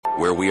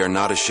where we are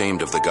not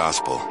ashamed of the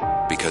gospel,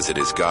 because it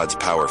is God's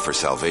power for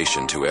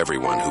salvation to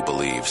everyone who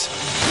believes.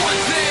 One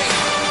thing,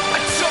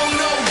 I don't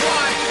know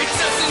why, it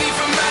doesn't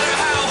even matter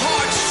how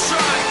hard you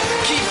try.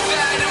 Keep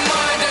that in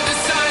mind, I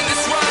designed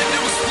this rhyme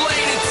to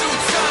explain in due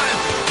time.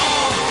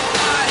 All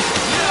I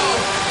know,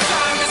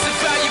 time is a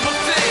valuable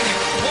thing.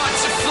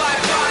 Watch it fly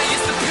by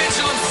as the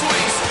pendulum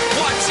swings.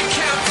 Watch it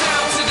count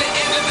down to the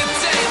end of the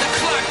day. The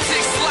clock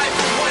takes life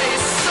away,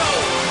 it's so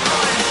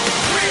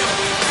unreal.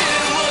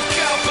 Didn't look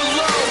out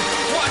below,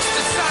 watch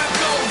the time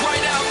go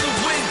right out the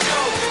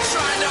window.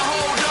 Trying to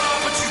hold on,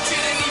 but you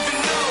didn't even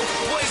know.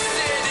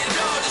 Wasted it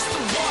all just to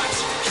watch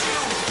you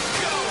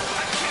go.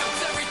 I kept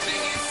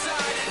everything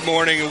inside. Good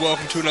morning and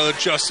welcome to another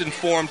Just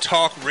Informed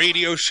Talk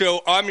radio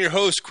show. I'm your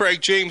host,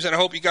 Craig James, and I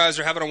hope you guys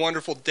are having a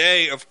wonderful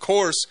day. Of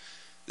course,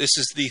 this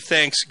is the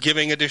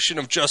Thanksgiving edition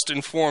of Just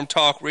Informed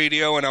Talk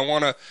radio, and I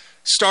want to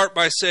start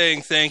by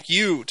saying thank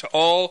you to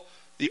all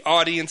the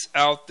audience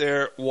out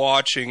there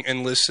watching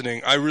and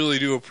listening. I really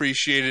do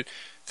appreciate it.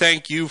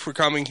 Thank you for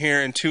coming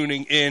here and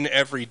tuning in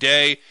every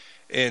day,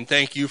 and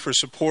thank you for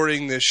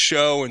supporting this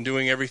show and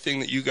doing everything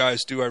that you guys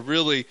do. I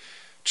really,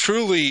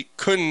 truly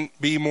couldn't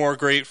be more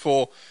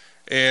grateful,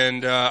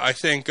 and I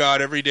thank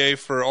God every day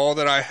for all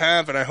that I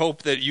have, and I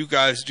hope that you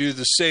guys do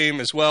the same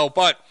as well.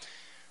 But,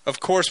 of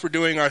course, we're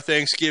doing our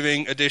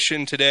Thanksgiving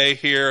edition today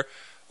here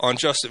on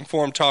Just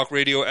Informed Talk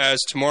Radio, as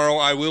tomorrow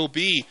I will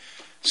be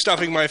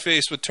stuffing my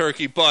face with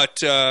turkey. But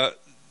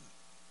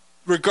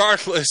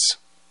regardless,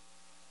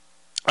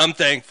 I'm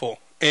thankful.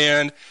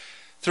 And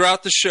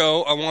throughout the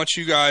show, I want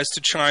you guys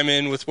to chime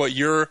in with what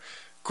you're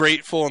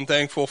grateful and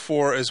thankful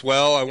for as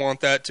well. I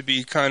want that to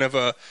be kind of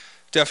a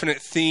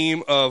definite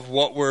theme of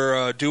what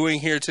we're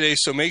doing here today.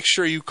 So make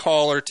sure you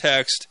call or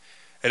text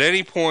at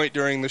any point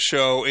during the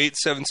show,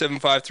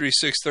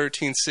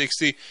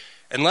 877-536-1360,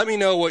 and let me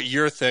know what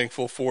you're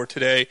thankful for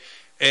today.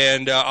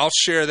 And I'll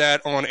share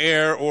that on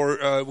air,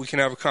 or we can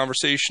have a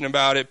conversation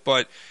about it.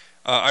 But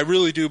I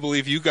really do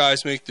believe you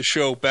guys make the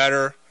show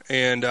better,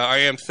 and I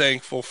am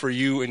thankful for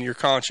you and your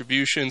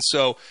contributions.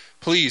 So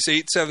please,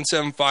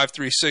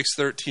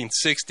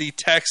 877-536-1360,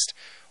 text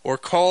or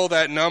call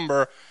that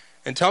number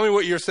and tell me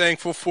what you're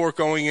thankful for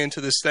going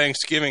into this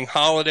Thanksgiving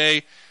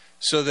holiday,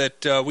 so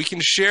that we can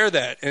share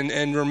that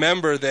and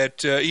remember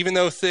that even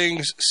though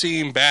things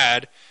seem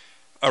bad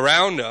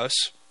around us,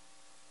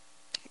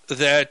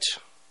 that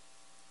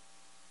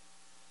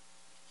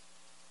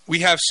we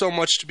have so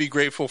much to be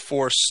grateful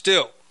for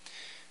still.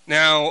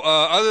 Now,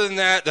 other than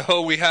that,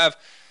 though, we have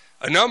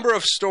a number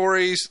of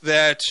stories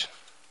that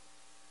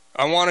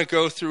I want to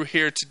go through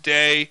here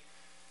today.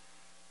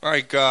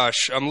 My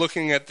gosh, I'm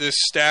looking at this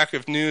stack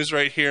of news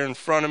right here in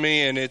front of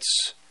me, and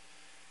it's,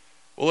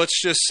 well,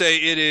 let's just say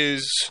it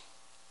is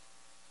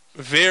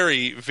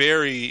very,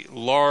 very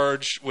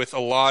large with a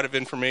lot of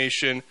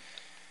information.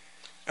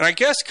 And I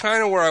guess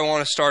kind of where I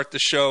want to start the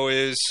show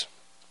is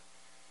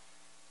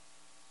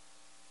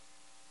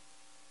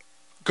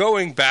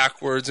going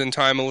backwards in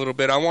time a little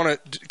bit. I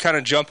want to kind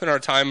of jump in our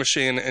time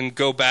machine and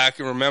go back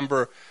and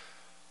remember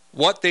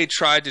what they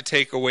tried to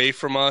take away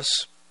from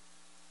us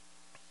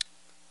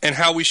and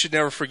how we should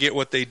never forget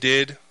what they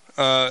did.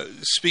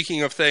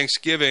 Speaking of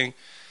Thanksgiving,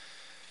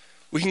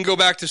 we can go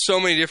back to so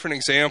many different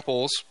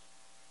examples,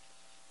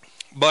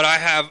 but I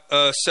have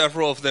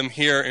several of them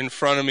here in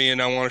front of me,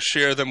 and I want to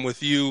share them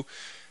with you,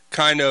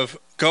 kind of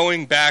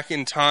going back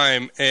in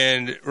time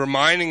and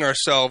reminding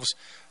ourselves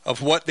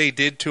of what they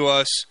did to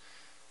us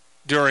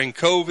during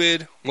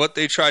COVID, what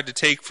they tried to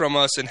take from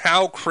us, and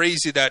how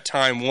crazy that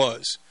time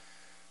was,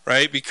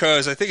 right?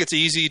 Because I think it's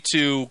easy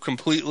to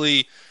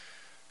completely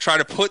try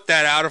to put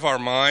that out of our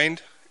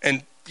mind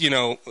and,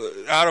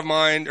 out of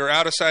mind or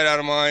out of sight, out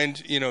of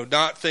mind,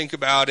 not think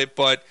about it.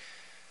 But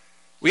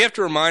we have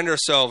to remind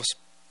ourselves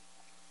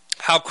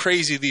how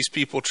crazy these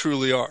people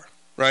truly are,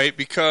 right?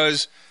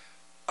 Because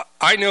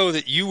I know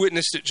that you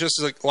witnessed it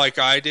just like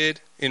I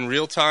did in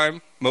real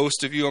time.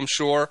 Most of you, I'm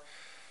sure,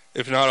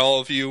 if not all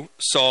of you,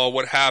 saw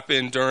what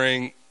happened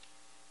during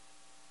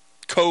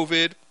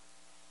COVID,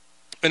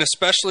 and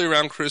especially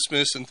around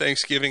Christmas and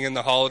Thanksgiving and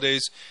the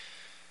holidays.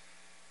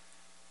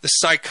 The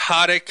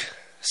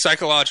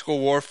psychological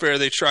warfare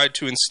they tried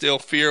to instill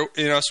fear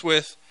in us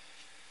with.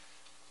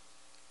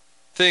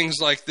 Things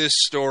like this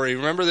story.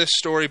 Remember this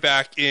story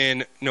back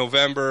in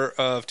November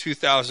of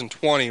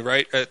 2020,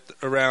 right?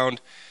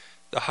 Around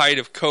the height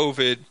of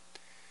COVID.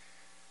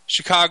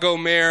 Chicago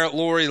Mayor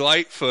Lori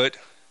Lightfoot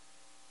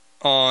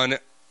on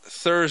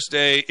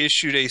Thursday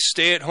issued a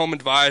stay-at-home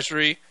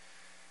advisory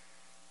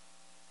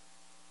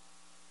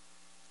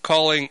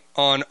calling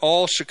on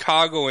all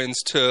Chicagoans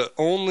to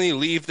only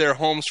leave their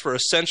homes for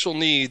essential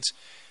needs,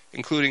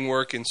 including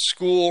work and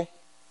school.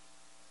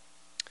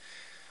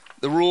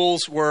 The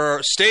rules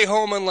were stay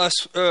home unless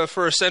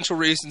for essential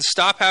reasons,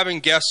 stop having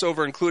guests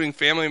over, including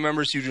family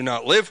members you do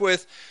not live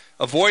with,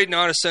 avoid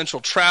non-essential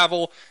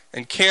travel,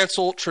 and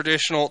cancel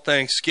traditional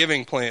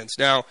Thanksgiving plans.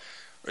 Now,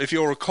 if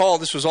you'll recall,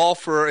 this was all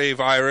for a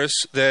virus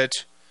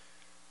that,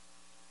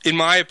 in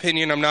my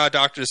opinion, I'm not a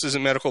doctor, this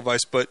isn't medical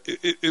advice, but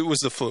it was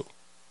the flu.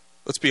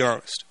 Let's be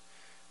honest.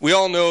 We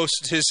all know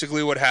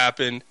statistically what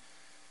happened.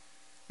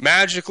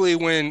 Magically,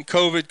 when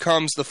COVID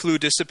comes, the flu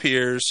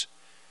disappears.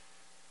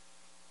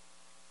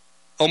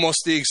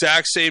 Almost the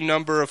exact same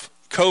number of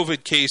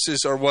COVID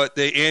cases are what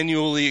they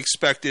annually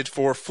expected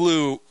for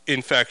flu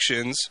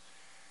infections.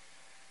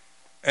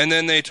 And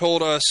then they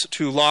told us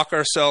to lock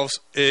ourselves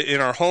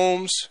in our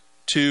homes,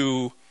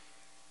 to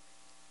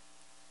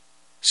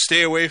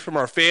stay away from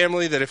our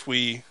family, that if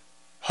we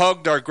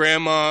hugged our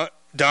grandma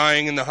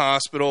dying in the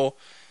hospital,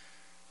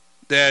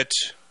 that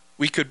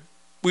we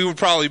would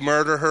probably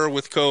murder her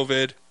with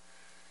COVID.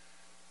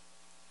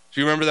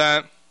 Do you remember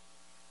that?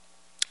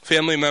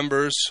 Family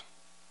members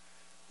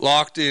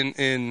locked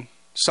in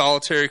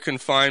solitary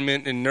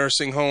confinement in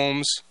nursing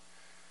homes.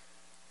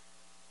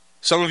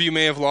 Some of you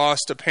may have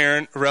lost a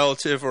parent, a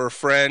relative, or a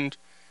friend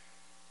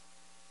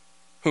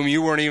whom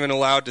you weren't even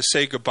allowed to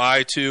say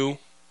goodbye to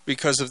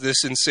because of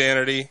this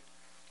insanity,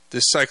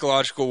 this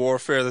psychological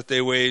warfare that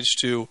they waged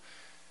to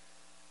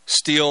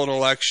steal an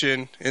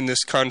election in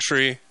this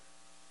country.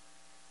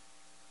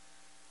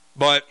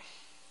 But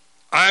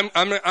I'm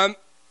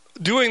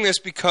doing this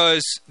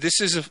because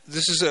this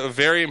is a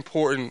very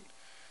important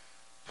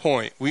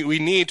point. We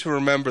need to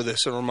remember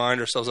this and remind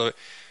ourselves of it.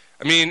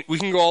 I mean, we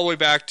can go all the way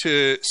back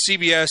to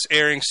CBS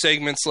airing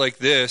segments like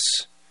this.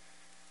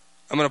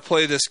 I'm going to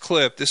play this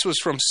clip. This was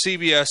from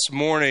CBS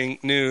Morning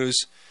News.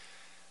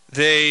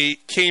 They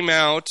came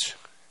out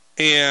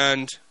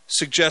and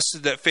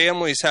suggested that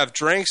families have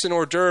drinks and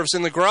hors d'oeuvres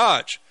in the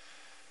garage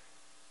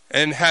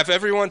and have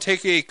everyone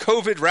take a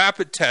COVID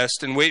rapid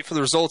test and wait for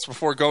the results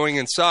before going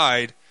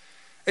inside.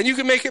 And you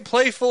can make it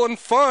playful and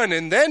fun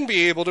and then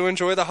be able to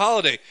enjoy the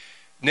holiday.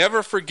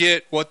 Never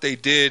forget what they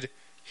did.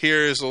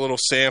 Here is a little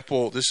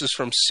sample. This is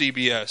from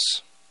CBS.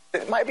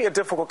 It might be a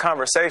difficult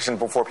conversation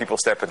before people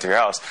step into your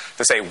house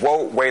to say,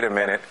 whoa, wait a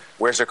minute,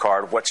 where's your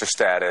card, what's your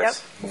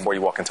status, before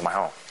you walk into my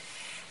home.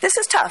 This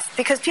is tough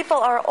because people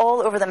are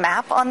all over the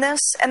map on this,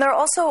 and they're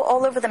also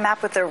all over the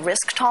map with their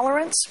risk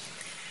tolerance.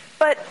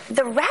 But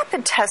the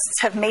rapid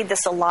tests have made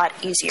this a lot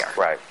easier.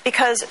 Right.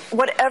 Because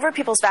whatever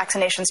people's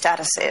vaccination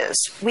status is,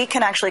 we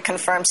can actually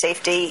confirm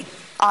safety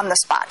on the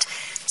spot.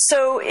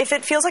 So if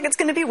it feels like it's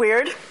going to be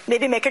weird,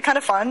 maybe make it kind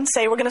of fun.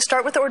 Say we're going to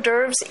start with hors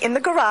d'oeuvres in the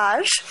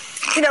garage.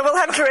 We'll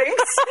have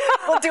drinks.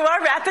 We'll do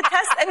our rapid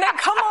test, and then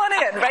come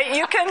on in, right?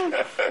 You can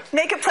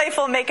make it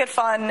playful, make it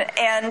fun,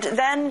 and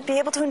then be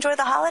able to enjoy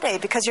the holiday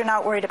because you're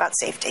not worried about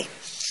safety.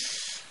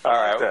 All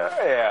right.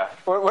 Yeah.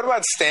 What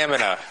about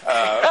stamina?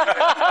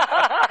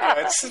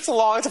 It's a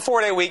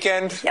 4-day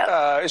weekend.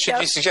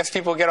 Should you suggest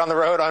people get on the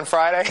road on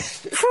Friday?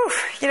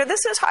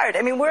 This is hard.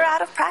 I mean, we're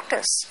out of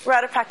practice. We're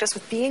out of practice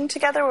with being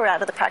together. We're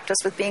out of the practice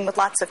with being with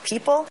lots of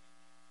people.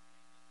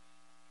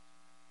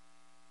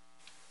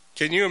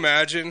 Can you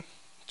imagine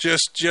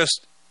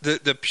just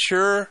the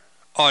pure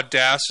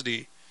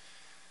audacity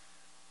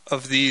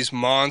of these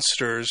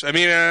monsters? I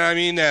mean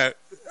that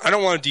I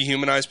don't want to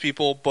dehumanize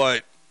people,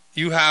 but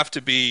you have to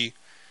be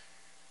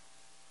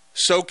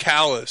so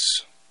callous,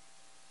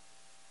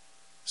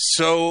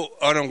 so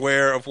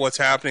unaware of what's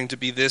happening to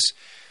be this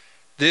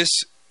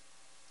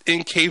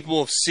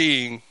incapable of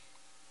seeing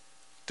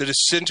the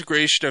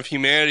disintegration of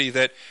humanity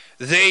that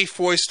they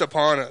foist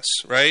upon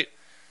us, right?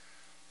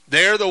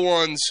 They're the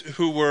ones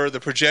who were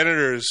the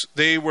progenitors.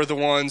 They were the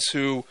ones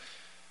who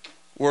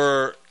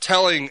were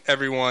telling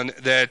everyone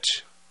that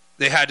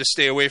they had to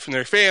stay away from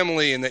their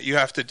family and that you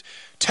have to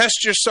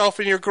test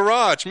yourself in your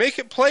garage. Make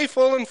it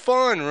playful and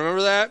fun.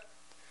 Remember that?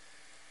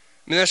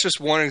 I mean, that's just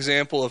one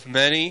example of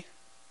many.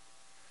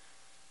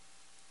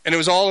 And it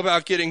was all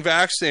about getting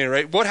vaccinated,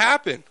 right? What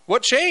happened?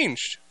 What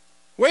changed?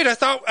 Wait, I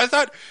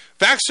thought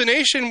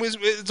vaccination was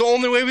the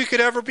only way we could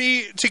ever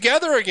be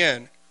together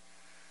again.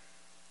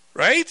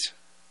 Right?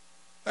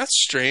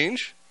 That's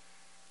strange.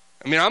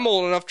 I mean, I'm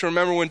old enough to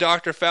remember when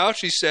Dr.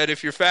 Fauci said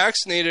if you're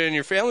vaccinated and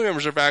your family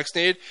members are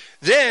vaccinated,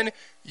 then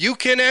you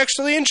can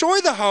actually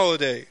enjoy the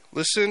holiday.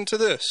 Listen to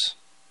this.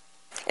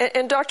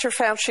 And Dr.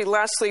 Fauci,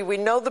 lastly, we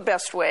know the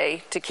best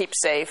way to keep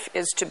safe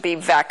is to be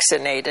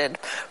vaccinated.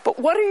 But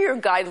what are your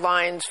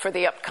guidelines for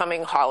the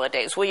upcoming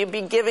holidays? Will you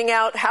be giving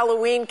out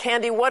Halloween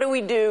candy? What do we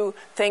do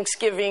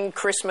Thanksgiving,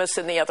 Christmas,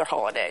 and the other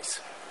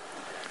holidays?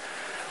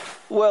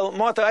 Well,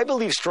 Martha, I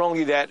believe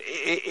strongly that,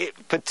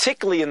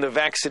 particularly in the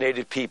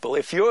vaccinated people,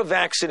 if you're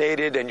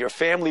vaccinated and your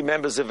family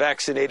members are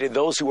vaccinated,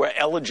 those who are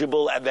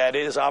eligible, and that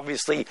is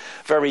obviously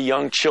very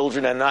young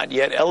children and not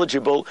yet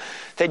eligible,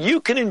 that you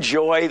can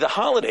enjoy the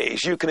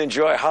holidays. You can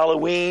enjoy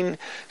Halloween,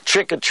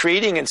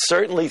 trick-or-treating, and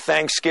certainly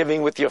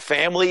Thanksgiving with your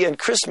family and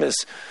Christmas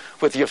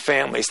with your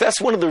families. That's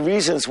one of the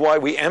reasons why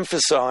we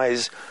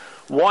emphasize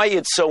why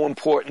it's so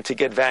important to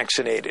get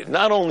vaccinated,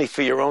 not only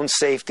for your own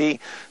safety,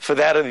 for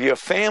that of your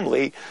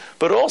family,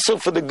 but also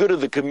for the good of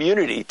the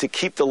community to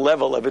keep the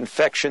level of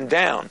infection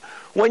down.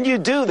 When you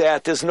do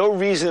that, there's no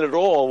reason at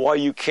all why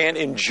you can't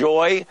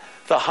enjoy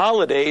the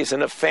holidays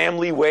in a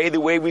family way,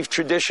 the way we've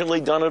traditionally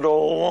done it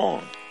all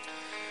along.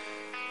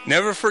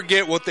 Never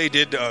forget what they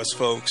did to us,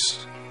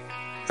 folks.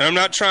 And I'm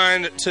not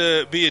trying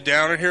to be a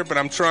downer here, but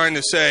I'm trying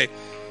to say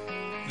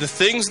the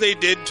things they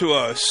did to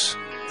us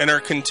and are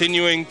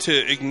continuing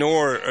to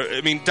ignore.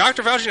 I mean,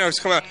 Dr. Fauci now has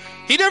come out.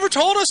 He never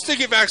told us to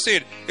get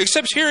vaccinated,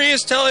 except here he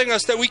is telling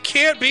us that we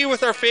can't be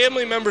with our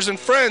family members and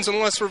friends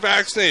unless we're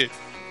vaccinated.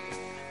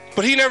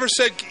 But he never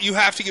said you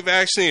have to get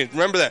vaccinated.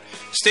 Remember that.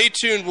 Stay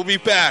tuned. We'll be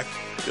back.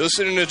 You're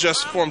listening to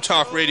Just Informed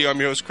Talk Radio. I'm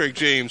your host, Craig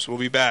James. We'll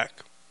be back.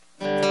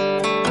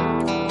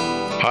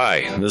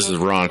 Hi, this is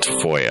Ron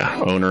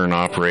Tafoya, owner and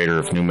operator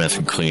of New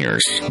Method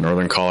Cleaners,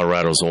 Northern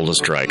Colorado's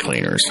oldest dry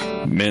cleaners.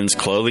 Men's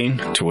clothing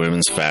to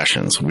women's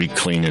fashions, we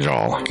clean it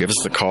all. Give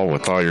us a call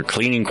with all your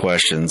cleaning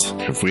questions.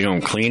 If we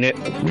don't clean it,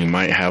 we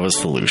might have a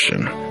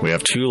solution. We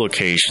have 2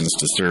 locations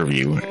to serve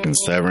you in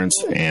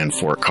Severance and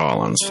Fort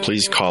Collins.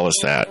 Please call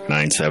us at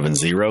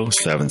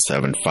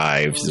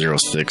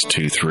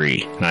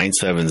 970-775-0623.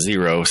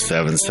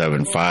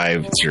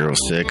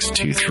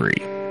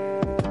 970-775-0623.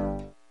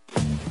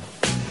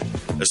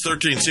 As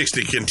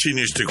 1360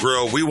 continues to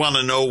grow, we want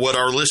to know what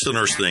our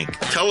listeners think.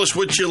 Tell us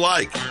what you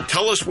like.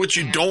 Tell us what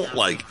you don't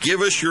like.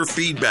 Give us your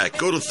feedback.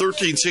 Go to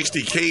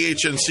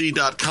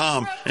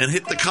 1360khnc.com and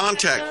hit the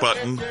contact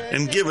button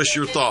and give us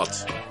your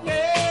thoughts.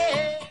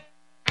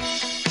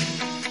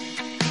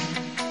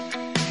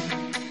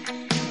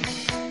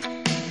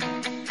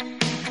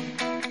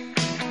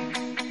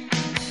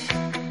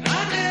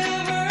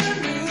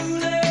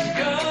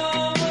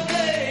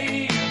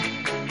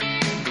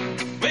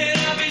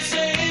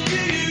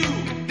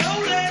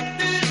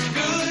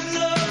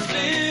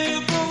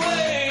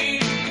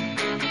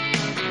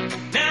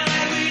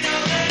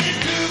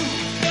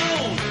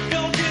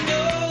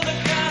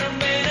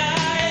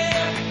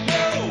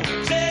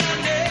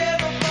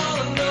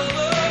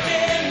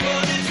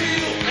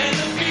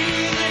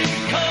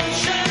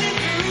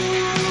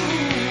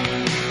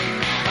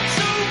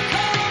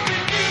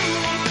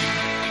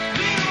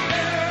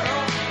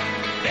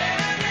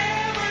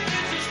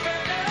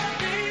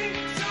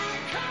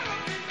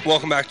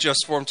 Welcome back to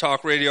Just Informed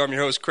Talk Radio. I'm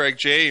your host, Craig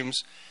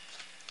James.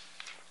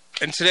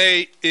 And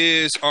today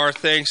is our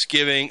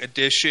Thanksgiving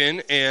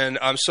edition, and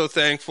I'm so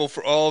thankful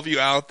for all of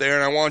you out there,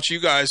 and I want you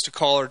guys to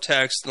call or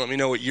text and let me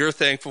know what you're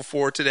thankful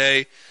for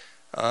today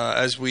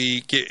as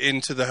we get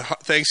into the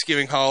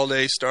Thanksgiving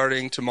holiday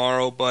starting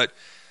tomorrow. But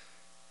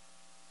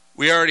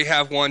we already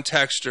have one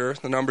texter.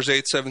 The number's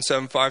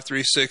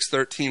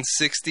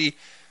 877-536-1360.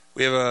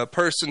 We have a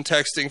person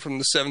texting from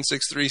the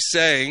 763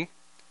 saying,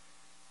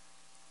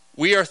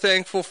 "We are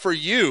thankful for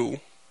you, !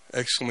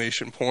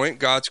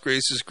 God's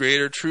grace is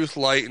greater, truth,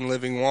 light, and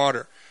living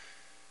water."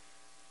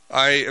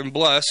 I am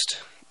blessed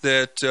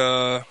that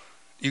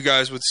you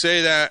guys would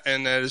say that,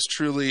 and that is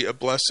truly a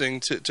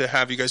blessing to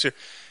have you guys here.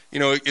 You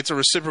know, it's a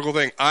reciprocal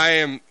thing. I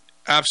am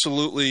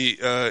absolutely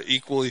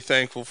equally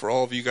thankful for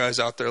all of you guys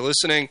out there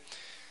listening.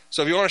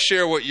 So if you want to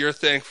share what you're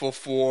thankful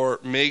for,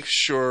 make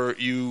sure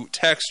you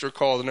text or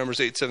call. The number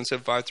is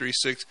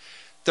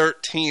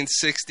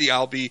 877-536-1360.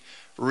 I'll be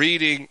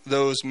reading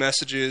those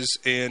messages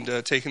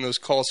and taking those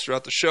calls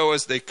throughout the show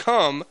as they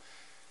come,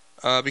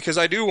 because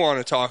I do want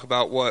to talk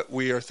about what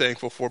we are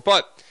thankful for.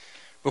 But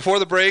before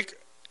the break,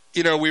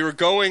 you know, we were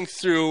going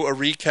through a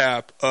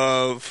recap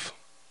of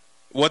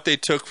what they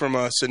took from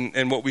us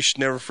and what we should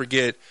never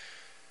forget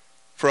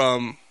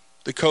from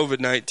the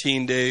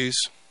COVID-19 days,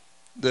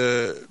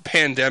 the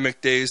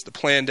pandemic days, the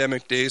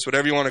plandemic days,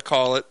 whatever you want to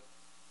call it.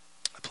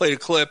 I played a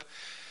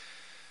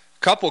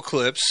couple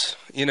clips,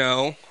 you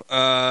know,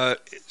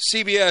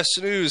 CBS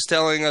News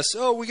telling us,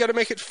 oh, we got to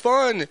make it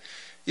fun.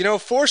 You know,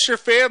 force your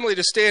family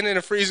to stand in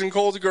a freezing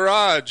cold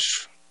garage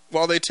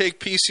while they take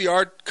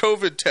PCR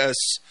COVID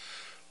tests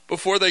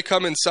before they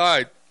come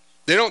inside.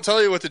 They don't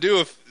tell you what to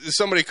do if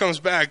somebody comes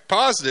back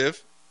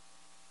positive.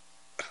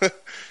 I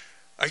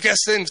guess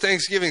then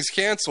Thanksgiving's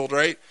canceled,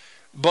 right?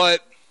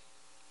 But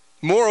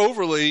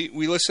moreoverly,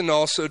 we listened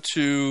also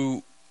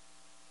to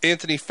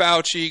Anthony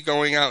Fauci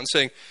going out and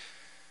saying,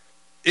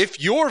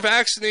 if you're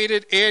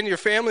vaccinated and your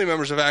family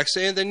members are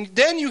vaccinated,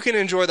 then you can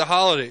enjoy the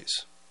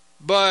holidays.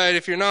 But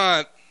if you're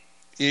not,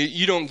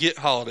 you don't get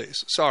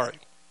holidays. Sorry.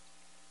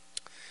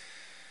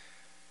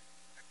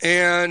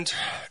 And,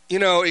 you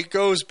know, it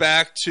goes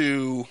back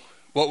to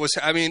what was,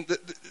 I mean,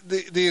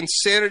 the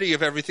insanity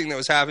of everything that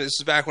was happening. This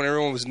is back when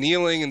everyone was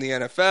kneeling in the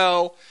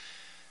NFL.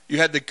 You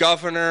had the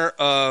governor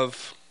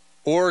of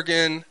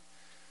Oregon,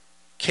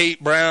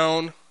 Kate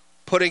Brown,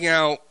 putting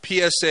out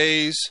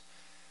PSAs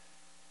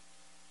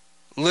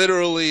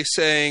literally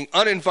saying,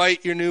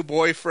 uninvite your new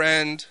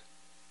boyfriend.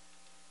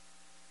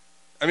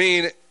 I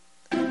mean,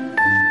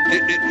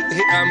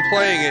 I'm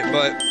playing it,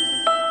 but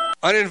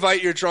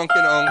uninvite your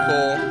drunken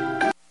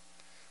uncle,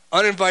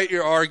 uninvite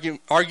your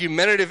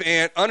argumentative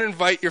aunt,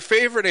 uninvite your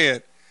favorite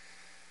aunt,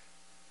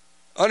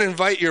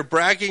 uninvite your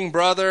bragging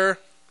brother,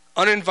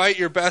 uninvite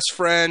your best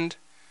friend,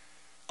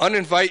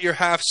 uninvite your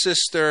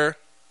half-sister,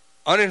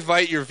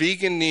 uninvite your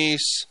vegan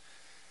niece.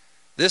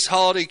 This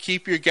holiday,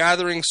 keep your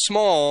gatherings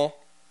small.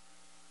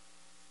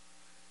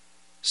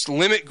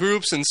 Limit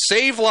groups and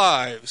save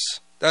lives.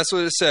 That's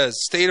what it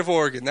says. State of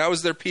Oregon. That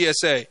was their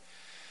PSA.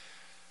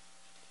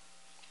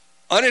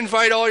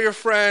 Uninvite all your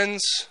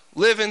friends.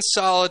 Live in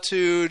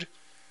solitude.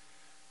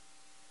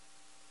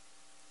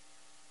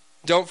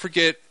 don't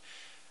forget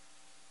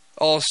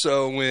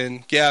also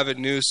when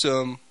Gavin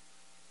Newsom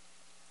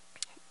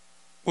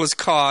was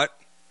caught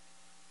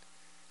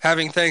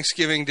having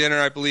Thanksgiving dinner,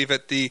 I believe,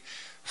 at the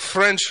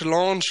French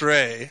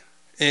Laundry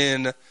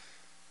in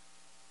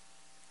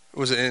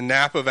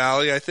Napa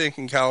Valley, I think,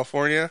 in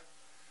California.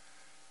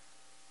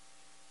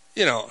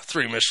 You know, a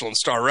 3 Michelin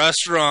star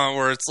restaurant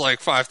where it's like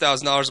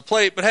 $5,000 a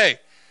plate. But hey,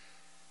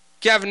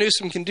 Gavin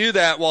Newsom can do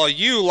that while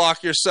you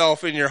lock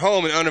yourself in your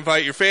home and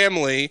uninvite your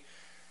family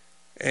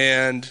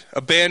and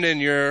abandon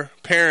your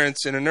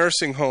parents in a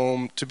nursing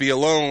home to be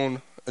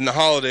alone in the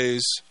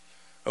holidays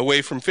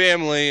away from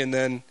family. And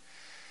then,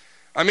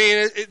 I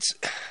mean,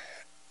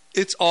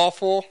 it's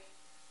awful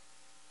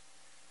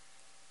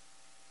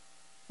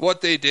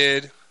what they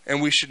did,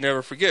 and we should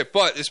never forget.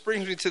 But this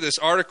brings me to this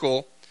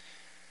article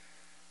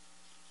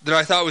that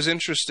I thought was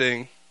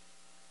interesting,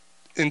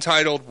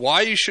 entitled,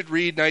 Why You Should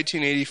Read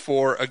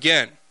 1984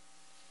 Again.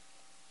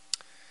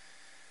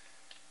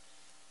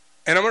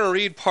 And I'm going to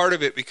read part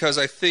of it because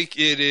I think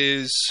it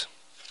is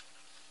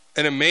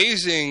an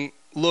amazing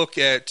look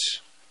at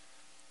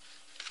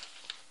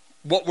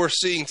what we're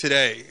seeing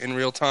today in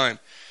real time.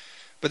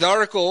 But the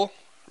article,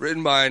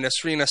 written by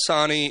Nasreen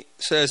Hassani,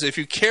 says, if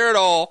you care at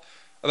all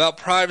about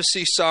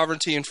privacy,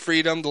 sovereignty, and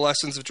freedom, the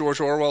lessons of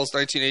George Orwell's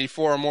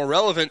 1984 are more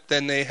relevant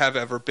than they have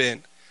ever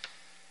been.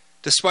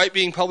 Despite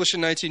being published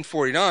in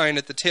 1949,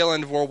 at the tail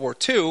end of World War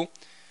II,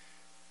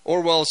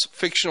 Orwell's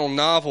fictional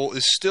novel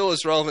is still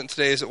as relevant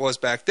today as it was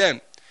back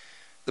then.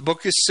 The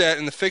book is set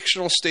in the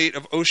fictional state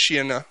of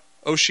Oceania,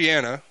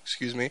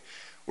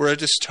 where a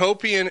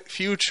dystopian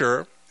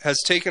future has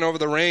taken over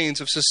the reins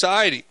of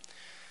society.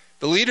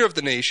 The leader of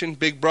the nation,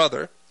 Big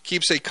Brother,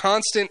 keeps a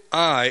constant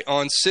eye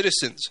on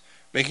citizens,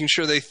 making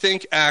sure they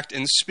think, act,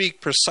 and speak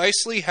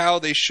precisely how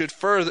they should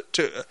further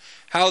the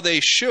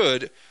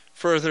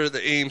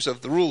aims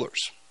of the rulers.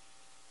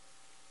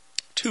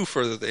 To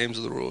further the aims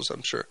of the rulers,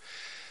 I'm sure.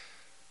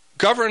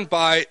 Governed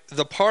by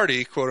the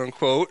party,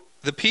 quote-unquote,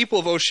 the people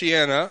of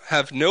Oceania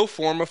have no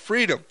form of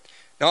freedom,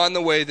 not in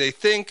the way they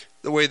think,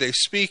 the way they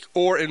speak,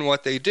 or in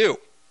what they do.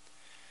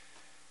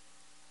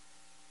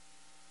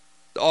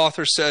 The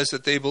author says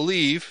that they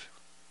believe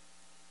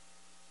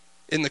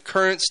in the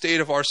current state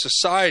of our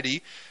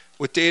society,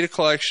 with data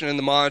collection and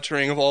the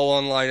monitoring of all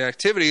online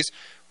activities,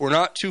 we're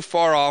not too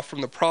far off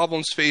from the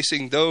problems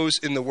facing those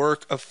in the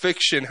work of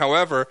fiction.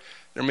 However,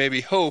 there may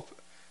be hope,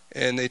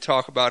 and they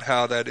talk about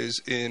how that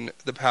is in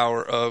the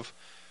power of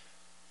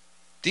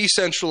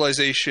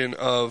decentralization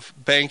of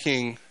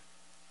banking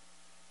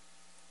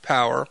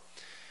power.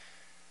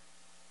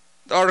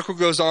 The article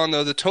goes on,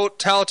 though, the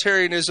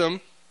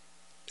totalitarianism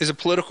is a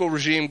political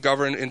regime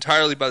governed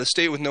entirely by the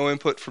state with no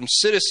input from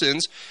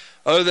citizens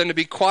other than to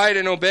be quiet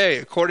and obey.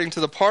 According to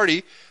the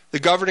party, the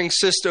governing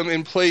system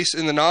in place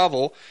in the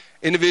novel,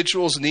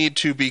 individuals need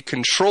to be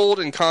controlled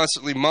and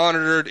constantly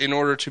monitored in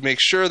order to make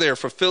sure they are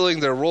fulfilling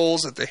their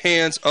roles at the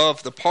hands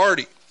of the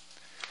party.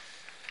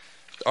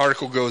 The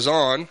article goes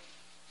on,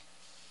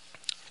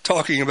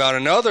 talking about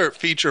another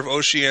feature of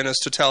Oceania's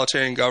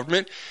totalitarian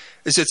government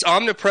is its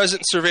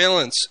omnipresent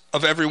surveillance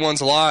of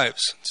everyone's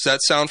lives. Does that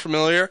sound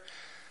familiar?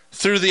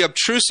 Through the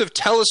obtrusive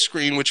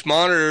telescreen which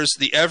monitors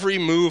the every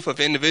move of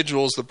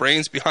individuals, the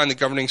brains behind the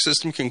governing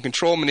system can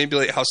control and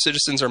manipulate how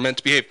citizens are meant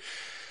to behave.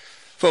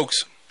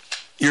 Folks,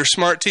 your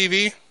smart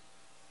TV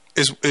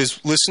is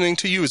listening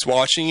to you, is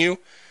watching you.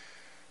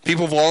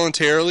 People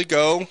voluntarily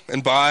go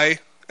and buy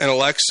an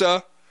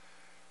Alexa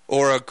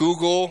or a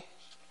Google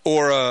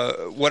or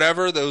a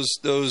whatever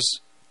those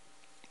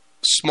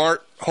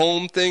smart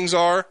home things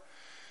are,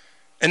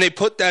 and they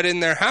put that in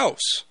their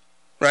house,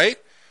 right?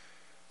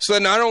 So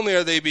that not only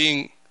are they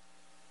being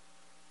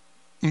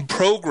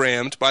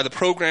programmed by the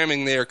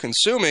programming they are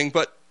consuming,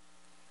 but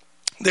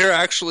they're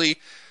actually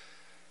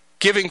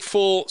giving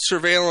full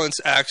surveillance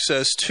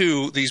access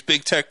to these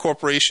big tech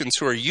corporations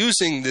who are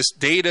using this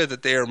data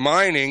that they are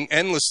mining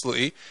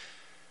endlessly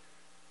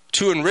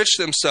to enrich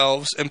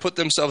themselves and put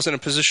themselves in a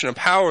position of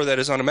power that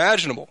is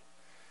unimaginable.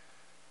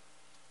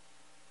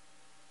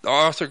 The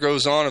author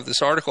goes on of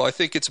this article, I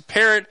think it's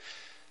apparent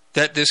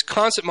that this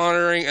constant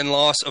monitoring and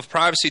loss of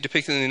privacy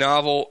depicted in the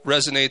novel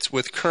resonates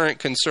with current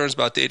concerns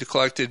about data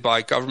collected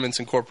by governments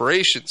and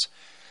corporations.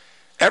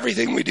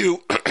 Everything we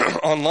do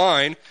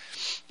online,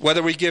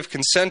 whether we give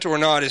consent or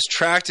not, is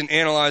tracked and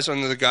analyzed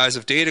under the guise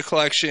of data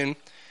collection.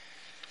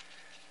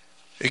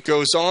 It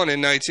goes on,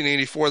 in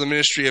 1984, the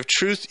Ministry of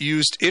Truth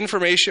used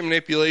information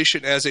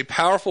manipulation as a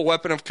powerful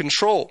weapon of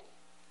control.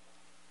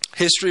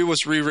 History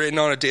was rewritten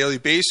on a daily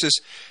basis,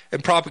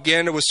 and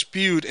propaganda was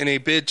spewed in a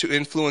bid to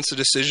influence the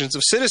decisions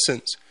of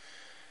citizens.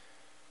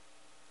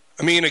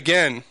 I mean,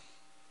 again,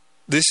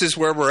 this is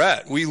where we're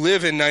at. We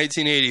live in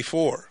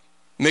 1984,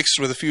 mixed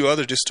with a few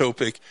other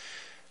dystopic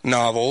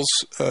novels,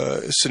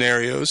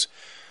 scenarios.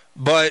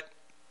 But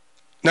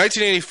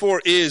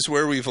 1984 is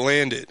where we've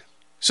landed.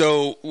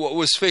 So what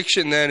was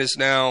fiction then is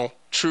now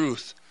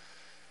truth,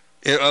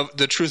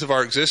 the truth of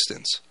our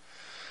existence.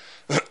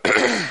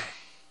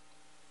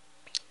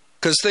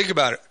 Because think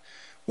about it.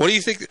 What do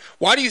you think?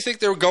 Why do you think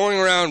they're going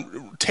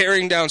around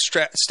tearing down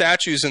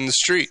statues in the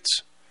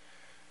streets?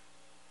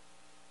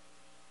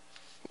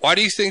 Why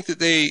do you think that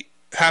they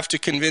have to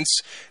convince,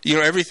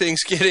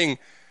 everything's getting,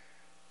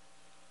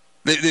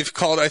 they've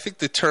called, I think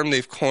the term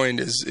they've coined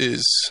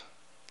is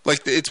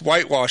like, it's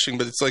whitewashing,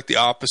 but it's like the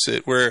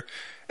opposite, where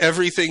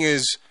everything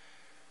is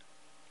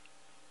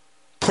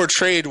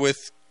portrayed with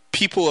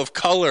people of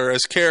color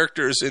as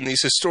characters in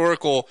these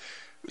historical,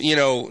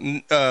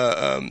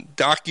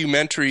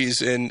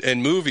 documentaries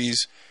and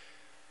movies.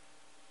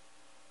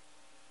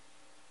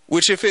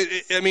 Which,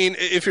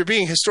 if you're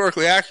being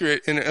historically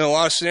accurate in a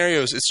lot of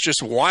scenarios, it's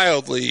just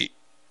wildly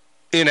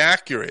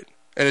inaccurate,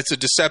 and it's a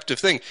deceptive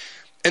thing.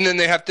 And then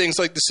they have things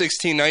like the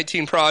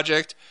 1619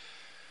 Project,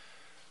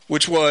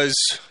 which was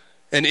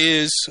and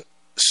is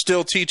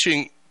still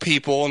teaching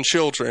people and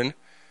children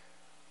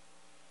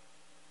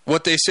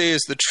what they say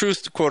is the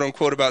truth, quote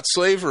unquote, about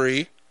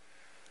slavery,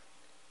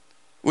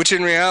 which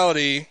in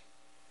reality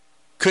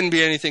couldn't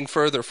be anything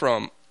further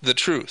from the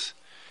truth.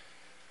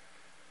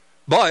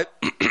 But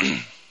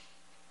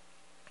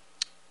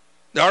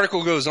the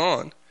article goes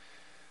on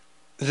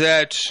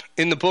that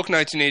in the book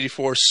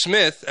 1984,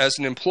 Smith, as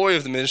an employee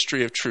of the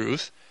Ministry of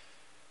Truth,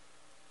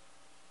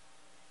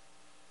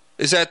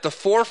 is at the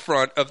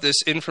forefront of this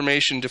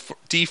information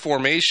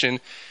deformation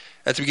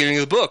at the beginning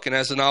of the book. And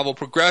as the novel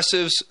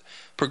progresses,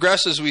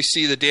 we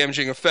see the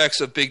damaging effects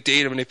of big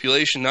data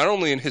manipulation, not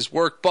only in his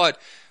work, but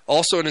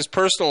also in his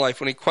personal life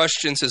when he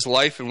questions his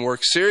life and work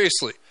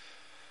seriously.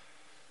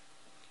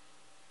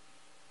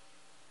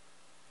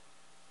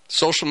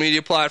 Social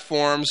media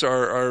platforms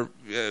are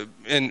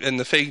and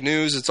the fake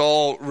news, it's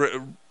all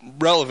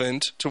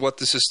relevant to what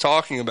this is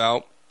talking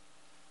about.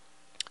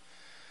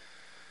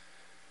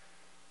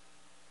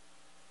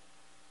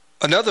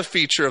 Another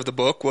feature of the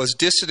book was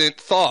dissident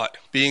thought,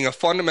 being a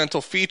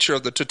fundamental feature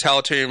of the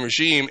totalitarian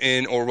regime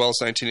in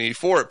Orwell's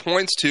 1984. It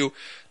points to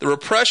the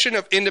repression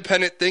of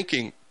independent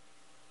thinking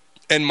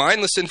and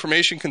mindless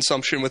information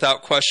consumption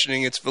without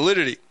questioning its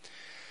validity.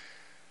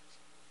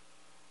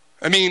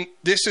 I mean,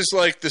 this is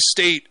like the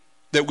state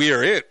that we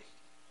are in,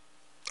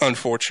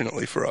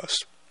 unfortunately for us,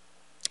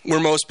 where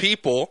most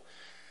people,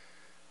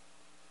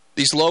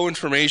 these low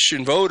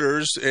information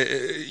voters,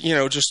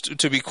 just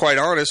to be quite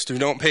honest, who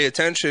don't pay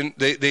attention,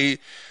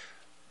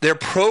 they're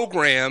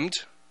programmed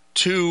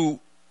to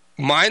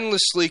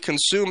mindlessly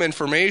consume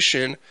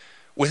information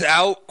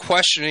without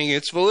questioning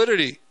its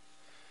validity.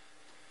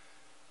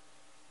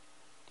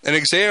 An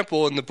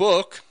example in the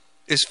book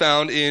is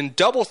found in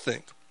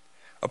doublethink,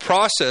 a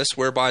process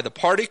whereby the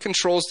party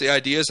controls the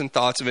ideas and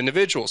thoughts of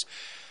individuals.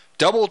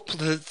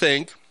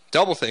 Doublethink,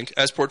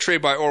 as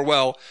portrayed by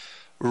Orwell,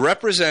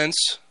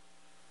 presents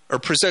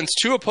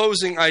two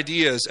opposing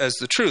ideas as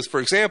the truth.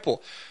 For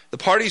example, the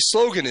party's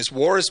slogan is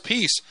 "War is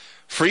peace,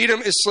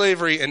 freedom is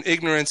slavery, and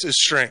ignorance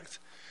is strength."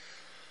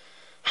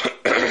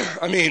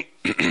 I mean,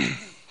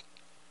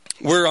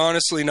 we're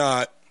honestly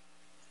not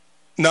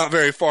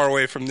very far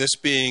away from this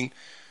being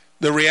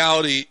the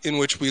reality in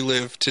which we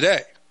live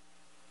today.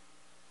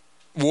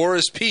 War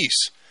is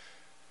peace.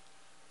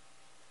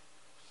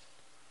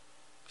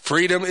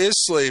 Freedom is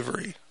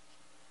slavery.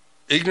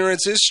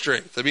 Ignorance is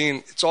strength. I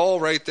mean, it's all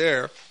right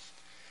there.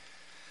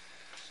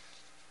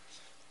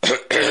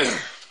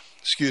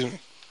 Excuse me.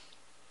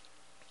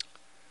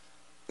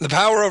 The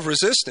power of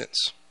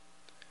resistance.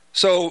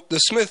 So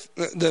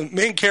the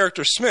main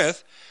character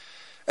Smith,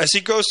 as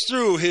he goes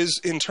through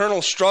his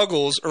internal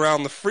struggles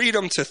around the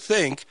freedom to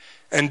think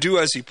and do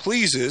as he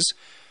pleases,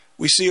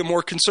 we see a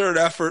more concerted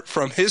effort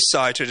from his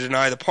side to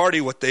deny the party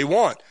what they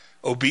want,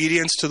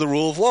 obedience to the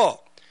rule of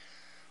law.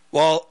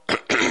 While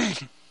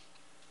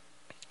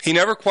he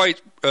never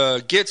quite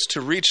gets to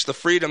reach the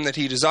freedom that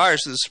he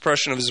desires through the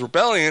suppression of his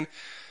rebellion,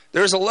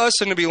 there's a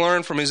lesson to be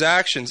learned from his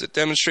actions. It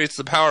demonstrates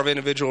the power of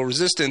individual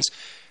resistance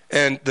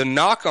and the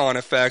knock-on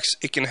effects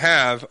it can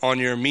have on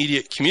your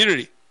immediate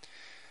community.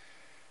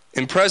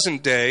 In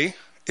present day,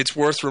 it's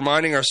worth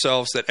reminding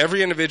ourselves that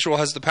every individual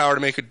has the power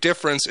to make a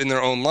difference in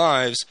their own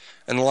lives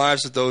and the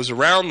lives of those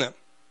around them.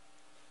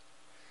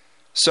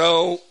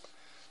 So,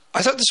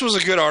 I thought this was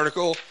a good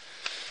article.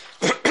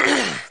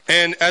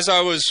 And as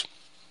I was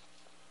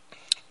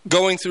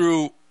going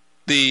through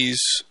these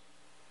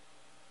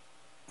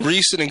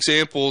recent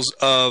examples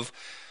of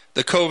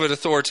the COVID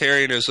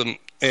authoritarianism,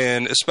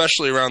 and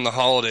especially around the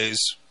holidays,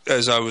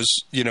 as I was,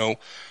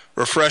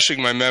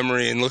 refreshing my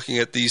memory and looking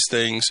at these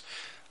things,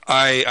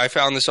 I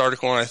found this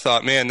article and I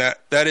thought, man,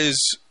 that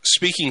is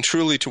speaking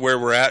truly to where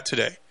we're at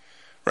today,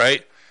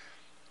 right?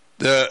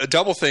 The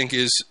doublethink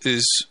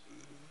is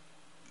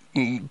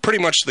pretty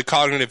much the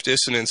cognitive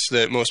dissonance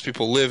that most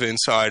people live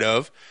inside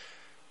of,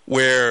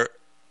 where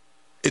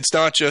it's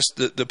not just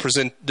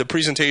the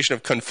presentation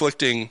of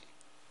conflicting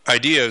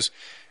ideas,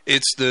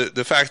 it's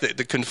the fact that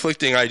the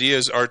conflicting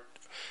ideas are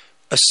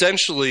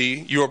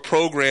essentially you're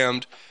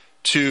programmed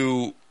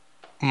to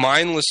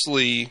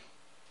mindlessly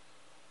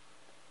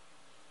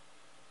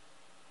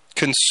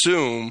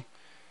consume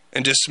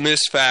and dismiss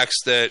facts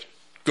that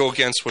go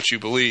against what you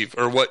believe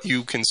or what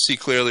you can see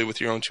clearly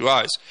with your own two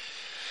eyes.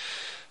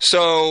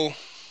 So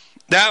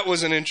that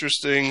was an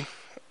interesting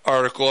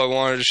article I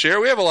wanted to share.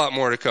 We have a lot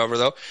more to cover,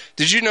 though.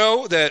 Did you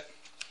know that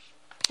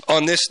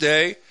on this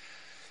day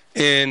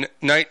in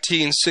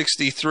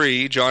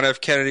 1963, John F.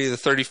 Kennedy, the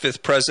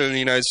 35th president of the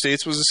United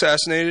States, was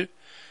assassinated?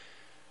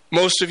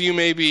 Most of you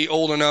may be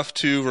old enough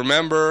to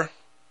remember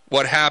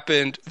what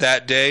happened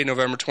that day,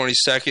 November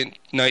 22nd,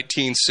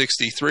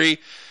 1963.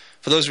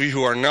 For those of you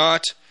who are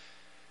not,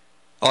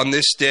 on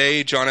this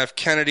day, John F.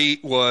 Kennedy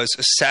was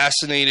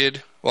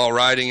assassinated while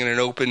riding in an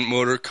open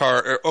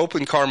car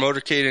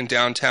motorcade in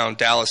downtown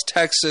Dallas,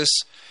 Texas.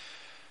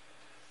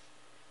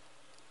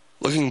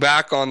 Looking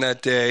back on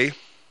that day,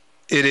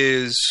 it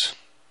is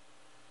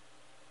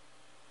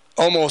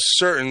almost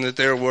certain that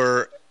there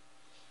were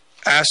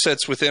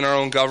assets within our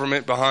own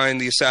government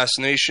behind the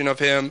assassination of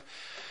him.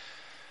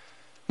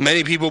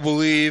 Many people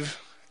believe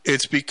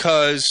it's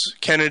because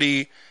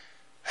Kennedy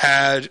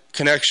had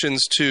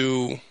connections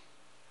to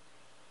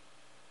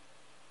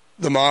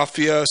the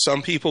mafia.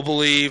 Some people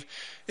believe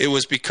it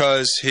was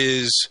because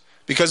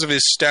of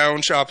his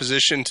staunch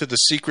opposition to the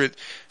secret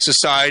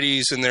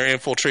societies and their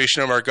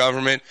infiltration of our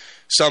government.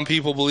 Some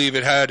people believe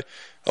it had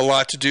a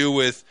lot to do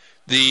with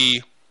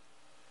the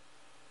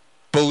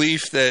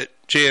belief that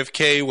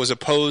JFK was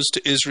opposed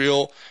to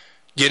Israel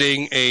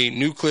getting a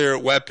nuclear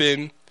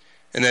weapon,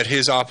 and that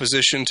his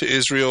opposition to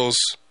Israel's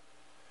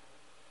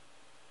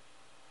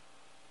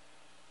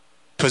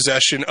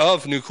possession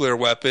of nuclear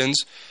weapons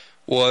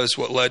was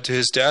what led to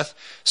his death.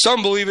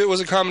 Some believe it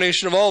was a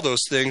combination of all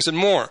those things and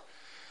more.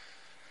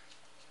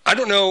 I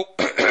don't know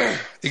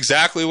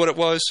exactly what it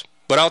was,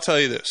 but I'll tell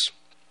you this.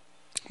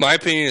 My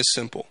opinion is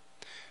simple,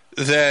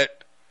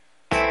 that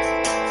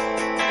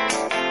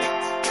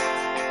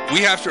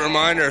we have to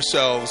remind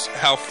ourselves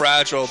how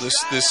fragile this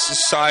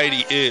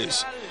society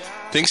is.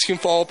 Things can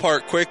fall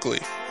apart quickly.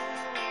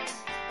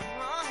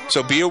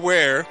 So be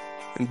aware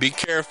and be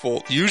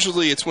careful.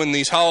 Usually it's when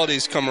these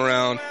holidays come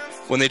around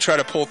when they try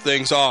to pull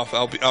things off.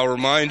 I'll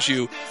remind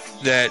you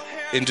that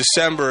in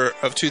December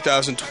of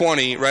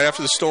 2020, right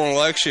after the stolen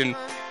election,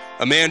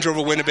 a man drove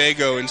a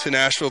Winnebago into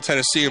Nashville,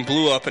 Tennessee and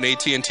blew up an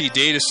AT&T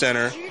data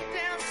center.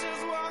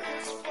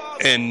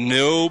 And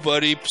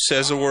nobody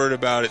says a word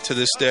about it to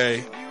this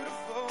day.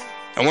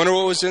 I wonder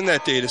what was in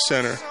that data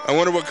center. I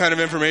wonder what kind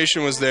of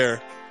information was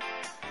there.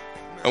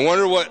 I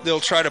wonder what they'll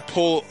try to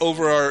pull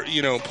over our,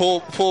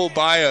 pull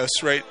by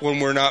us right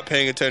when we're not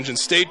paying attention.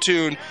 Stay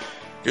tuned.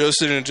 You're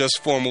listening to Just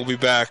Informed. We'll be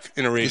back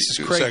in a race. This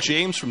is Craig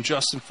James from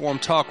Just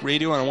Informed Talk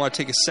Radio, and I want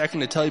to take a second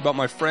to tell you about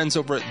my friends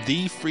over at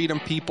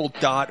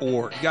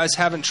thefreedompeople.org. If you guys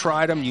haven't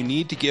tried them, you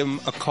need to give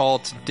them a call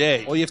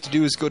today. All you have to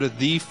do is go to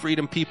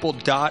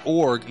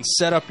thefreedompeople.org and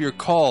set up your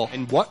call.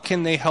 And what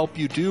can they help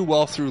you do?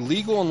 Well, through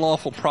legal and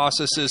lawful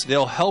processes,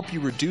 they'll help you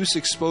reduce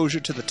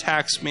exposure to the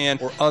tax man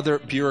or other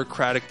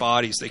bureaucratic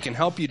bodies. They can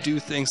help you do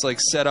things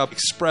like set up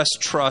express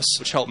trusts,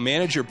 which help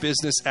manage your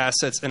business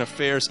assets and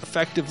affairs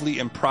effectively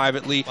and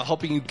privately, while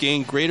helping you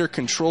gain greater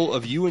control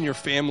of you and your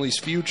family's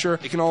future.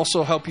 It can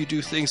also help you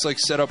do things like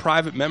set up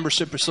private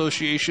membership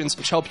associations,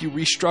 which help you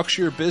restructure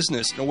your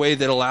business in a way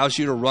that allows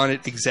you to run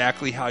it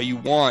exactly how you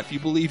want. If you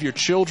believe your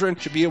children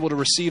should be able to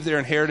receive their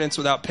inheritance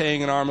without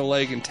paying an arm and a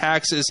leg in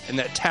taxes, and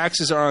that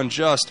taxes are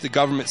unjust, the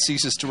government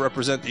ceases to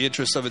represent the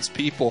interests of its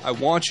people, I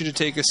want you to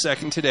take a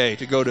second today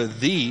to go to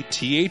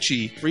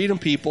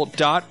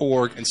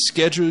freedompeople.org and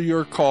schedule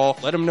your call.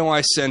 Let them know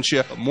I sent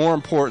you, but more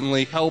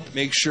importantly, help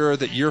make sure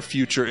that your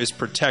future is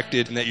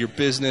protected and that your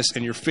business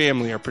and your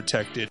family are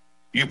protected.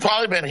 You've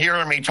probably been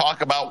hearing me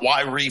talk about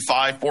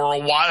YRefi for a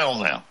while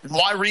now.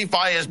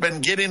 YRefi has been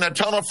getting a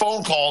ton of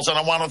phone calls, and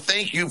I want to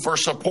thank you for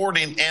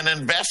supporting and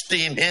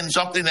investing in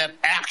something that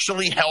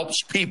actually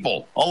helps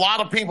people. A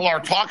lot of people are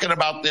talking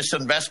about this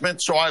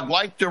investment, so I'd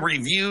like to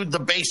review the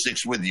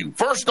basics with you.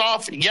 First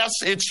off, yes,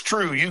 it's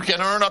true. You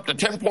can earn up to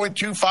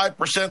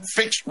 10.25%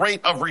 fixed rate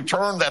of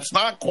return that's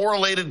not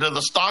correlated to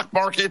the stock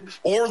market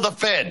or the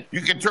Fed. You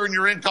can turn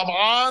your income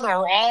on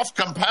or off,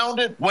 compound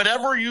it,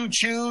 whatever you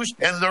choose,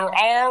 and there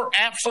are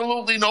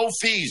absolutely no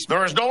fees.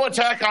 There is no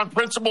attack on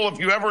principal if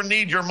you ever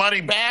need your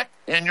money back,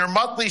 and your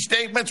monthly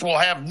statements will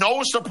have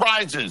no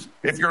surprises.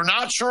 If you're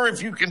not sure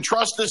if you can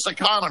trust this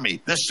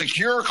economy, this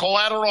secure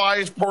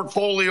collateralized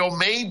portfolio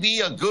may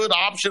be a good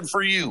option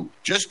for you.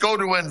 Just go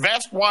to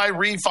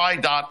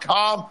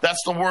investyrefi.com.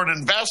 That's the word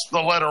invest, the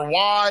letter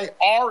Y,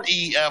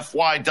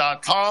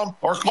 REFY.com,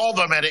 or call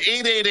them at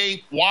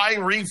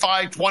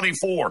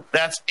 888-YREFI24.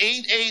 That's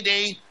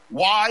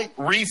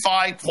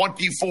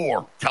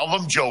 888-YREFI24. Tell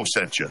them Joe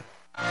sent you.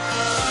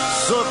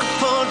 Sucker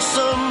punch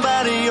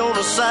somebody on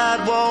the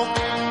sidewalk,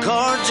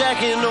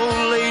 carjacking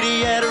old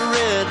lady at a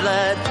red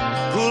light,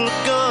 pull a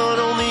gun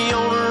on the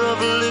owner of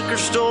a liquor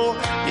store.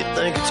 You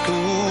think it's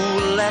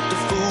cool, act a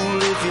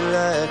fool if you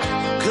like,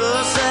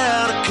 cuss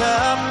out a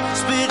cop,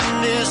 spit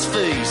in his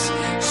face,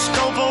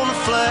 stomp on the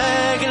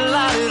flag and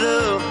light it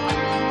up.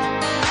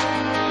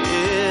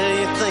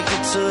 Yeah, you think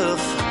it's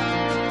tough?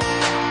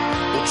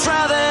 Well,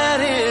 try that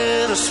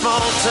in a small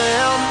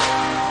town,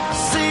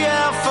 see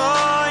how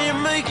far you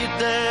make it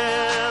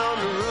down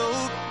the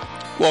road.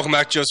 Welcome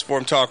back to Just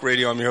Informed Talk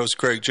Radio. I'm your host,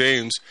 Craig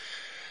James.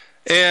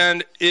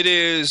 And it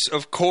is,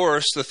 of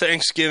course, the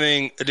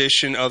Thanksgiving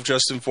edition of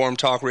Just Informed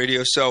Talk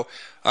Radio. So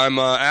I'm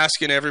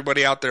asking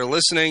everybody out there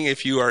listening,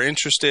 if you are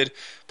interested,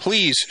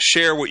 please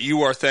share what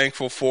you are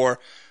thankful for.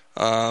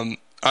 I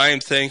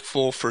am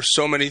thankful for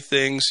so many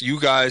things. You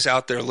guys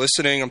out there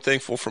listening, I'm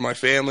thankful for my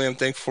family. I'm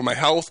thankful for my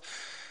health.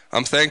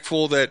 I'm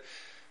thankful that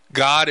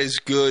God is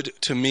good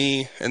to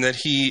me and that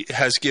He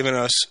has given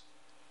us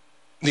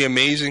the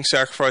amazing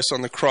sacrifice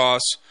on the cross,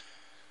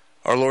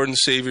 our Lord and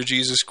Savior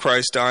Jesus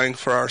Christ dying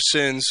for our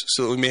sins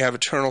so that we may have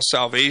eternal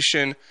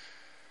salvation.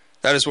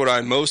 That is what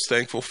I'm most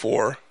thankful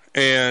for.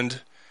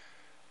 And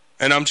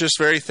I'm just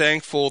very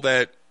thankful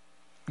that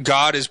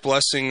God is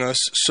blessing us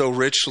so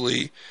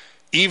richly,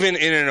 even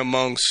in and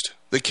amongst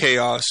the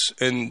chaos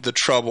and the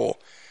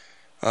trouble.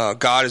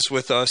 God is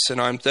with us,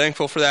 and I'm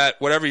thankful for that.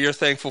 Whatever you're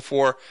thankful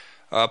for,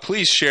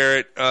 please share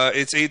it.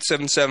 It's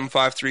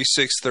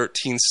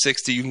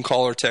 877-536-1360. You can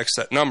call or text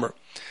that number.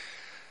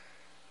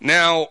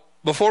 Now,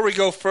 before we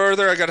go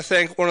further, I got to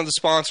thank one of the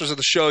sponsors of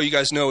the show. You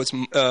guys know it's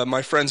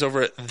my friends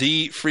over at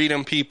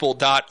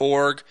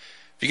thefreedompeople.org.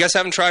 If you guys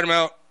haven't tried them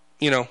out,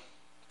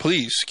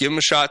 please give them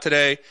a shot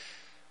today.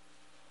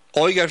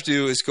 All you got to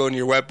do is go in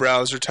your web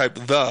browser, type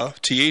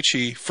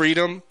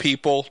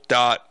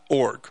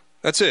freedompeople.org.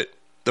 That's it,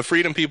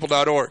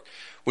 thefreedompeople.org.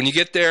 When you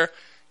get there,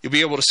 you'll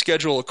be able to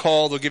schedule a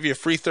call. They'll give you a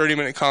free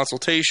 30-minute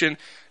consultation.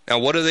 Now,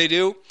 what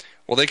do?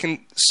 Well, they can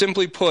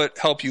simply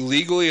help you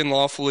legally and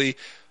lawfully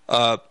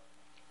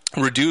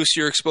reduce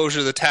your exposure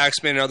to the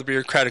taxman and other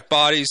bureaucratic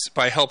bodies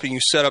by helping you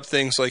set up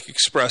things like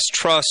express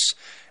trusts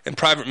and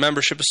private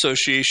membership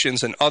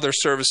associations and other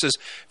services.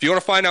 If you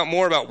want to find out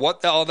more about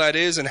what all that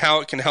is and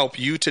how it can help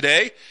you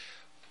today,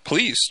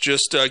 please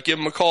just give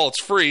them a call.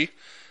 It's free.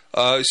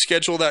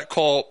 Schedule that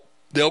call.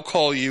 They'll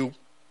call you.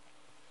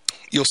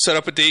 You'll set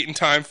up a date and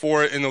time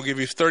for it, and they'll give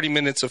you 30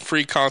 minutes of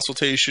free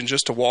consultation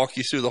just to walk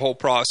you through the whole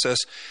process.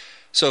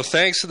 So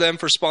thanks to them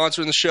for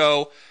sponsoring the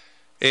show.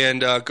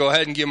 And go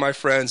ahead and give my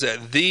friends at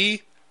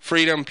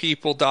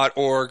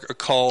thefreedompeople.org a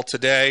call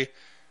today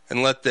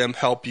and let them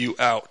help you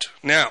out.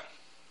 Now,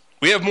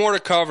 we have more to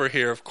cover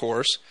here, of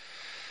course.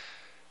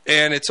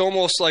 And it's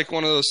almost like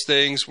one of those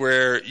things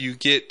where you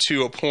get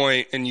to a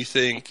point and you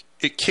think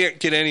it can't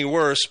get any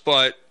worse,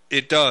 but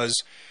it does.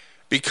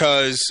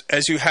 Because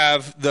as you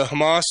have the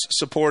Hamas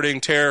supporting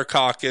terror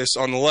caucus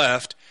on the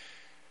left,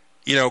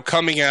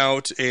 coming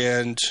out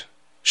and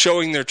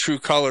showing their true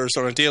colors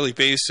on a daily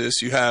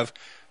basis, you have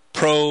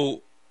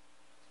pro-terror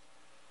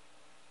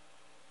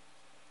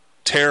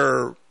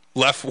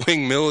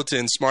left-wing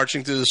militants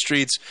marching through the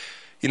streets,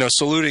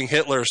 saluting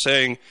Hitler,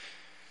 saying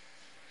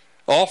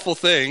awful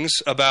things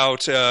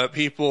about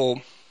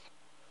people.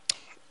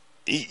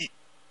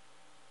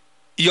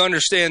 You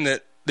understand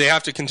that they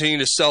have to continue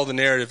to sell the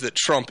narrative that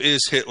Trump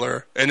is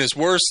Hitler and is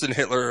worse than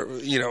Hitler,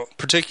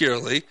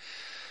 particularly.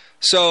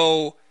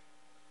 So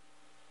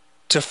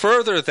to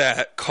further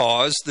that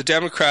cause, the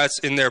Democrats,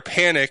 in their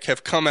panic,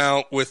 have come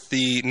out with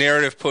the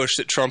narrative push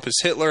that Trump is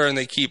Hitler, and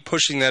they keep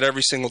pushing that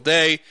every single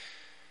day.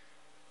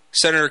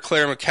 Senator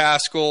Claire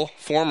McCaskill,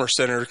 former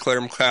Senator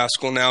Claire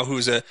McCaskill, now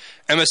who's a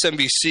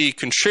MSNBC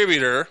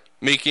contributor,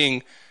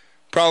 making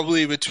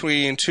probably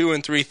between $2,000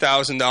 and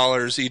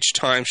 $3,000 each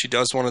time she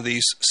does one of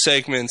these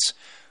segments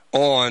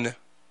on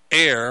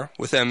air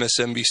with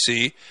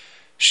MSNBC.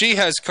 She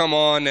has come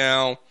on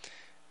now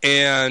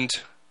and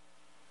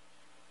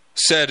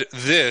said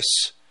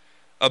this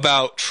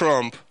about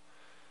Trump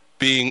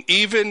being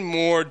even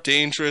more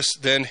dangerous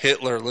than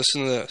Hitler.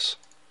 Listen to this.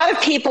 A lot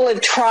of people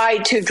have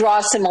tried to draw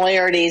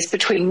similarities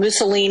between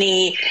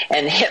Mussolini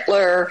and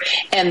Hitler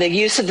and the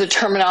use of the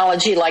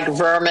terminology like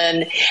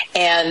vermin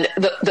and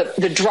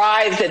the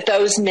drive that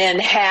those men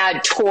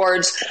had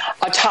towards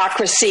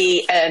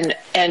autocracy and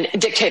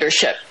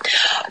dictatorship.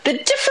 The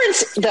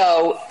difference,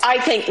 though, I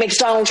think makes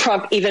Donald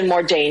Trump even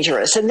more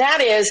dangerous, and that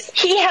is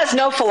he has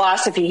no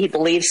philosophy he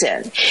believes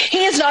in.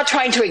 He is not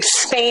trying to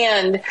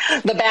expand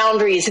the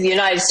boundaries of the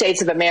United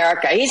States of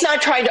America. He's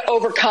not trying to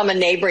overcome a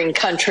neighboring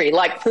country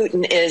like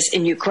Putin is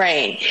in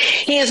Ukraine.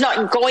 He is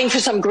not going for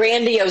some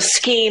grandiose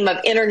scheme of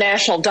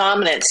international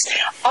dominance.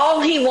 All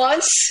he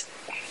wants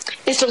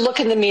is to look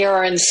in the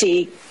mirror and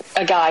see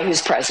a guy who's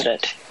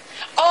president.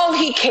 All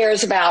he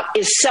cares about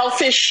is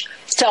selfish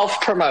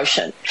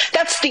self-promotion.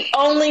 That's the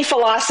only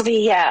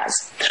philosophy he has,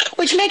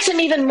 which makes him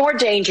even more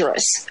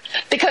dangerous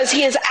because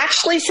he has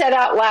actually said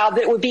out loud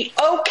that it would be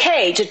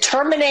okay to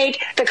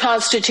terminate the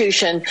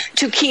Constitution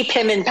to keep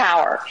him in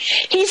power.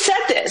 He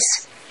said this.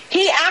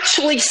 He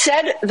actually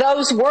said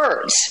those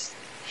words.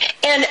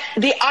 And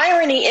the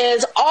irony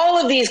is all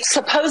of these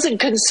supposed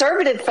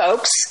conservative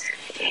folks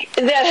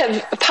that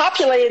have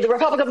populated the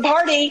Republican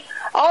Party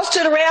all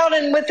stood around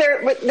and with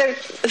their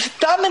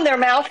thumb in their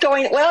mouth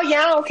going, well,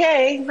 yeah,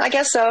 okay, I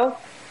guess so.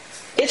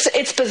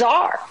 It's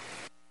bizarre.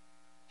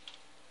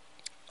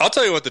 I'll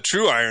tell you what the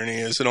true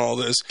irony is in all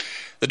this.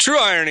 The true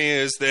irony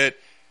is that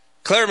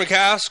Claire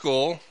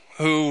McCaskill,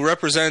 who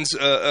represents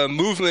a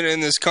movement in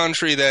this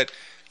country that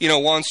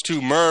wants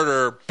to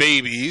murder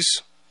babies,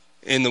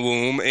 in the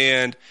womb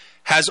and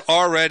has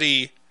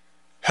already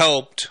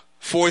helped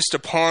foist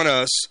upon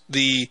us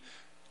the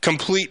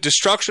complete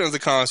destruction of the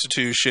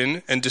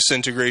Constitution and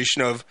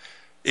disintegration of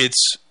its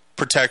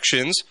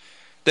protections,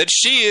 that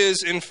she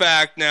is, in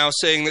fact, now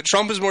saying that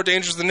Trump is more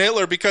dangerous than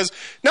Hitler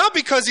not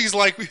because he's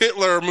like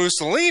Hitler or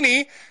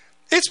Mussolini,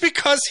 it's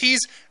because he's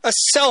a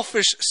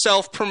selfish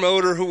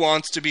self-promoter who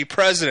wants to be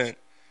president.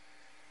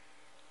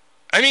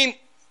 I mean,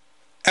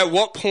 at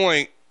what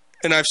point,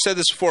 and I've said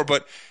this before,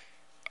 but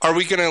are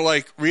we going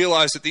to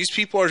realize that these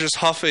people are just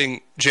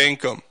huffing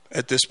jankum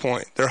at this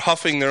point? They're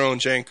huffing their own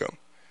jankum.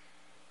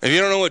 If you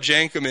don't know what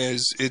jankum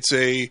is, it's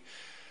a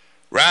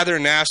rather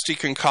nasty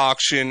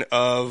concoction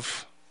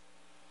of,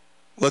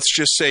 let's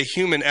just say,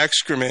 human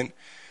excrement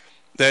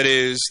that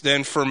is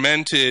then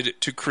fermented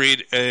to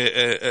create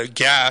a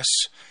gas,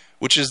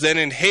 which is then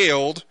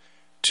inhaled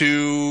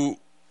to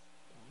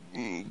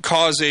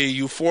cause a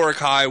euphoric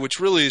high, which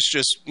really is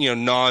just,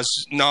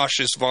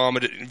 nauseous,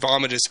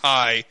 vomitous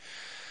high.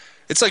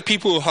 It's like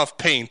people who huff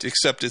paint,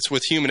 except it's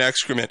with human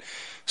excrement.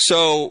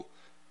 So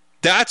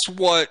that's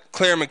what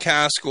Claire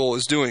McCaskill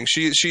is doing.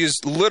 She is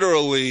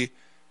literally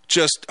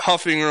just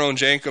huffing her own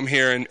jankum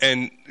here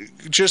and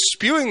just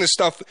spewing this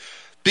stuff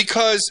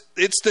because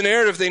it's the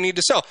narrative they need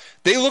to sell.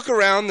 They look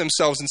around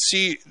themselves and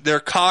see their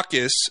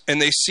caucus,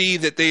 and they see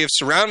that they have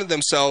surrounded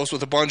themselves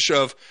with a bunch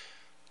of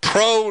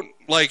Hitler.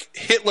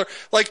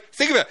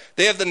 Think about it.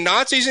 They have the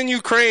Nazis in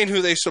Ukraine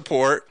who they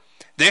support.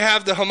 They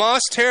have the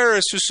Hamas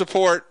terrorists who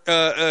support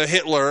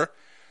Hitler.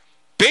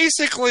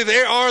 Basically,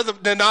 they are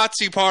the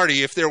Nazi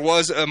party, if there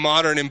was a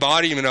modern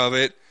embodiment of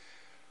it,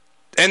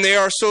 and they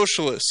are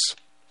socialists.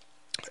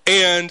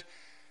 And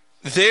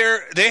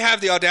they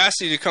have the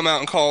audacity to come out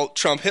and call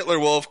Trump Hitler.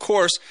 Well, of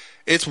course,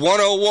 it's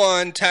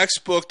 101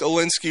 textbook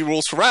Alinsky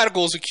rules for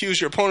radicals.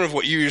 Accuse your opponent of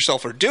what you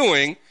yourself are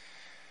doing,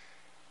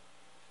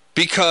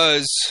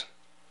 because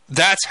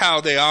that's how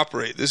they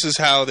operate. This is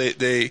how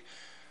they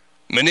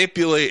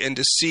manipulate and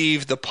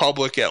deceive the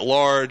public at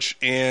large,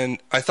 and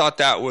I thought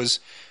that was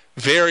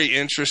very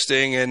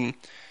interesting. And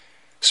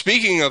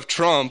speaking of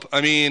Trump,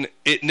 I mean,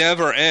 it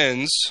never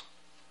ends.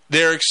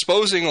 They're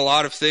exposing a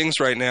lot of things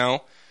right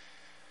now.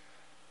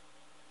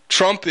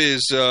 Trump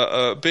is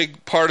a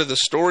big part of the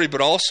story, but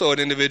also an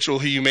individual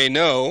who you may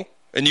know,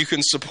 and you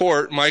can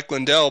support Mike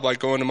Lindell by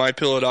going to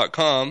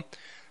MyPillow.com.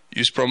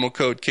 Use promo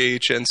code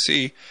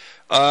KHNC.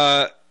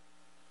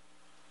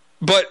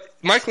 But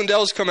Mike Lindell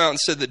has come out and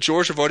said that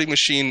Georgia voting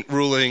machine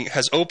ruling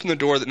has opened the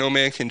door that no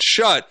man can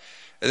shut,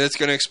 and that's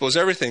going to expose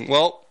everything.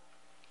 Well,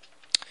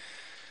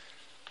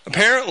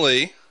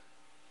 apparently,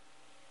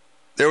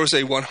 there was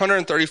a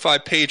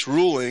 135-page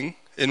ruling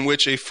in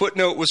which a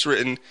footnote was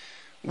written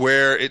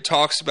where it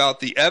talks about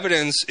the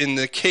evidence in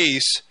the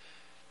case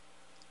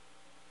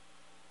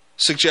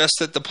suggests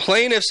that the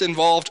plaintiffs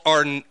involved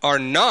are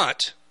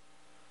not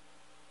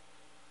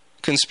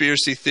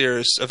conspiracy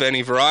theorists of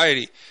any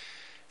variety.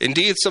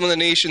 Indeed, some of the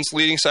nation's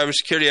leading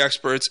cybersecurity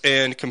experts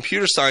and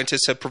computer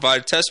scientists have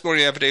provided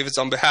testimony affidavits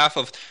on behalf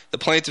of the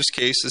plaintiff's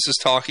case. This is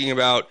talking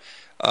about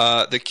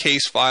the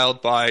case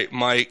filed by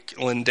Mike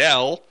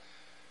Lindell,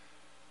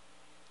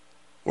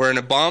 where an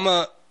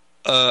Obama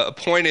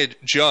appointed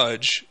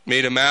judge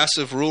made a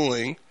massive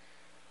ruling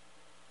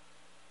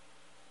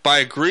by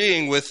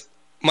agreeing with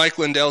Mike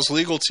Lindell's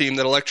legal team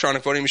that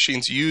electronic voting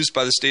machines used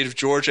by the state of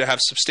Georgia have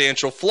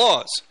substantial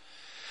flaws.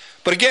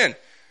 But again,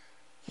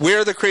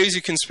 we're the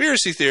crazy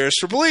conspiracy theorists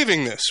for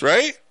believing this,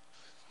 right?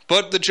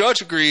 But the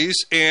judge agrees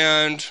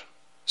and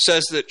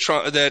says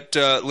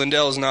that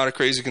Lindell is not a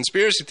crazy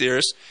conspiracy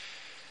theorist.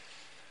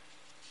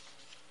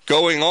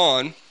 Going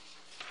on,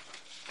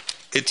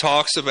 it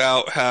talks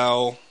about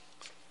how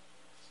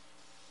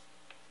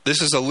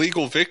this is a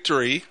legal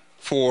victory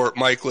for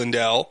Mike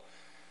Lindell,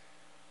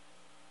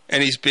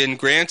 and he's been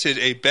granted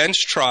a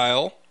bench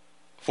trial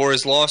for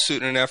his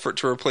lawsuit in an effort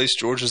to replace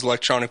Georgia's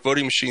electronic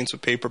voting machines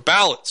with paper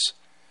ballots.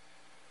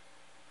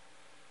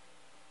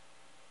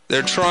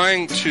 They're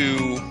trying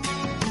to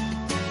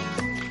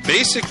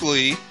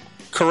basically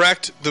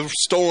correct the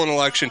stolen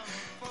election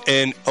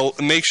and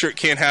make sure it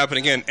can't happen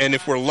again. And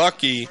if we're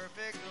lucky,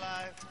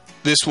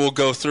 this will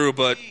go through.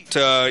 But,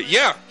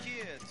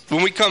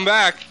 when we come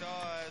back,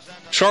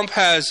 Trump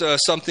has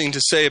something to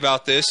say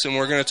about this, and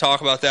we're going to talk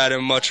about that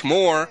and much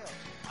more.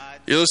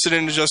 You're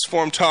listening to Just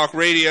Informed Talk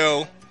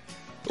Radio.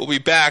 We'll be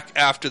back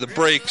after the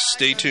break.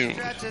 Stay tuned.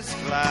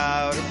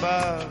 Cloud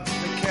above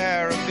the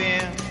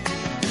Caribbean.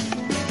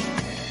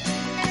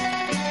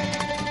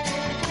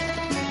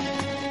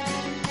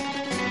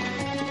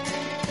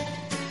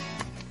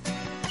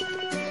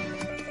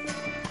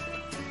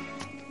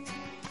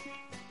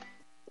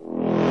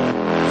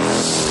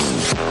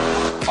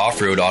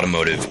 Off-Road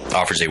Automotive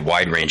offers a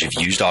wide range of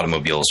used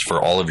automobiles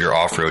for all of your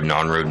off-road and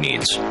on-road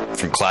needs.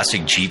 From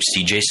classic Jeep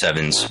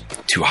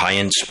CJ7s to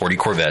high-end sporty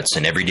Corvettes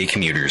and everyday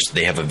commuters,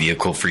 they have a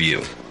vehicle for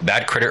you.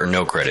 Bad credit or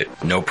no credit,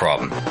 no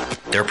problem.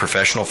 Their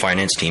professional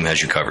finance team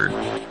has you covered.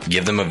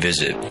 Give them a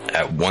visit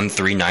at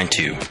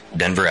 1392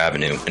 Denver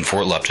Avenue in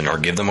Fort Lupton, or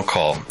give them a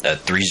call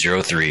at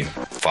 303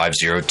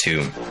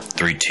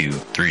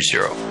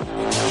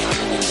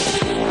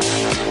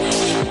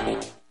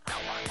 502-3230.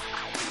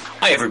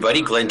 Hi,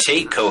 everybody. Glenn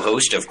Tate,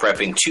 co-host of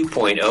Prepping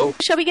 2.0.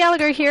 Shelby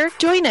Gallagher here.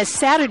 Join us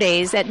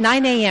Saturdays at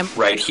 9 a.m.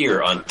 right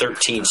here on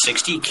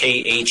 1360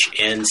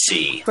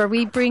 KHNC, where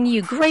we bring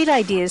you great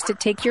ideas to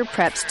take your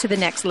preps to the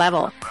next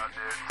level.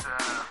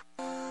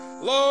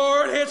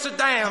 Lord, it's a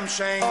damn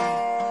shame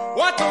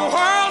what the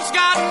world's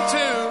gotten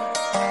to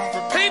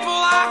for people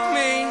like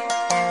me,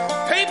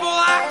 people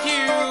like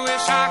you.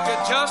 Wish I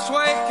could just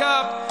wake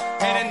up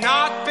and it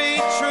not be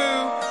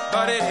true,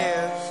 but it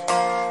is.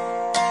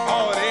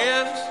 Oh, it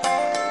is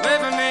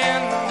living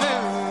in the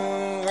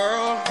new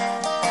world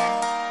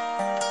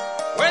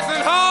with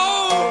an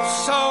whole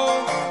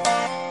soul.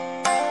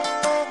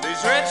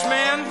 These rich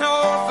men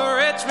know the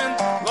rich men,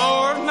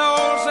 Lord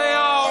knows they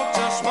all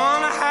just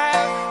want to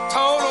have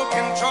total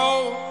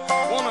control.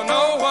 Want to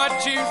know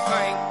what you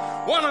think,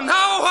 want to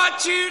know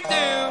what you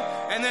do,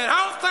 and they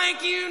don't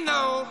think you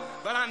know,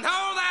 but I know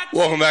that.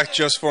 Welcome back to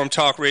Just Form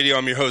Talk Radio.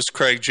 I'm your host,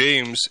 Craig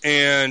James.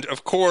 And,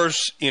 of course,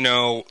 you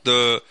know,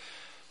 the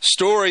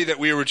story that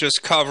we were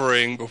just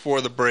covering before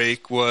the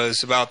break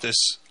was about this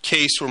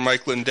case where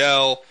Mike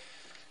Lindell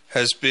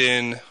has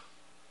been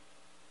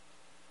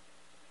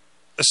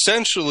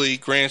essentially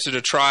granted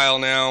a trial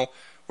now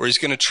where he's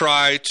going to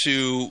try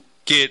to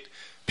get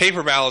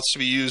paper ballots to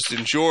be used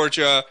in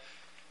Georgia.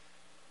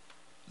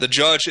 The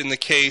judge in the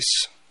case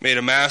made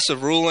a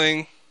massive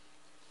ruling.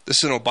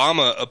 This is an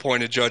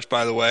Obama-appointed judge,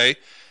 by the way,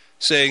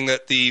 saying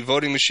that the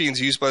voting machines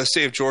used by the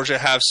state of Georgia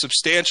have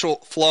substantial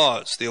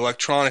flaws, the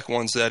electronic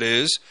ones, that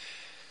is.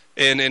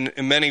 And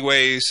in many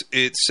ways,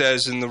 it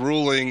says in the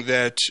ruling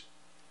that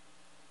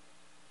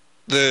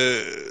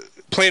the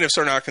plaintiffs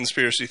are not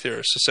conspiracy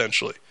theorists,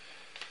 essentially.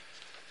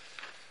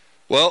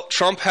 Well,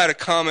 Trump had a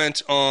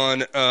comment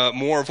on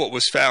more of what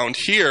was found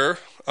here,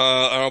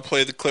 and I'll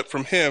play the clip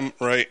from him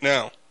right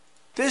now.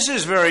 This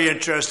is very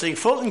interesting.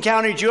 Fulton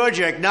County,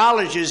 Georgia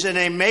acknowledges in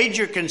a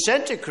major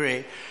consent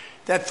decree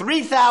that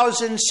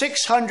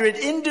 3,600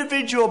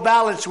 individual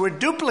ballots were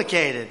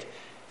duplicated.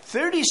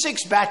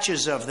 36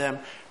 batches of them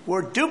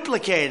were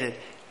duplicated.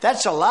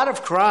 That's a lot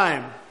of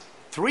crime.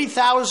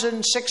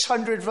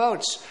 3,600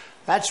 votes.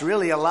 That's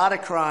really a lot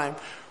of crime.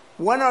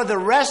 When are the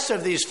rest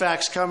of these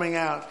facts coming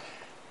out?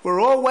 We're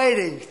all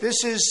waiting.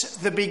 This is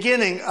the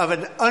beginning of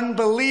an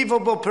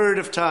unbelievable period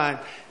of time.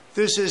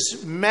 This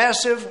is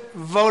massive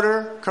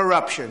voter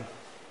corruption.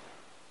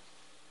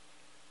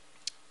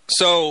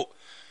 So, a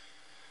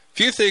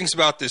few things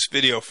about this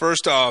video.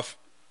 First off,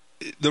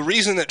 the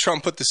reason that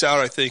Trump put this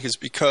out, I think, is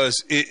because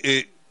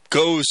it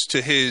goes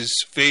to his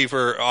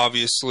favor,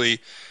 obviously,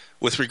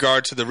 with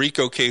regard to the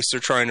RICO case they're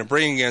trying to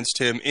bring against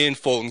him in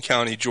Fulton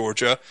County,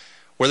 Georgia,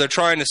 where they're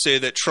trying to say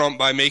that Trump,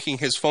 by making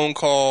his phone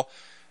call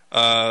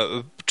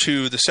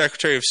to the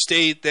Secretary of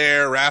State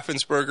there,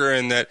 Raffensperger,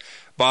 and that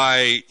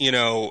by, you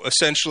know,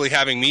 essentially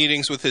having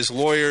meetings with his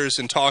lawyers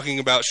and talking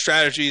about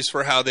strategies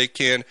for how they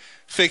can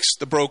fix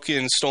the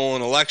broken,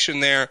 stolen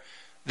election there,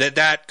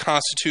 that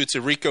constitutes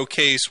a RICO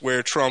case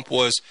where Trump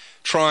was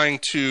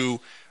trying to,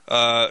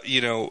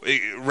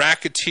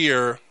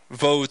 racketeer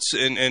votes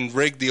and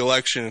rig the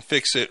election and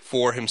fix it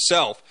for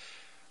himself.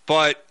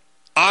 But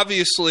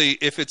obviously,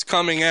 if it's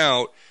coming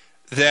out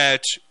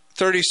that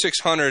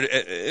 3,600,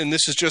 and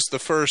this is just the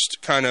first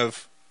kind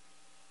of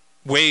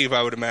wave,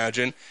 I would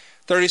imagine,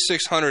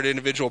 3,600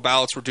 individual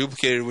ballots were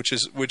duplicated, which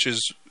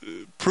is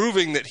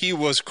proving that he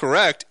was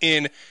correct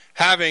in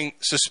having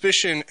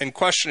suspicion and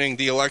questioning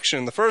the election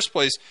in the first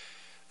place,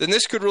 then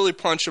this could really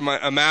punch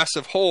a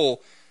massive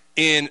hole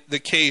in the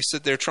case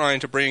that they're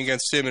trying to bring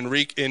against him in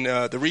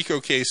the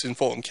RICO case in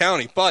Fulton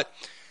County. But,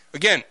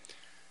 again,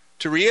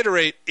 to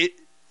reiterate, it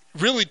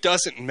really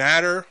doesn't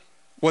matter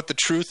what the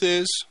truth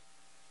is,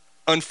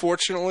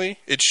 unfortunately.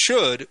 It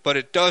should, but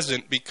it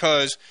doesn't,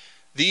 because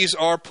these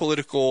are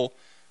political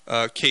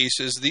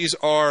cases. These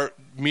are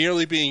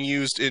merely being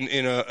used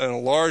in a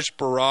large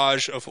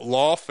barrage of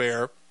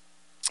lawfare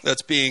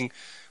that's being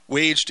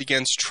waged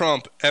against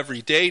Trump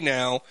every day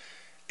now,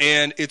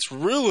 and it's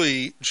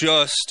really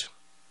just,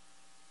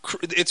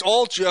 it's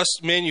all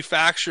just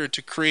manufactured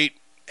to create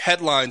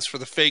headlines for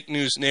the fake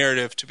news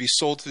narrative to be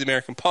sold to the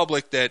American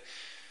public that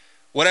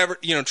whatever,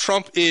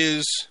 Trump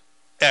is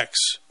X,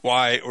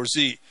 Y, or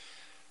Z,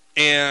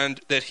 and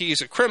that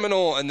he's a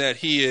criminal and that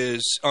he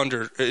is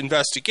under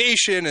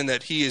investigation and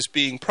that he is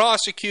being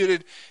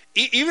prosecuted.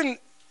 Even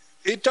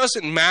it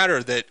doesn't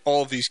matter that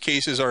all of these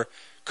cases are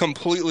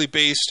completely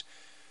based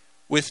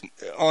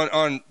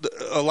on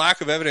a lack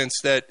of evidence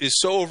that is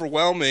so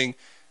overwhelming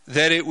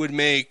that it would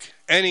make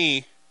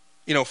any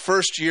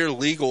first-year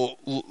legal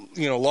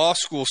law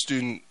school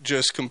student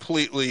just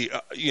completely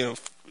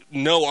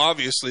know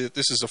obviously that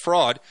this is a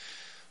fraud.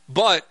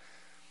 But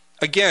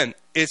again,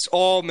 it's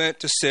all meant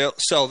to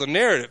sell the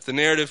narrative. The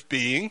narrative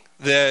being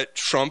that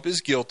Trump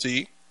is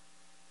guilty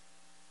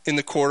in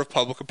the court of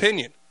public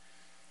opinion.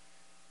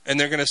 And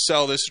they're going to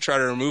sell this to try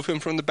to remove him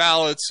from the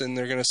ballots, and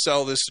they're going to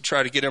sell this to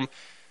try to get him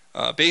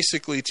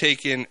basically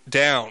taken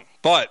down.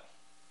 But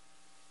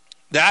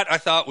that I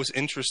thought was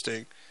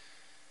interesting.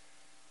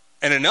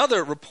 And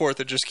another report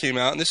that just came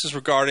out, and this is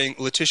regarding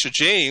Letitia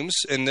James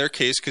in their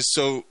case, because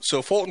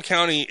so Fulton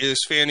County is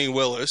Fannie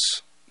Willis,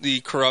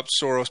 the corrupt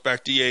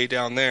Soros-backed DA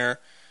down there,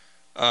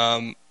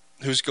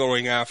 who's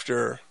going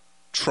after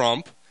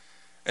Trump.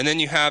 And then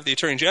you have the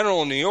Attorney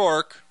General in New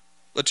York,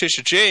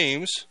 Letitia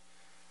James.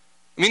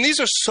 I mean, these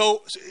are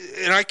so,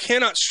 and I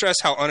cannot stress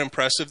how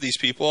unimpressive these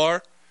people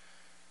are.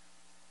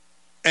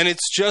 And it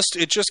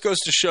just goes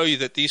to show you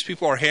that these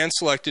people are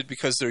hand-selected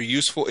because they're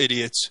useful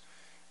idiots.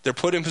 They're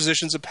put in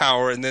positions of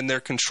power, and then their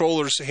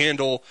controllers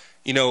handle,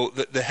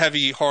 the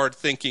heavy, hard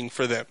thinking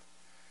for them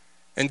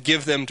and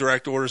give them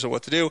direct orders of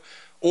what to do.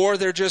 Or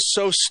they're just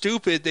so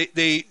stupid,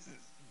 they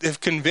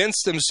have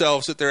convinced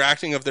themselves that they're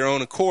acting of their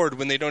own accord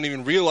when they don't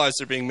even realize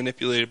they're being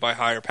manipulated by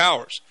higher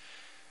powers.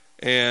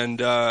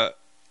 And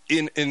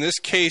in this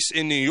case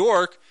in New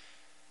York,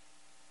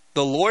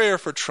 the lawyer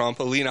for Trump,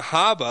 Alina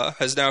Habba,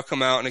 has now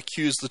come out and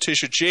accused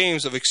Letitia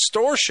James of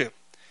extortion.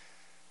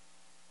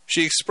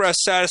 She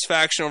expressed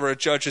satisfaction over a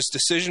judge's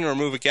decision to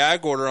remove a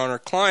gag order on her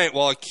client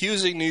while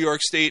accusing New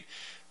York State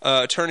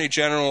Attorney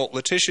General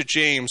Letitia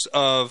James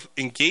of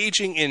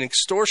engaging in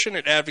extortion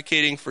and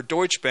advocating for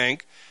Deutsche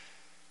Bank.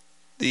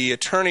 The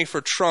attorney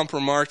for Trump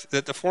remarked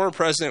that the former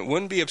president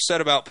wouldn't be upset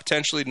about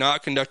potentially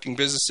not conducting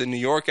business in New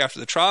York after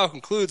the trial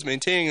concludes,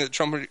 maintaining that the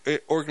Trump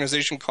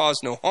organization caused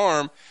no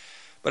harm.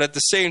 But at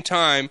the same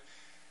time,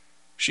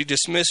 she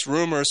dismissed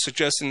rumors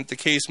suggesting that the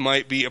case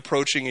might be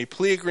approaching a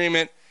plea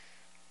agreement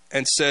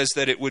and says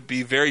that it would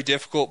be a very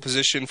difficult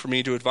position for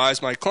me to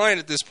advise my client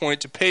at this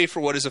point to pay for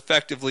what is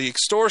effectively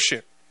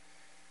extortion.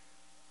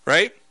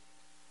 Right?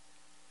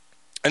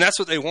 And that's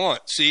what they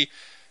want. See,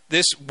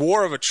 this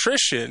war of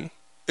attrition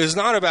is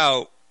not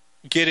about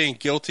getting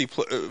guilty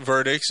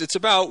verdicts. It's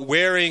about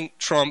wearing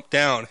Trump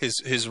down,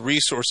 his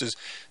resources,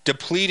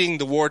 depleting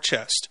the war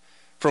chest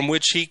from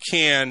which he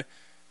can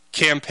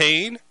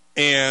campaign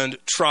and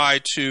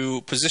try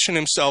to position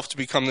himself to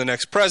become the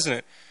next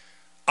president.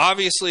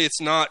 Obviously,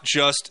 it's not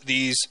just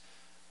these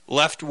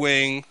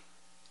left-wing,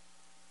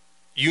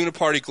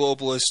 uniparty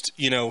globalist,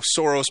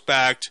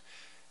 Soros-backed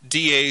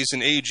DAs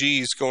and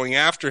AGs going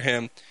after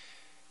him.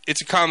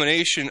 It's a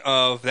combination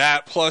of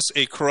that plus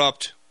a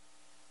corrupt,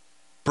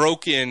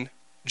 broken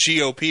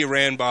GOP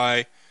ran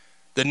by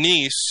the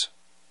niece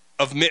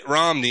of Mitt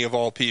Romney, of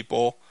all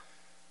people.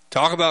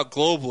 Talk about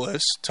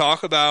globalists.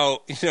 Talk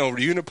about,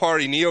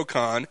 uniparty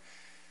neocon.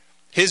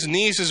 His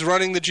niece is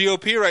running the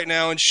GOP right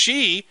now, and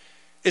she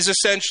is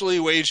essentially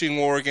waging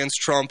war against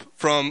Trump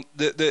from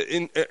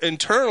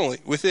internally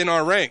within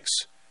our ranks,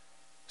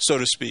 so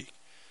to speak.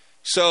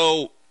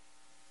 So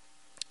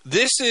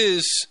this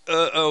is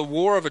a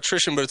war of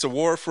attrition, but it's a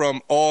war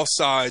from all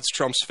sides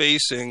Trump's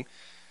facing.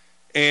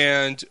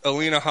 And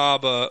Alina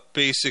Habba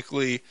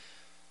basically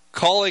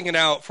calling it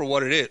out for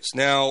what it is.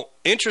 Now,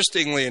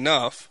 interestingly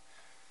enough,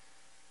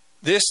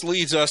 this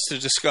leads us to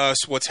discuss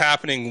what's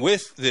happening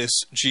with this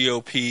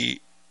GOP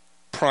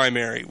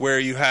primary, where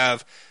you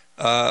have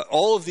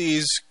all of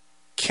these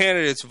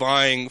candidates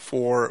vying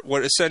for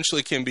what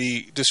essentially can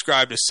be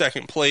described as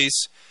second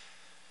place.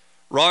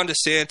 Ron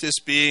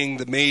DeSantis being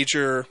the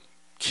major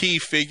key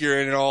figure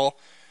in it all.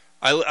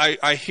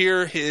 I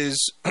hear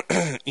his,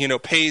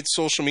 paid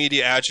social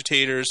media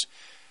agitators,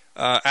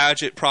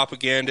 agitation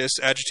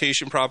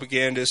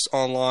propagandists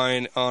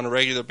online on a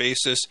regular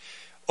basis,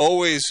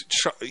 always,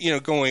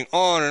 going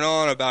on and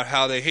on about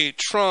how they hate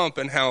Trump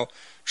and how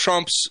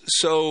Trump's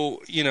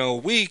so,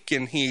 weak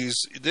and he's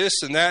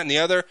this and that and the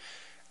other.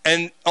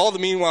 And all the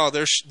meanwhile,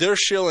 they're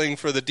shilling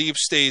for the deep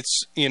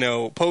state's,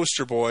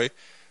 poster boy.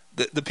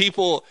 The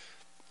people,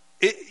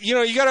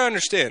 you got to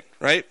understand,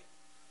 right?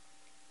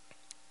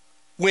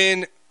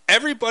 When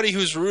everybody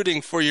who's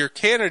rooting for your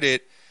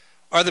candidate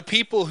are the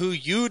people who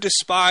you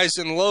despise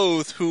and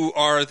loathe, who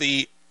are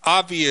the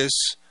obvious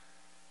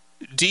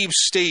deep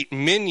state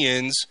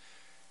minions,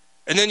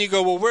 and then you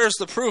go, well, where's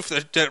the proof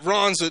that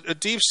Ron's a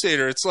deep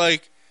stater? It's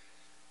like,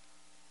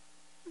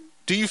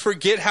 do you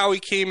forget how he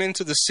came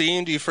into the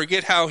scene? Do you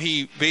forget how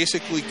he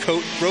basically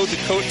rode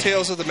the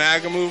coattails of the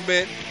MAGA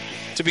movement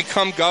to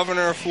become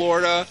governor of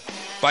Florida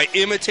by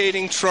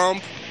imitating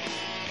Trump?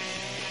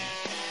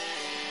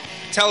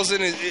 Tells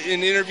in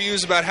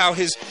interviews about how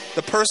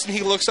the person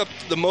he looks up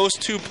the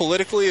most to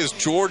politically is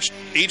George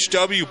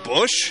H.W.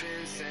 Bush.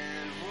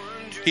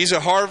 He's a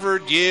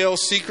Harvard, Yale,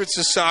 secret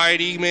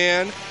society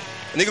man.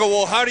 And they go,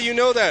 well, how do you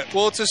know that?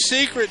 Well, it's a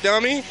secret,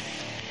 dummy.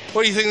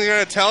 What do you think they're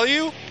going to tell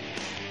you?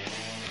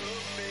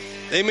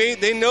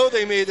 They know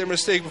they made their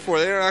mistake before.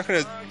 They're not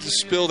going to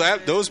spill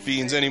those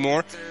beans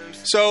anymore.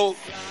 So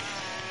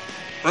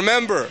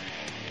remember,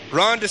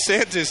 Ron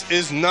DeSantis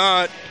is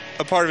not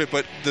a part of it,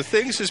 but the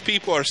things his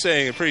people are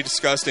saying are pretty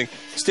disgusting.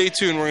 Stay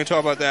tuned. We're going to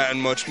talk about that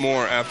and much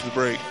more after the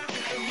break.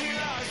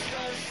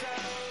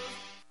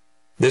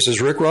 This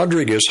is Rick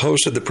Rodriguez,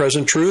 host of The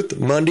Present Truth,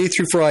 Monday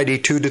through Friday,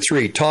 2 to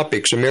 3.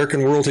 Topics: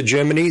 American world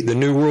hegemony, the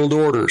New World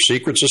Order,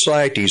 secret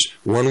societies,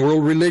 one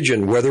world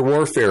religion, weather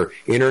warfare,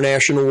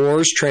 international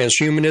wars,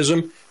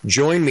 transhumanism.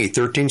 Join me,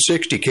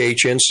 1360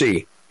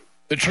 KHNC.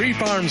 The Tree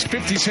Farm's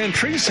 50-cent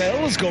tree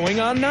sale is going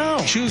on now.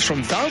 Choose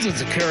from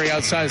thousands of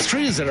carry-out size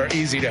trees that are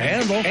easy to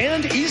handle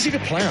and easy to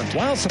plant.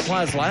 While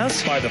supplies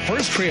last, buy the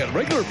first tree at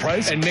regular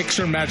price and mix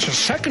or match a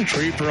second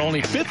tree for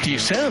only 50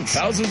 cents.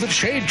 Thousands of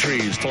shade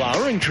trees,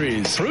 flowering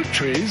trees, fruit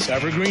trees,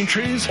 evergreen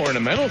trees,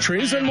 ornamental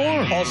trees, and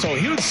more. Also,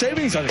 huge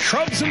savings on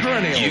shrubs and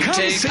perennials. You Come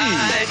take see.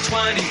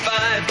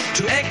 I-25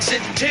 to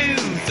exit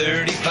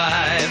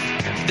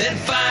 235, then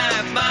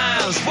 5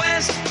 miles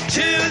west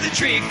to the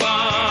Tree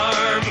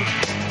Farm.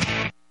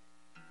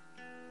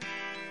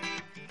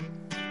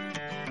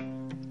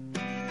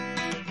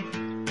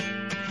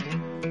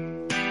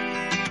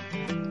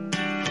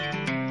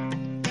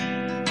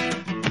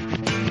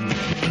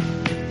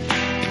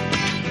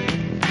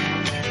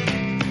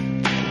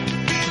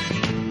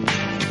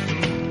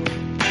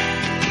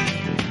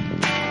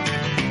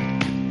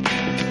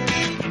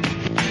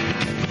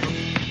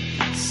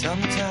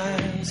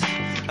 Sometimes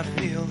I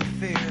feel the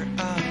fear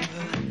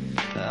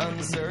of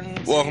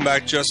uncertainty. Welcome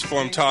back to Just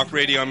Informed Talk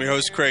Radio. I'm your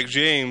host, Craig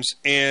James.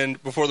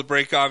 And before the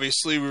break,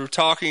 obviously, we were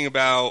talking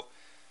about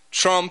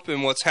Trump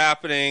and what's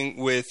happening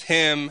with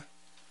him.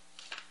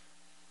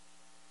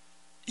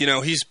 You know,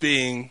 he's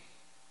being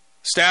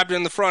stabbed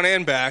in the front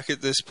and back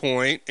at this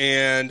point.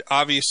 And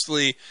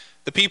obviously,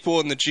 the people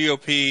in the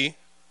GOP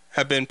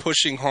have been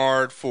pushing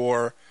hard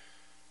for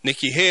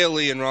Nikki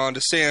Haley and Ron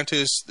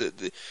DeSantis.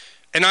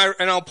 And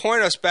I'll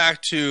point us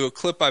back to a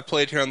clip I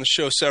played here on the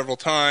show several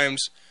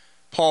times.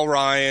 Paul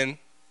Ryan,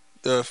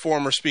 the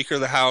former Speaker of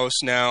the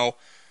House, now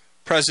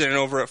president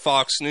over at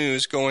Fox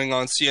News, going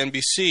on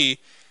CNBC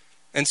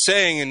and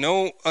saying in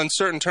no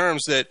uncertain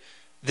terms that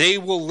they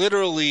will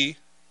literally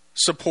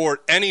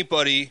support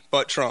anybody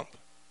but Trump.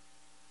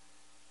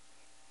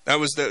 That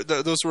was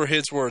those were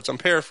his words. I'm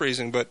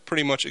paraphrasing, but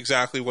pretty much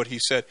exactly what he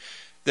said.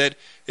 That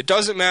it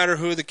doesn't matter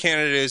who the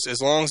candidate is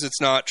as long as it's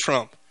not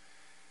Trump.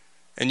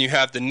 And you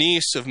have the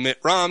niece of Mitt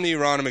Romney,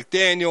 Ronna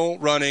McDaniel,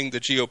 running the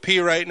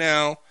GOP right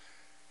now.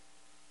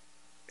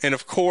 And,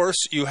 of course,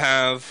 you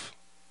have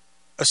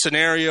a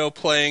scenario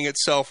playing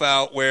itself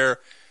out where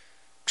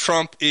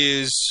Trump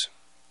is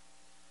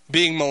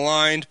being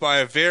maligned by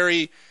a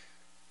very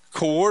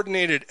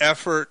coordinated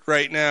effort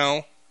right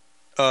now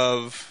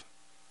of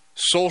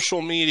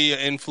social media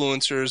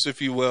influencers,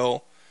 if you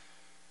will.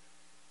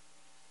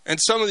 And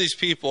some of these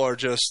people are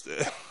just,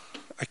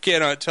 I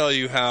cannot tell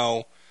you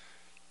how,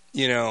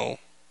 you know,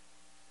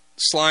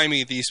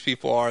 slimy these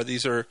people are.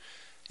 These are,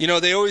 you know,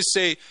 they always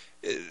say,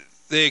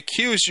 they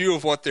accuse you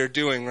of what they're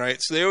doing,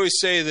 right? So they always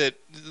say that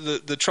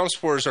the Trump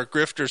supporters are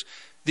grifters.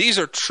 These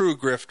are true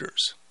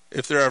grifters,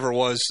 if there ever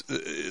was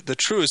the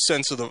truest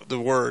sense of the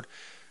word.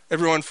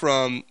 Everyone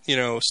from, you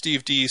know,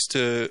 Steve Deese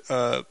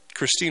to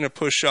Christina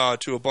Pushaw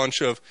to a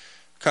bunch of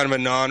kind of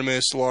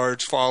anonymous,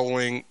 large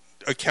following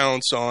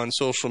accounts on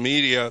social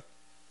media,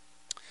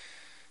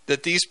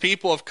 that these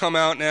people have come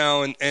out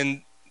now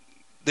and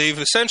they've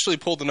essentially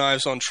pulled the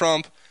knives on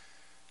Trump,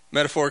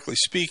 metaphorically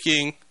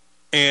speaking,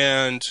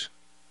 and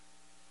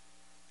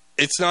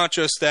it's not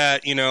just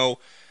that, you know,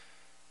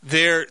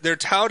 they're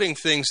touting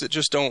things that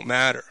just don't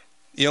matter.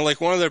 You know,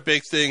 like one of their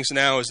big things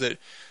now is that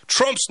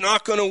Trump's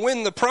not going to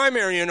win the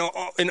primary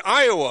in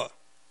Iowa.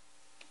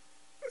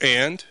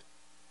 And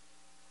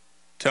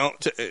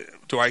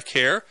do I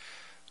care?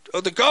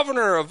 The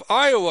governor of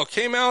Iowa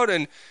came out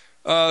and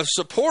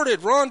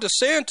supported Ron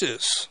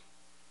DeSantis.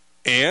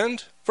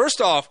 And first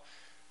off,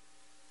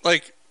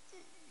 like,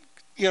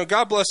 you know,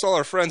 God bless all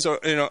our friends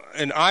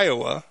in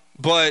Iowa,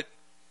 but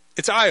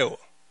it's Iowa,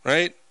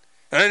 right?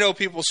 And I know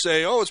people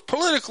say, oh, it's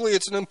politically,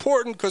 it's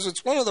important because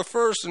it's one of the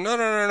first, and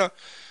no.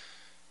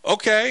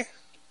 Okay.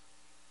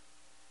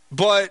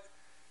 But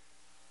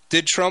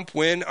did Trump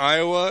win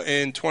Iowa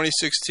in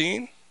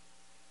 2016?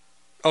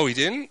 Oh, he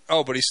didn't?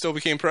 Oh, but he still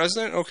became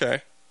president?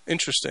 Okay.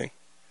 Interesting.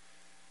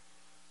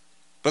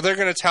 But they're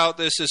going to tout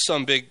this as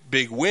some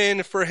big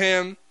win for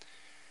him.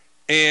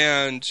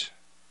 And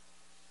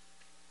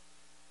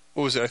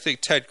what was it? I think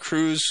Ted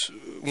Cruz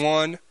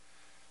won.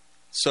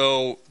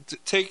 So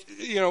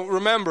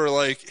remember,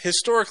 like,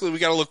 historically we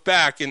got to look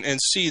back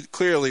and see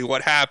clearly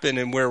what happened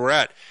and where we're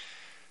at.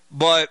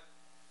 But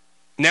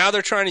now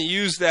they're trying to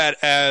use that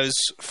as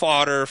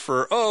fodder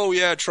for, oh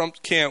yeah,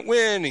 Trump can't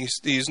win.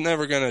 He's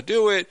never going to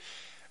do it.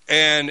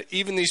 And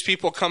even these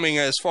people coming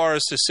as far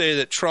as to say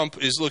that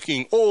Trump is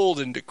looking old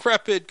and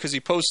decrepit because he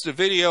posted a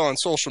video on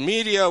social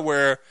media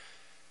where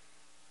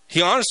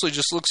he honestly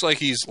just looks like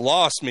he's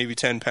lost maybe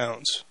 10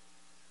 pounds.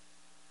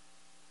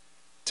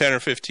 10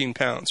 or 15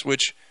 pounds,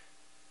 which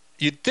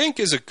you'd think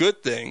is a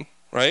good thing,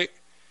 right?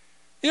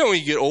 You know, when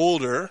you get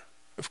older,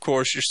 of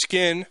course, your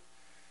skin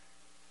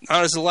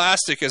not as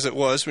elastic as it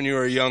was when you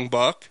were a young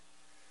buck.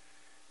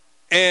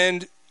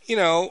 And, you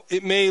know,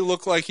 it may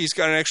look like he's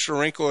got an extra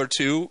wrinkle or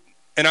two.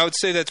 And I would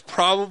say that's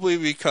probably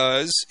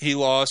because he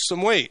lost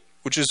some weight,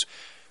 which is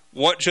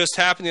what just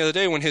happened the other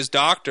day when his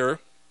doctor,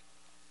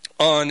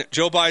 on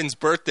Joe Biden's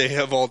birthday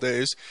of all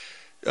days,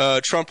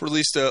 Trump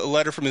released a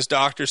letter from his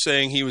doctor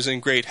saying he was in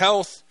great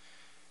health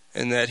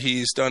and that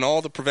he's done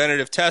all the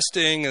preventative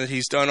testing and that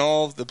he's done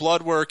all the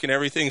blood work and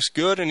everything's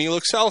good and he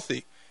looks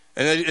healthy.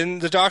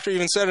 And the doctor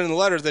even said in the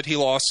letter that he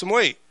lost some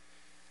weight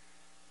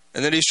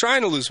and that he's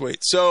trying to lose weight.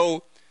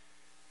 So,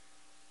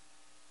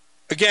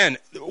 again,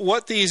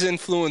 what these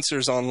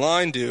influencers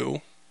online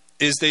do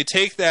is they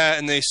take that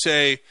and they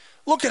say,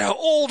 look at how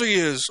old he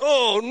is.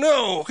 Oh,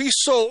 no, he's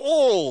so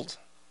old.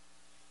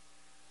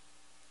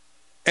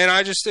 And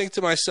I just think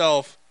to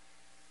myself,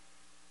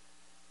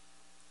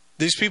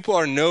 these people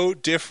are no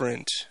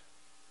different,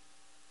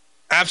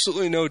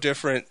 absolutely no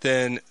different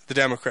than the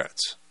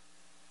Democrats.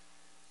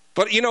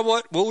 But you know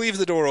what? We'll leave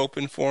the door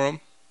open for them.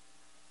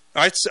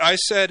 I've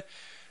said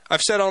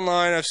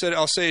online,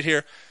 I'll say it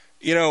here.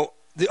 You know,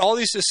 all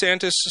these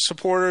DeSantis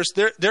supporters,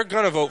 they're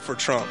going to vote for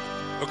Trump.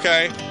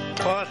 Okay?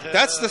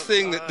 That's the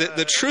thing, that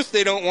the truth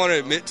they don't want to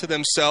admit to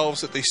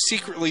themselves that they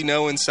secretly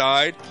know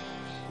inside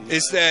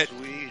is that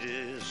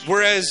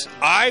whereas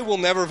I will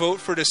never vote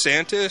for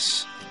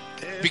DeSantis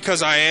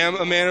because I am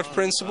a man of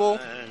principle,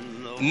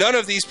 none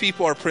of these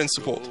people are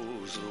principled.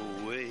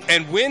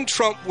 And when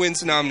Trump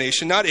wins the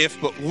nomination, not if,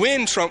 but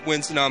when Trump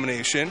wins the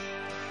nomination,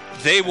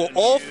 they will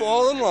all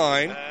fall in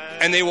line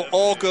and they will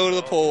all go to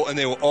the poll and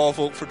they will all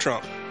vote for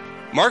Trump.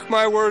 Mark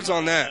my words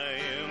on that.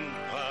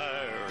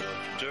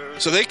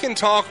 So they can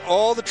talk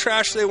all the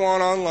trash they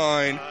want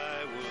online,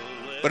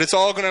 but it's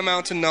all going to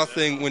amount to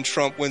nothing when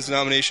Trump wins the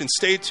nomination.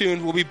 Stay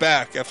tuned. We'll be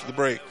back after the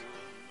break.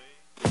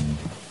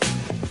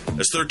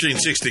 As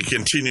 1360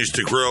 continues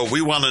to grow,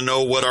 we want to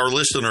know what our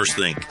listeners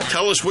think.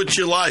 Tell us what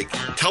you like.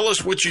 Tell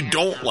us what you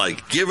don't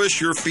like. Give us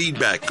your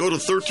feedback. Go to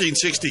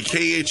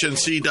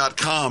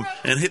 1360khnc.com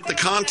and hit the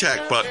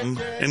contact button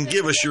and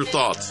give us your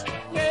thoughts.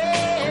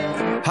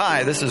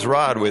 Hi, this is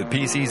Rod with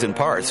PCs and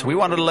Parts. We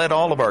wanted to let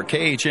all of our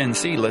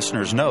KHNC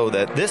listeners know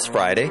that this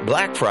Friday,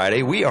 Black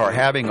Friday, we are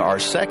having our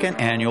second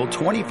annual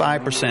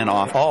 25%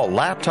 off all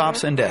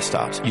laptops and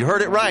desktops. You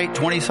heard it right,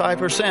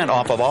 25%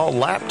 off of all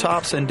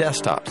laptops and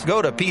desktops.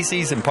 Go to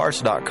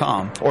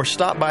PCsandParts.com or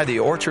stop by the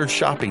Orchard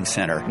Shopping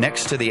Center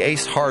next to the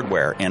Ace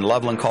Hardware in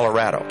Loveland,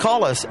 Colorado.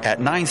 Call us at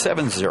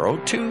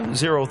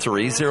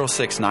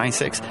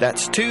 970-203-0696.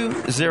 That's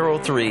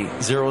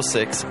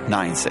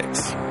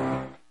 203-0696.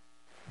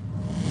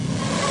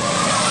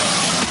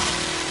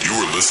 You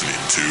are listening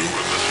to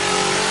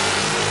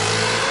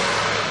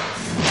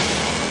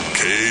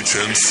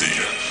KHNC,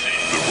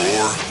 the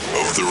roar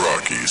of the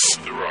Rockies.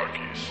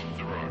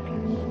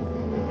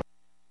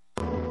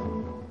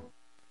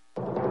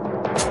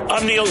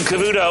 I'm Neil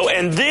Cavuto,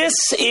 and this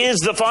is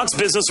the Fox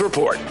Business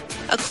Report.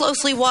 A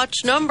closely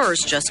watched numbers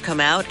just come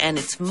out, and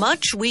it's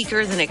much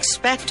weaker than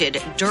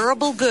expected.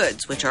 Durable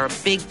goods, which are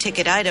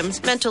big-ticket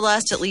items, meant to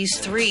last at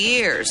least 3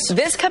 years.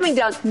 This coming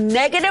down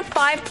negative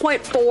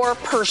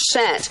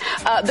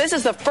 5.4%. This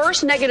is the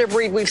first negative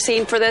read we've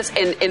seen for this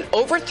in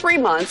over 3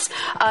 months.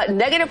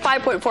 Negative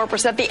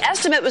 5.4%. The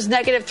estimate was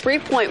negative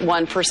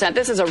 3.1%.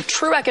 This is a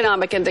true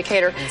economic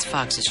indicator. That's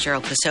Fox's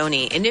Gerald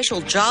Casoni.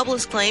 Initial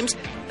jobless claims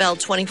fell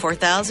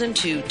 24,000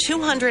 to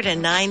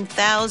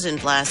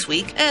 209,000 last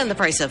week, and the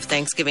price of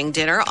Thanksgiving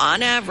dinner,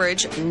 on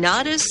average,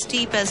 not as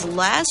steep as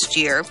last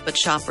year, but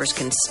shoppers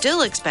can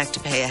still expect to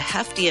pay a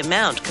hefty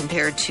amount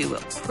compared to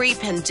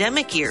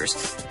pre-pandemic years,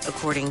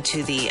 according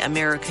to the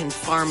American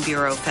Farm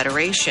Bureau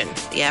Federation.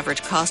 The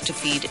average cost to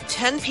feed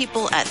 10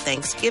 people at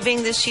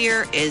Thanksgiving this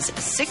year is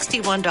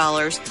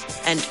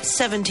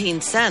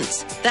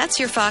 $61.17. That's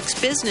your Fox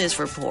Business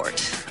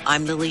Report.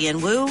 I'm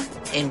Lillian Wu,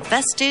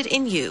 invested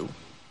in you.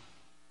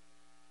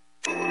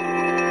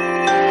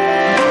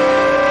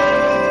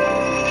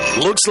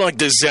 Looks like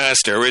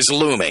disaster is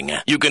looming.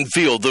 You can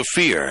feel the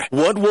fear.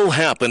 What will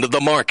happen to the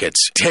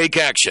markets? Take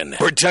action.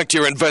 Protect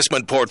your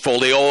investment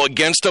portfolio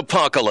against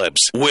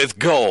apocalypse with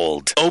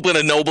gold. Open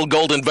a Noble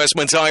Gold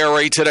Investments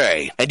IRA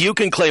today, and you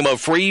can claim a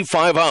free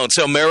 5-ounce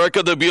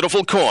America the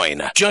Beautiful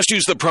coin. Just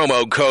use the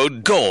promo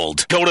code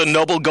GOLD. Go to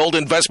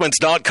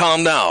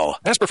noblegoldinvestments.com now.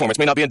 Past performance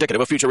may not be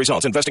indicative of future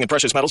results. Investing in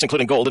precious metals,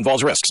 including gold,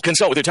 involves risks.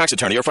 Consult with your tax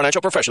attorney or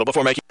financial professional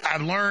before making...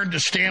 I've learned to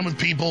stand with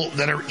people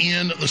that are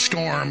in the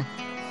storm,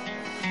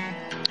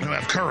 who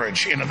have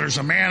courage. You know, there's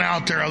a man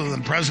out there other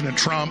than President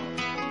Trump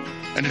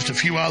and just a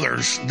few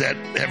others that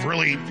have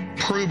really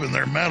proven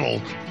their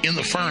mettle in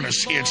the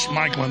furnace. It's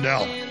Mike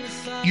Lindell.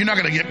 You're not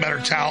going to get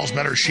better towels,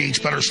 better sheets,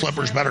 better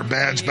slippers, better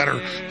beds,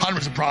 better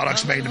hundreds of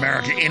products made in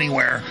America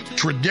anywhere.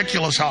 It's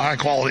ridiculous how high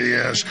quality it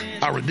is,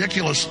 how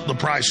ridiculous the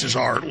prices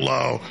are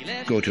low.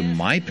 Go to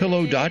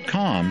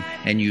MyPillow.com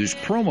and use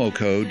promo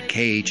code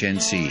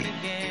KHNC.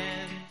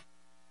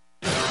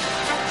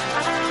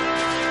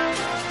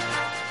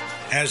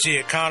 As the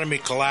economy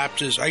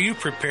collapses, are you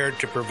prepared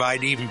to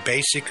provide even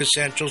basic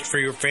essentials for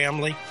your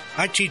family?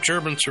 I teach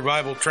Urban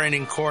Survival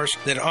Training course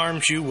that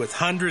arms you with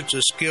hundreds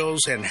of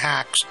skills and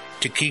hacks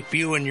to keep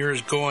you and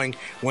yours going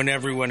when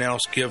everyone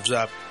else gives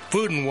up.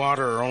 Food and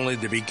water are only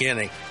the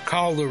beginning.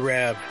 Call the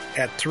Rev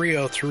at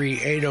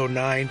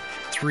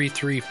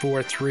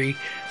 303-809-3343.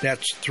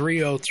 That's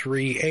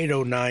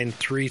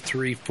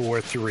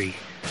 303-809-3343.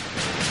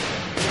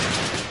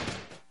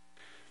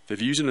 The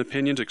views and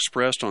opinions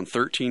expressed on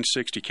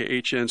 1360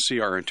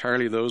 KHNC are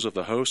entirely those of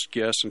the host,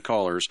 guests, and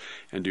callers,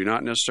 and do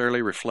not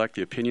necessarily reflect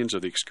the opinions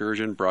of the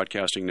Excursion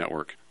Broadcasting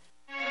Network.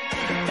 When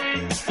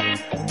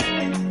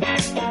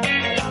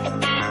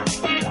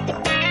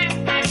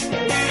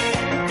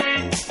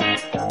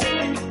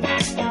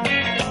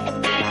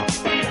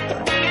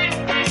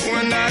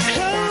I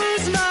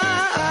close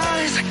my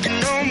eyes, I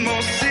can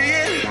almost see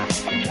it.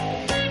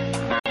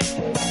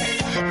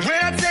 When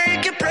I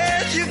take a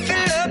breath, you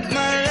fill up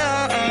my lungs.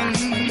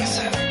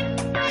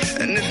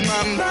 And if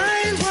my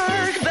mind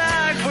worked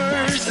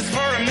backwards just for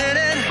a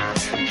minute,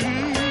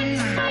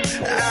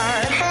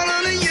 I'd hold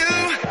on to you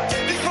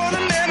before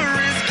the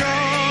memory's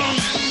gone.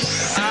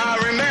 I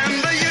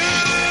remember you,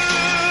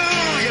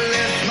 you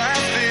lift my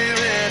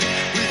spirit.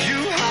 With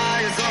you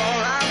high is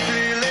all I'm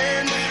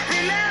feeling.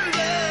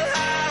 Remember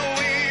how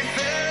we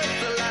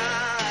felt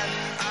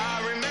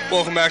alive.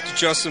 Welcome back to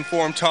Just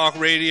Informed Talk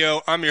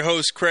Radio. I'm your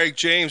host, Craig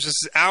James. This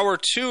is hour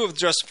 2 of the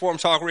Just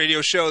Informed Talk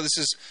Radio show. This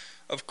is,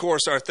 of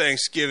course, our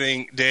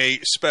Thanksgiving Day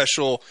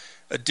special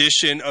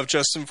edition of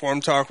Just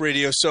Informed Talk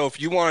Radio. So if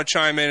you want to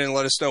chime in and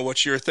let us know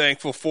what you're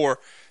thankful for,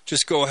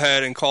 just go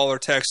ahead and call or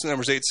text. The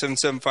number is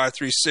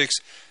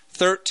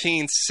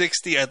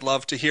 877-536-1360. I'd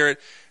love to hear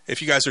it.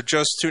 If you guys are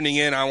just tuning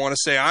in, I want to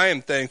say I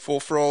am thankful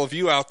for all of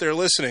you out there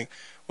listening,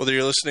 whether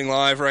you're listening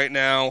live right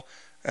now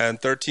and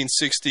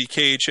 1360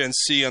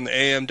 KHNC on the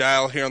AM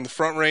dial here on the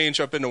Front Range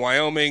up into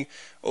Wyoming,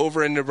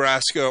 over in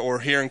Nebraska, or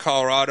here in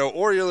Colorado,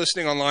 or you're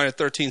listening online at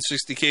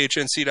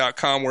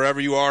 1360khnc.com,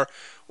 wherever you are,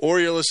 or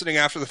you're listening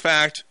after the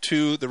fact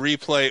to the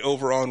replay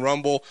over on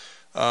Rumble.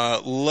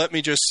 Let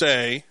me just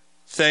say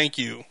thank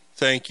you.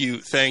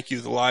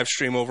 The live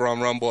stream over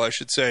on Rumble, I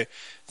should say.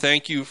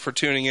 Thank you for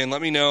tuning in.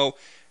 Let me know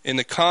in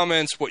the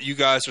comments what you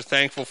guys are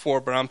thankful for,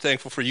 but I'm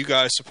thankful for you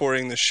guys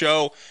supporting the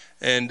show,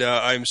 and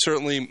I'm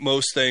certainly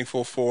most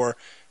thankful for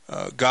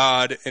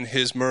God and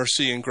His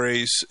mercy and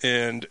grace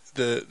and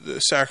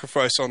the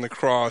sacrifice on the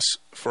cross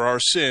for our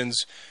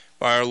sins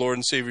by our Lord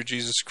and Savior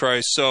Jesus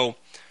Christ. So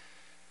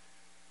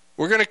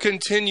we're going to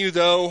continue,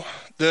 though.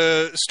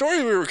 The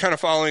story we were kind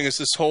of following is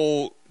this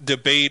whole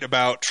debate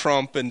about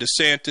Trump and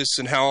DeSantis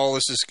and how all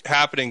this is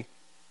happening.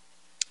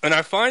 And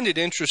I find it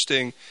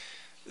interesting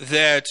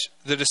that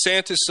the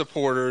DeSantis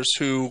supporters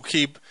who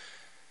keep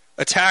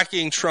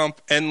attacking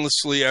Trump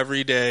endlessly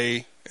every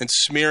day and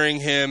smearing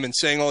him and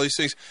saying all these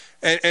things,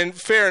 and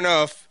fair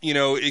enough, you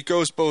know, it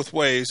goes both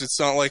ways. It's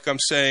not like I'm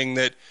saying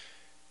that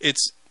they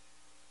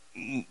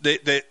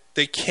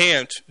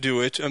can't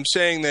do it. I'm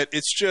saying that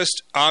it's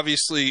just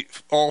obviously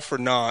all for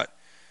naught.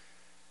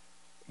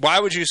 Why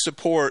would you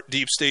support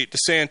Deep State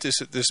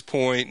DeSantis at this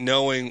point,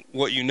 knowing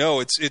what you know?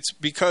 It's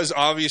because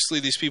obviously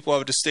these people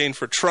have a disdain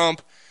for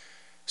Trump.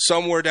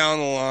 Somewhere down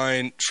the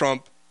line,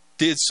 Trump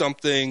did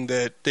something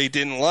that they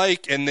didn't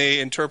like, and they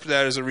interpret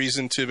that as a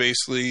reason to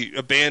basically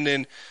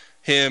abandon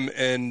him,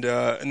 and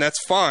that's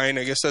fine.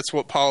 I guess that's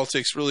what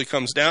politics really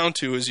comes down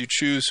to, is you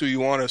choose who you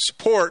want to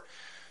support.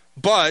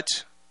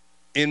 But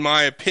in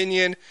my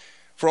opinion,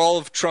 for all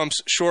of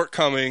Trump's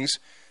shortcomings,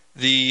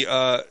 the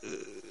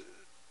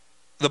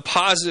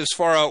positives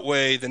far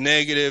outweigh the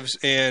negatives,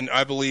 and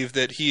I believe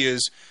that he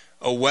is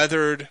a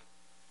weathered,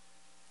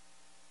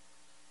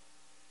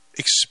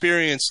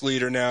 experienced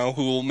leader now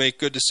who will make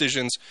good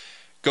decisions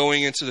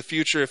going into the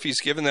future if he's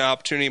given the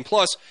opportunity. And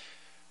plus,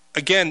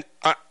 again,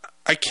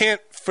 I can't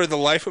for the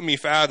life of me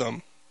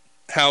fathom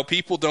how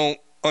people don't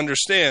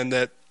understand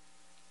that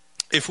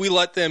if we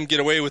let them get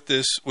away with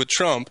this with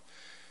Trump,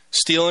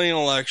 stealing an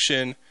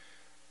election,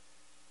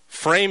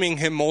 framing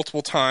him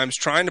multiple times,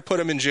 trying to put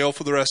him in jail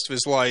for the rest of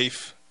his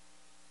life,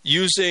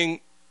 using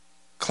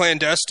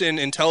clandestine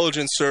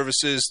intelligence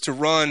services to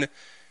run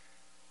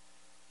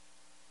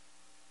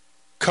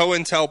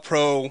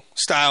COINTELPRO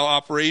style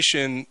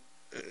operations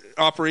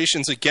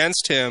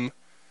against him,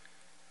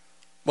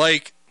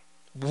 like,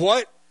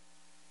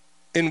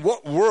 in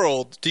what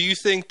world do you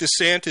think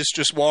DeSantis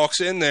just walks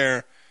in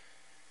there?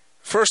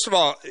 First of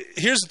all,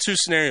 here's the two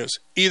scenarios.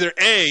 Either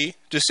A,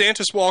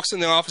 DeSantis walks in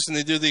the office and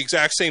they do the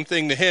exact same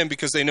thing to him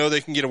because they know they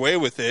can get away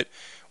with it,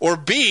 or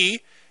B,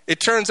 it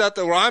turns out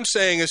that what I'm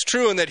saying is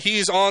true and that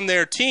he's on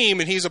their team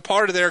and he's a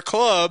part of their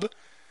club,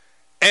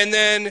 and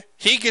then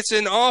he gets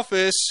in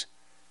office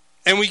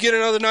and we get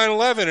another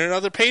 9/11,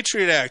 another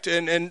Patriot Act,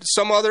 and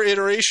some other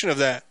iteration of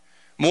that.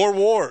 More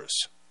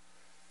wars.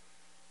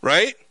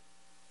 Right?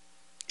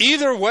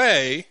 Either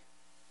way,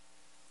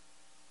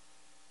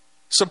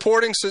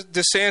 supporting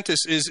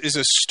DeSantis is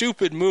a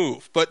stupid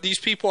move. But these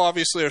people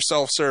obviously are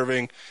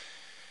self-serving,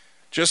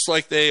 just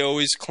like they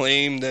always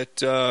claim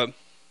that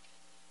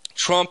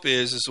Trump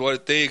is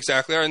what they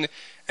exactly are.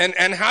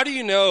 And how do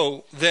you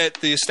know that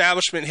the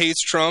establishment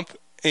hates Trump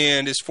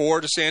and is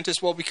for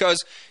DeSantis? Well,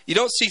 because you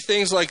don't see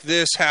things like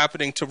this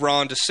happening to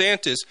Ron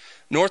DeSantis.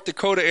 North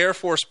Dakota Air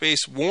Force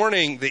Base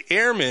warning the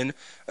airmen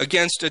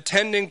against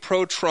attending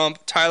pro-Trump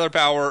Tyler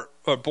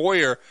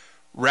Boyer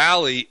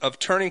rally of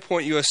Turning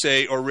Point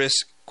USA or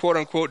risk,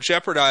 quote-unquote,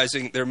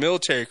 jeopardizing their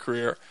military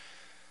career.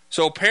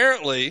 So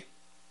apparently,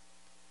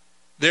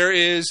 there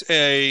is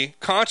a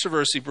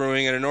controversy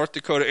brewing at a North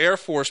Dakota Air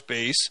Force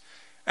base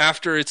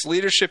after its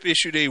leadership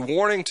issued a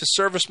warning to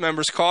service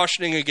members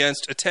cautioning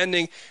against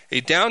attending a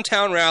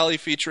downtown rally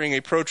featuring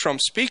a pro-Trump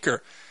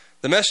speaker.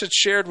 The message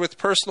shared with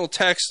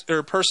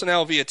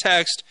personnel via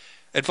text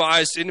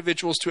advised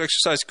individuals to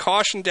exercise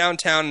caution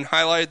downtown and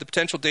highlighted the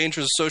potential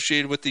dangers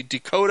associated with the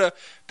Dakota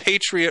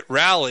Patriot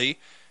Rally,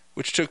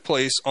 which took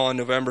place on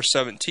November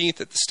 17th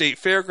at the state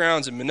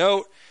fairgrounds in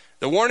Minot.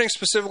 The warning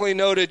specifically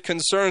noted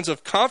concerns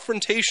of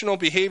confrontational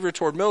behavior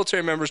toward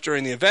military members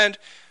during the event.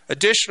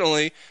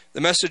 Additionally, the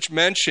message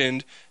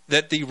mentioned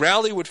that the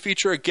rally would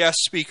feature a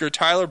guest speaker,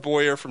 Tyler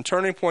Boyer from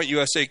Turning Point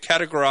USA,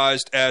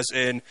 categorized as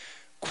an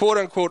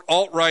quote-unquote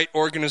alt-right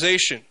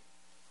organization.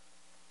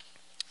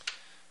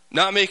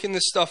 Not making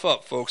this stuff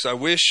up, folks. I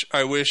wish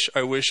I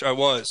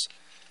was.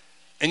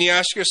 And you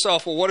ask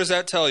yourself, well, what does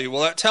that tell you?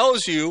 Well, that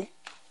tells you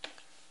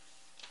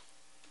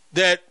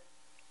that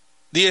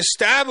the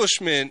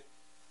establishment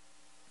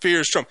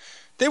fears Trump.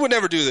 They would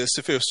never do this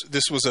if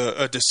this was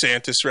a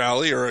DeSantis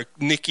rally or a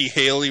Nikki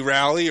Haley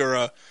rally or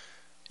a,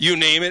 you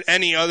name it,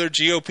 any other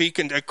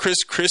GOP, a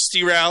Chris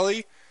Christie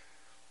rally.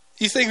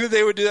 You think that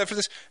they would do that for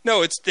this?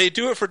 No, they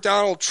do it for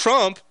Donald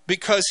Trump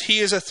because he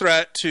is a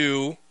threat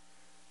to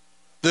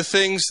the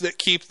things that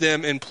keep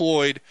them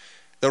employed,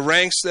 the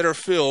ranks that are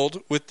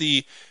filled with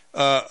the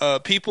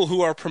people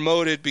who are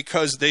promoted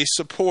because they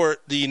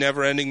support the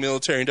never-ending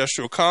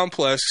military-industrial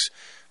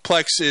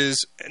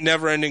complex's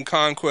never-ending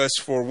conquest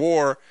for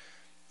war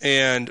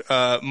and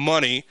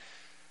money,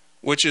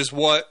 which is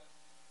what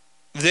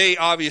they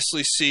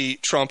obviously see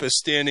Trump as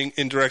standing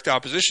in direct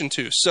opposition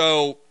to.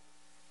 So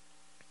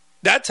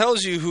that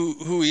tells you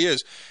who he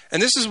is.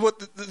 And this is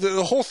what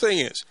the whole thing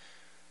is.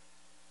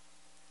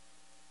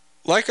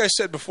 Like I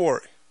said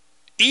before,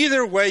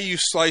 either way you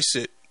slice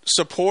it,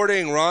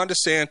 supporting Ron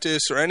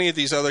DeSantis or any of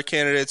these other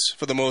candidates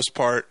for the most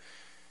part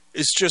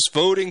is just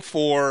voting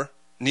for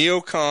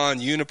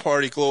neocon,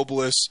 uniparty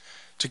globalists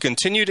to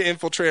continue to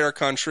infiltrate our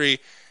country,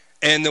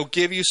 and they'll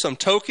give you some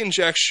token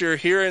gesture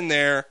here and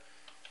there,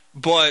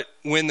 but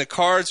when the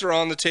cards are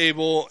on the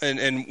table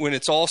and when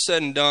it's all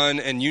said and done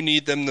and you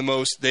need them the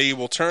most, they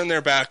will turn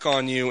their back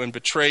on you and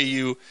betray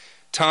you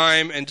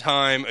time and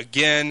time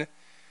again.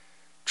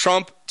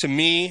 Trump, to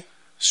me,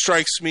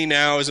 strikes me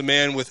now as a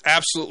man with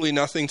absolutely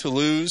nothing to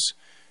lose,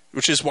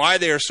 which is why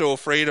they are so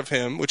afraid of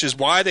him, which is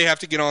why they have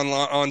to get on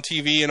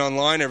TV and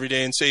online every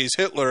day and say he's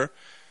Hitler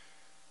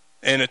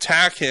and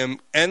attack him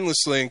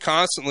endlessly and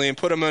constantly and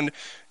put him on,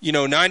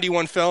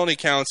 91 felony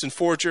counts in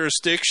 4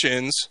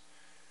 jurisdictions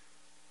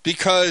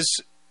because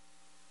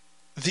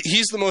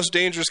he's the most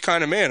dangerous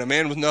kind of man, a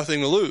man with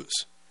nothing to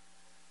lose.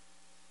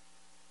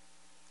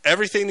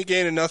 Everything to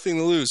gain and nothing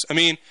to lose. I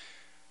mean,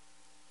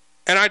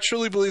 and I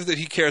truly believe that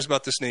he cares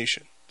about this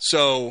nation.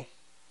 So,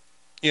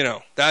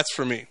 that's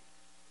for me.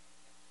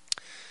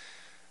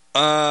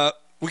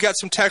 We got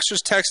some texters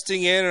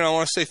texting in, and I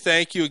want to say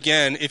thank you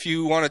again. If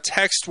you want to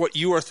text what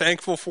you are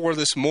thankful for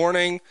this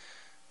morning,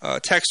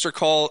 text or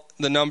call.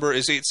 The number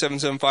is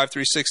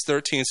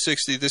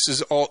 877-536-1360. This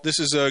is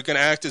going to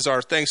act as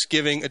our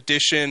Thanksgiving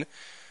edition,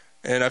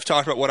 and I've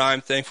talked about what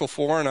I'm thankful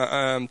for, and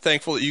I'm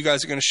thankful that you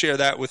guys are going to share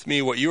that with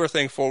me, what you are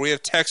thankful for. We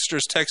have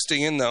texters texting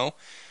in, though.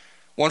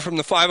 One from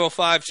the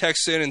 505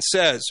 texts in and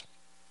says,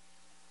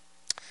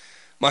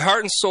 "My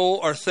heart and soul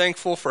are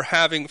thankful for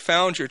having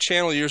found your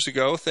channel years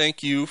ago.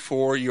 Thank you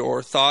for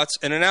your thoughts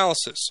and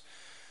analysis."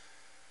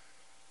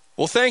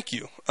 Well, thank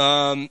you.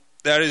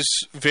 That is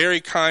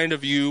very kind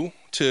of you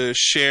to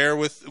share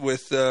with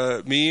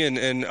me,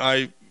 and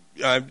I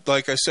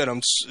like I said,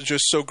 I'm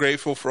just so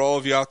grateful for all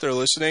of you out there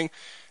listening,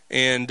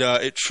 and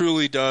it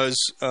truly does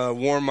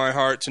warm my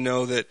heart to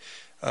know that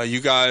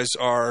you guys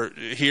are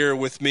here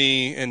with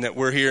me and that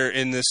we're here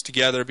in this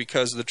together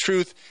because the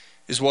truth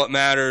is what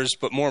matters,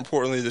 but more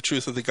importantly, the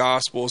truth of the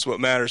gospel is what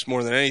matters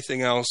more than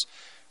anything else.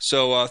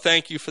 So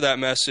thank you for that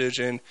message.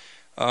 And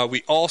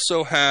we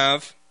also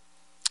have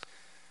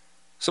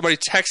somebody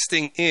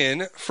texting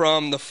in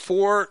from the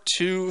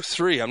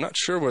 423. I'm not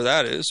sure where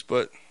that is,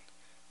 but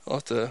I'll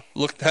have to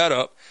look that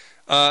up.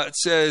 It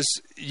says,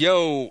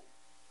 "Yo,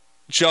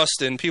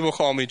 Justin." People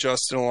call me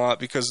Justin a lot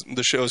because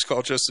the show is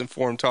called Just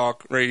Informed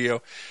Talk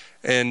Radio.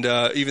 And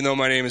even though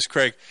my name is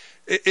Craig,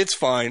 it's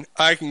fine.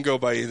 I can go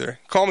by either.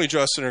 Call me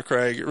Justin or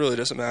Craig. It really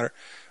doesn't matter.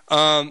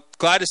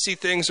 Glad to see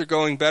things are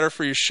going better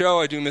for your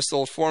show. I do miss the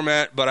old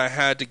format, but I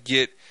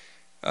get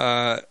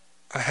that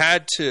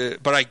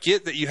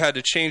you had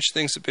to change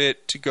things a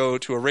bit to go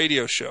to a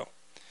radio show.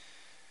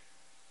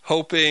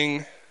 Hope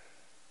to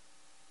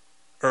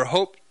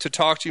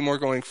talk to you more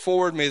going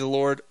forward. May the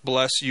Lord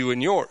bless you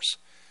and yours.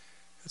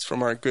 It's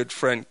from our good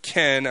friend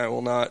Ken. I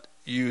will not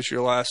use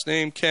your last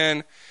name,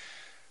 Ken.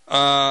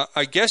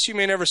 I guess you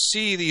may never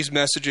see these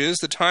messages.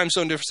 The time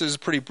zone difference is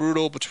pretty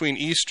brutal between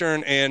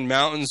Eastern and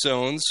Mountain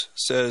zones,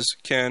 says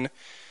Ken.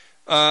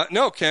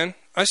 No, Ken,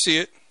 I see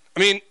it. I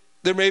mean,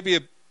 there may be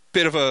a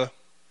bit of a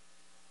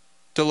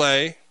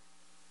delay,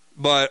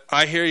 but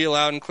I hear you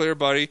loud and clear,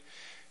 buddy,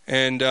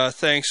 and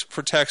thanks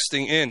for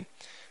texting in.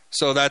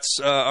 So that's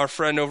our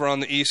friend over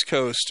on the East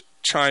Coast.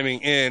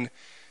 chiming in.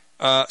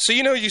 So,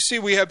 you see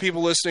we have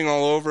people listening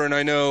all over, and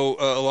I know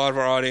a lot of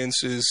our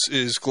audience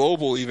is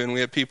global even.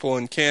 We have people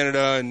in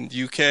Canada and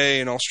UK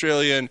and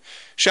Australia, and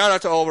shout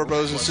out to all of our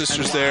brothers and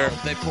sisters there.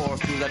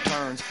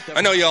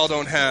 I know y'all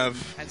don't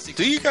have...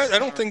 Do you guys? I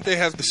don't think they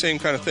have the same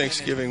kind of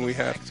Thanksgiving we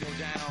have.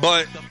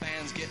 But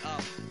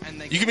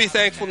you can be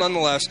thankful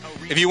nonetheless.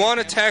 If you want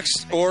to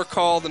text or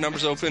call, the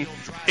number's open,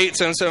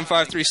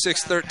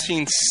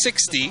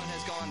 877-536-1360.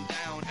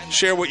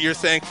 Share what you're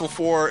thankful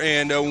for,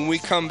 and when we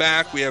come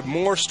back, we have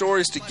more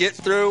stories to get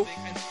through.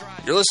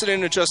 You're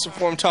listening to Just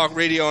Informed Talk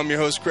Radio. I'm your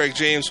host, Craig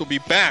James. We'll be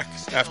back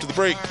after the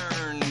break.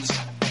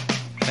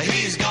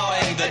 He's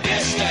going the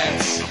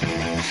distance.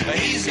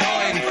 He's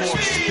going for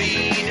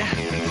speed.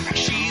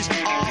 She's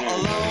all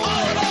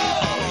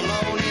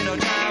alone in a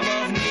time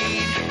of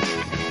need.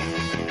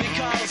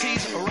 Because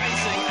he's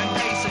racing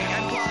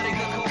and plotting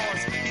the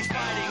course. He's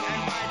fighting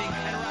and fighting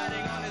and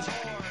riding on his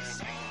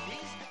horse.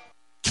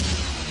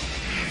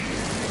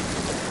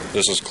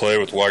 This is Clay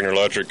with Wagner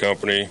Electric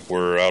Company.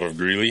 We're out of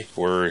Greeley.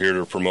 We're here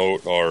to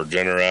promote our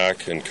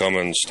Generac and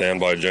Cummins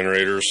standby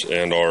generators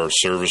and our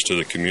service to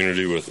the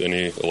community with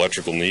any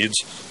electrical needs.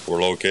 We're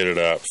located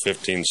at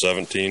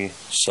 1517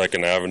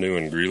 2nd Avenue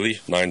in Greeley,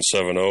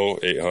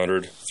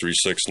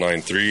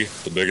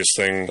 970-800-3693. The biggest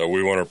thing that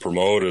we want to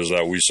promote is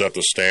that we set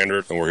the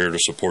standard, and we're here to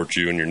support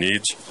you and your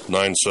needs.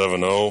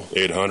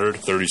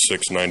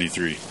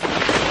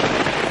 970-800-3693.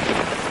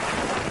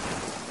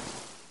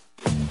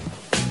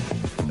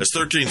 As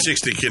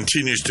 1360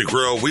 continues to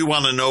grow, we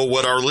want to know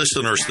what our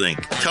listeners think.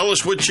 Tell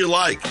us what you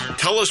like.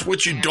 Tell us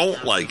what you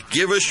don't like.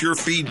 Give us your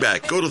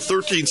feedback. Go to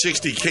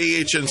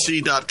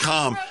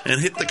 1360khnc.com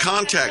and hit the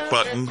contact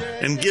button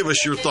and give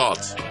us your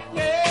thoughts.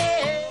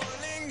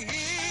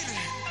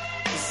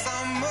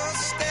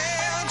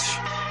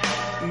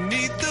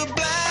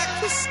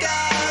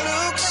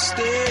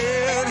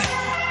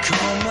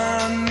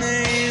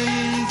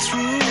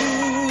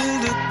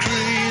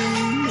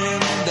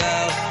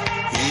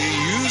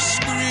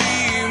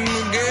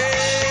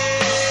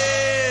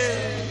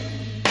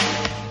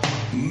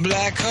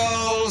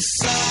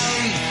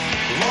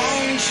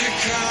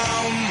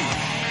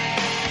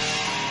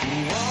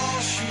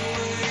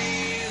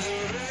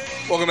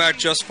 Welcome back,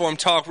 Just Informed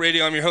Talk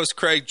Radio. I'm your host,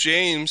 Craig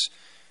James,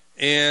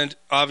 and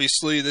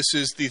obviously this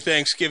is the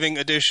Thanksgiving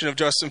edition of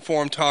Just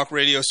Informed Talk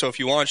Radio, so if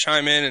you want to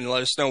chime in and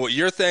let us know what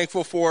you're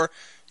thankful for,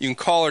 you can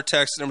call or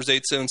text. The number's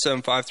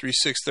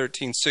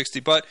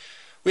 877-536-1360, but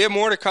we have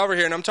more to cover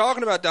here, and I'm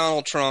talking about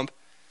Donald Trump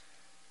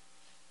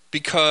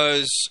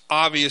because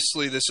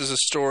obviously this is a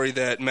story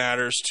that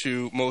matters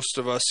to most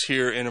of us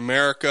here in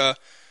America.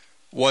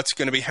 What's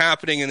going to be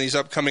happening in these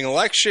upcoming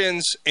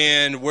elections,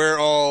 and where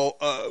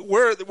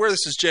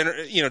this is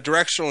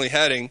directionally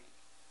heading.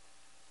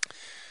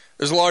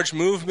 There's a large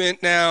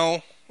movement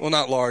now. Well,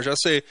 not large. I'll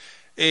say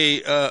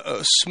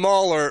a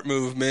smaller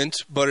movement,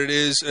 but it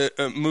is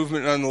a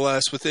movement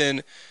nonetheless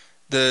within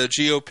the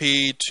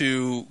GOP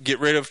to get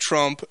rid of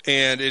Trump,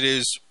 and it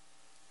is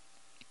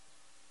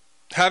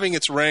having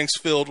its ranks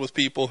filled with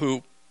people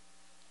who,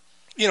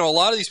 a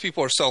lot of these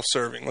people are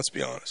self-serving. Let's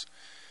be honest.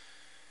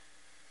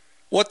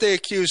 What they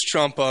accuse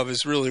Trump of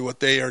is really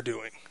what they are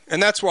doing.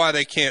 And that's why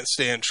they can't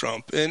stand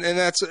Trump. And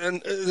that's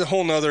a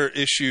whole nother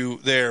issue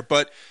there.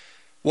 But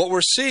what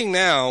we're seeing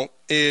now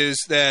is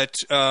that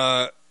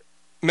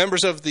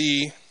members of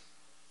the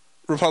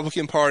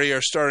Republican Party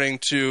are starting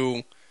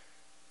to,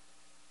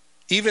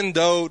 even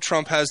though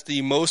Trump has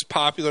the most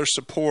popular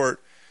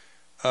support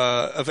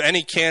of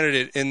any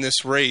candidate in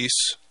this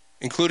race,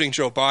 including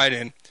Joe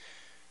Biden,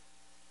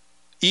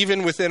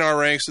 even within our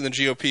ranks in the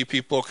GOP,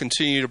 people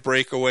continue to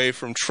break away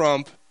from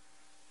Trump.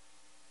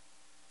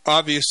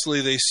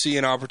 Obviously, they see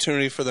an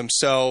opportunity for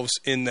themselves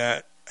in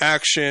that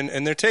action,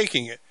 and they're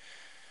taking it.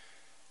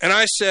 And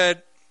I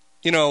said,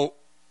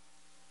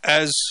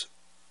 as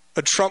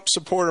a Trump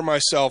supporter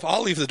myself,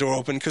 I'll leave the door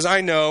open because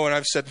I know, and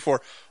I've said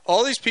before,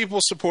 all these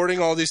people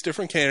supporting all these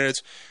different candidates,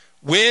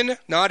 when,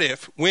 not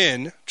if,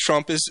 when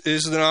Trump is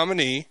the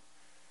nominee,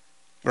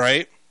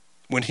 right?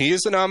 When he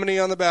is the nominee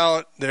on the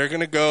ballot, they're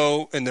going to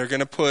go and they're going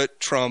to put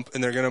Trump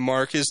and they're going to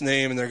mark his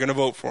name and they're going to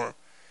vote for him.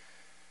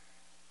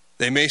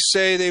 They may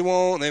say they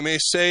won't. They may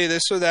say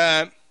this or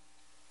that.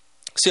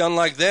 See,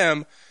 unlike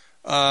them,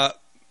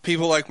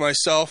 people like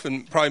myself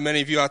and probably many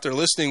of you out there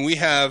listening, we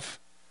have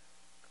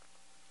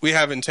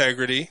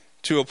integrity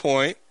to a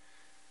point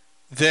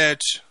that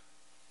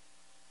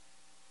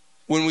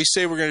when we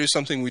say we're going to do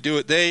something, we do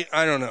it.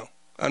 I don't know.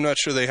 I'm not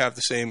sure they have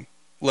the same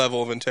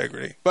level of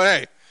integrity. But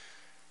hey,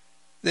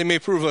 they may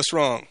prove us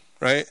wrong,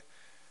 right?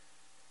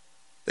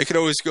 They could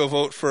always go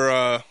vote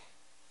for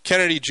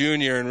Kennedy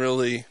Jr. and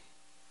really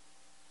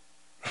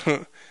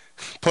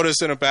put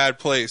us in a bad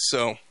place.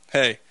 So,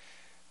 hey,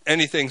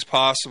 anything's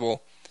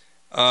possible.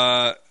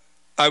 I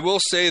will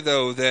say,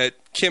 though, that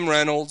Kim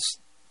Reynolds,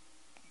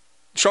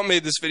 Trump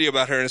made this video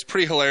about her, and it's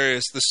pretty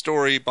hilarious, the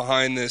story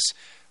behind this.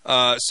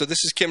 So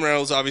this is Kim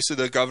Reynolds, obviously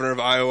the governor of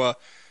Iowa,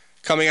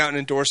 coming out and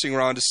endorsing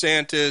Ron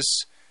DeSantis,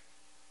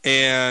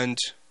 and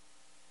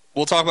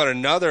we'll talk about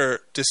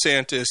another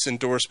DeSantis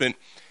endorsement.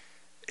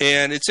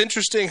 And it's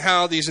interesting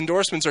how these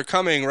endorsements are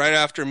coming right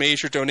after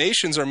major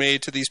donations are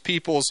made to these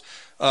people's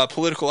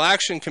political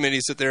action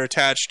committees that they're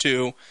attached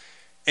to,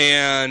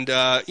 and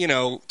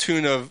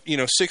tune of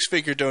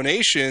six-figure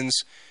donations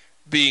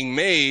being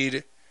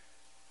made.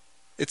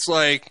 It's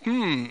like,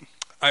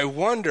 I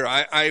wonder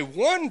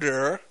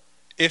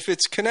if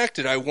it's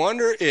connected. I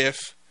wonder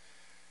if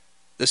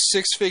the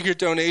six-figure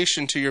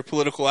donation to your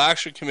political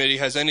action committee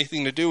has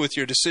anything to do with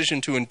your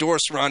decision to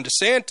endorse Ron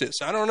DeSantis.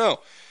 I don't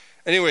know.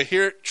 Anyway,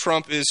 here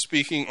Trump is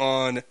speaking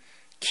on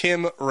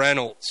Kim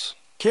Reynolds.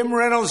 Kim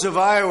Reynolds of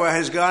Iowa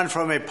has gone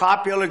from a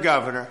popular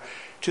governor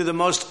to the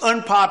most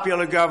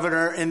unpopular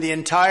governor in the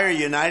entire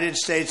United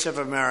States of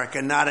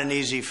America. Not an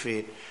easy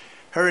feat.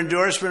 Her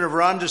endorsement of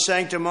Ron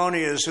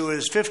DeSanctimonious, who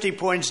is 50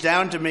 points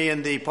down to me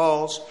in the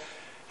polls,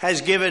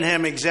 has given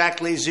him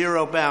exactly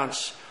 0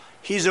 bounce.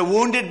 He's a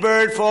wounded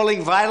bird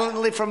falling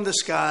violently from the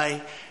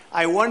sky.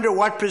 I wonder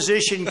what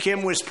position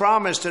Kim was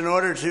promised in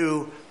order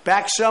to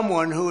back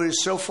someone who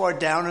is so far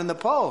down in the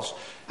polls.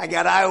 I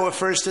got Iowa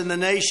first in the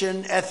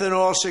nation,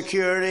 ethanol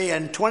security,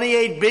 and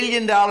 $28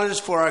 billion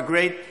for our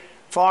great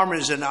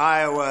farmers in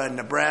Iowa and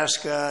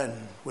Nebraska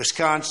and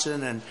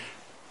Wisconsin and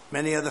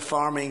many other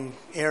farming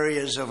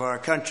areas of our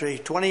country.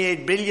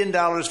 $28 billion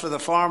for the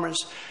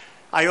farmers.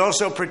 I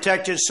also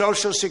protected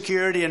Social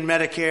Security and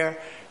Medicare.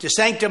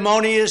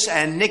 DeSanctimonious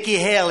and Nikki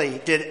Haley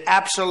did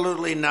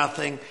absolutely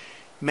nothing.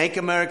 Make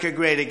America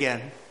great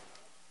again.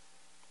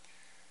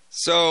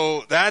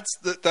 So that's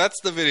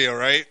the video,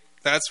 right?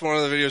 That's one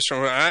of the videos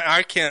from.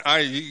 You can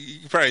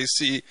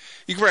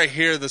probably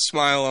hear the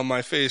smile on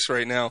my face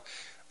right now,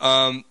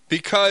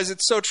 because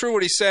it's so true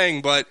what he's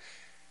saying. But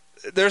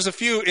there's a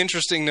few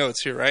interesting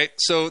notes here, right?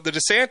 So the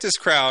DeSantis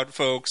crowd,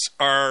 folks,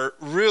 are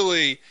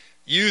really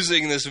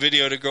using this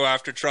video to go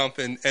after Trump,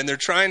 and they're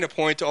trying to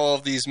point to all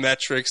of these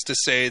metrics to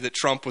say that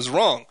Trump was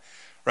wrong,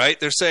 right?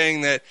 They're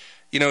saying that,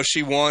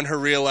 she won her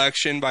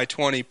re-election by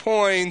 20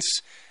 points,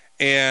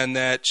 and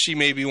that she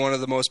may be one of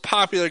the most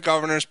popular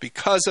governors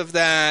because of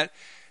that,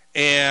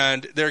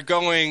 and they're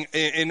going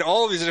in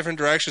all of these different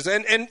directions,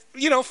 and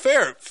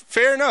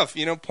fair enough,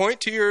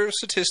 point to your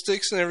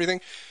statistics and everything,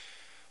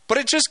 but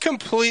it just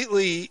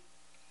completely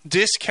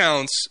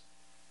discounts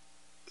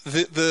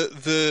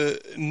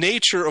the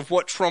nature of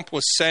what Trump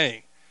was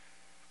saying,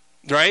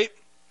 right?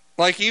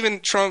 Like,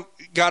 even Trump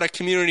got a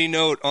community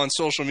note on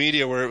social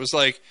media where it was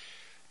like,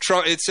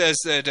 it says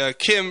that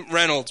Kim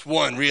Reynolds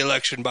won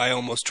re-election by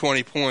almost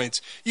 20 points.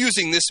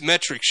 Using this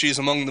metric, she is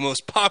among the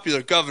most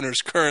popular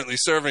governors currently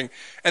serving.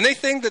 And they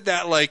think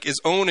that is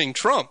owning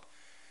Trump.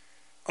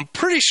 I'm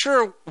pretty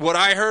sure what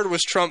I heard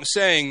was Trump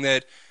saying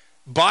that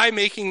by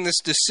making this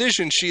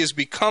decision, she is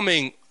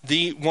becoming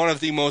one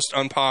of the most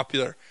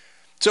unpopular.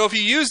 So if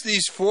you use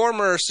these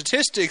former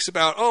statistics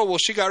about,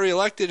 she got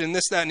reelected and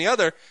this, that, and the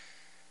other,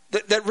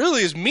 that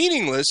really is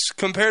meaningless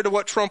compared to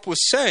what Trump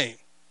was saying,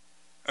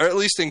 or at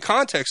least in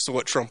context to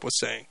what Trump was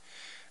saying.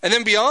 And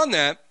then beyond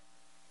that,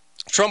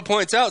 Trump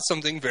points out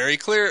something very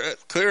clear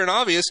and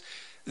obvious,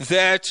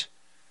 that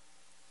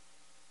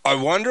I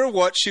wonder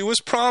what she was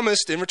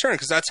promised in return,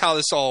 because that's how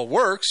this all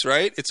works,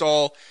 right? It's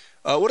all,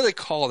 what do they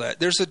call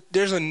that?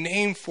 There's a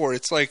name for it.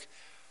 It's like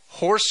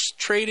horse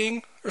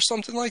trading or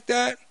something like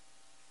that.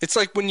 It's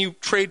like when you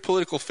trade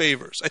political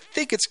favors. I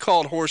think it's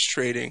called horse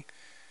trading.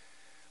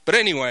 But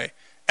anyway,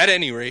 at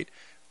any rate,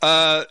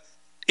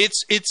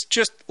 it's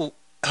just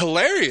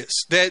hilarious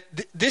that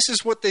this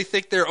is what they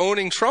think they're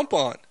owning Trump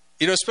on.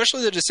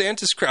 Especially the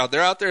DeSantis crowd.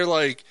 They're out there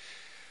like,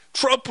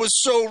 Trump was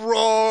so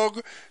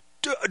wrong.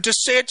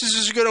 DeSantis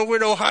is going to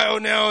win Ohio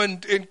now,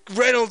 and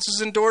Reynolds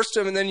has endorsed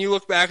him. And then you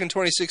look back in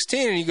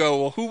 2016 and you go,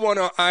 well, who won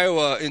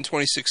Iowa in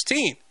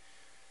 2016?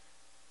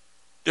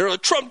 They're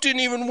like, Trump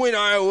didn't even win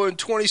Iowa in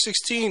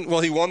 2016.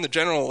 Well, he won the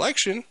general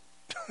election.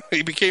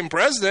 He became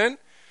president.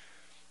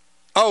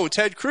 Oh,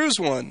 Ted Cruz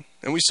won.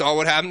 And we saw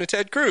what happened to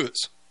Ted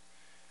Cruz.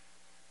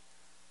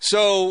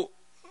 So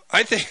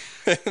I think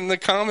in the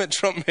comment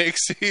Trump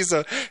makes, he's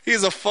a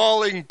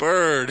falling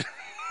bird.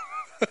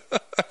 I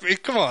mean,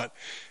 come on.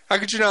 How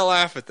could you not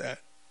laugh at that?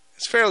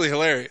 It's fairly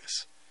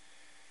hilarious.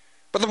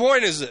 But the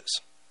point is this,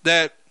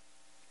 that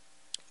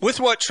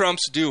with what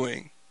Trump's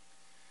doing,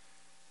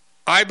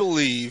 I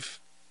believe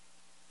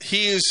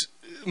he is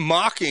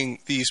mocking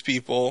these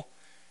people,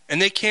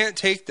 and they can't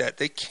take that.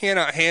 They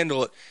cannot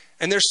handle it.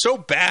 And they're so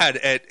bad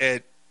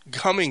at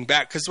coming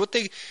back. Because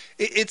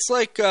it's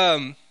like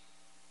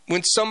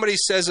when somebody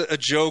says a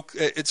joke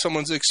at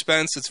someone's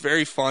expense, it's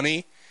very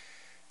funny.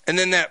 And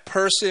then that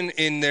person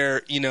in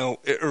their,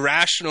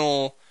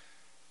 irrational,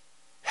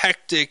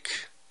 hectic,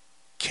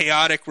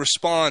 chaotic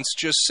response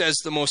just says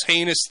the most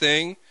heinous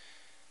thing.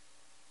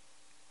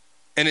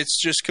 And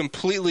it's just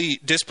completely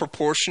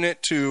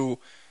disproportionate to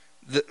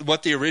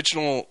what the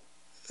original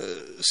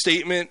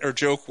statement or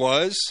joke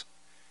was.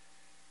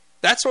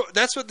 That's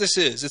what this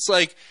is. It's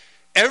like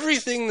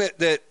everything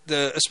that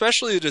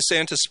especially the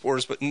DeSantis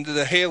supporters, but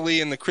the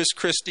Haley and the Chris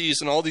Christies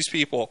and all these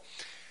people,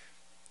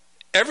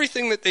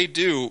 everything that they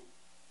do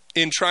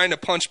in trying to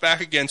punch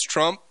back against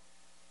Trump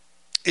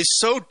is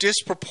so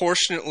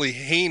disproportionately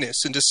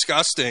heinous and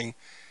disgusting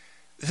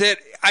that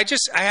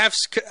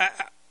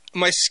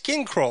my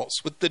skin crawls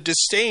with the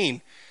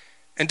disdain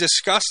and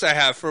disgust I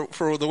have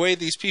for the way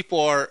these people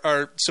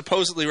are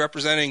supposedly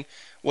representing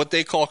what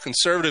they call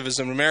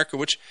conservatism in America,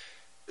 which,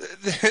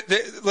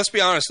 let's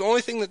be honest, the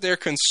only thing that they're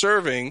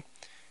conserving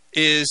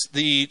is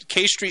the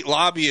K Street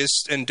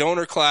lobbyists and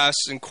donor class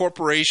and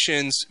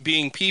corporations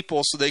being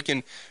people so they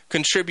can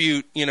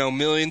contribute,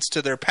 millions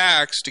to their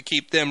PACs to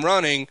keep them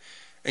running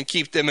and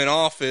keep them in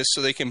office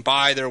so they can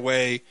buy their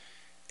way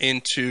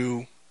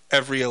into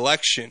every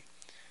election.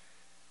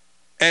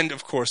 And,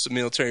 of course, the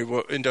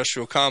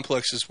military-industrial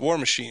complex is war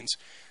machines.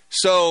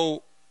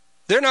 So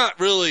they're not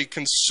really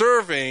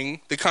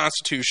conserving the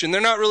Constitution. They're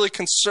not really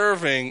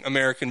conserving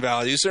American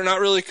values. They're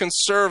not really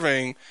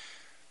conserving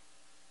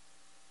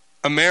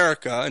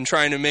America and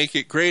trying to make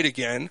it great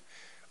again,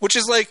 which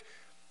is like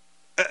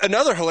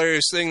another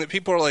hilarious thing that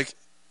people are like,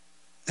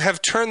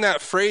 have turned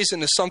that phrase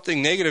into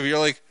something negative. You're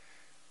like,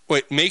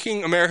 wait,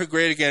 making America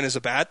great again is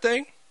a bad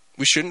thing?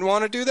 We shouldn't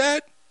want to do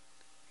that?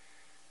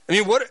 I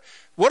mean, what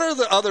are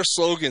the other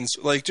slogans?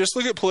 Like, just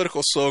look at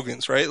political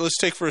slogans, right? Let's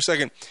take for a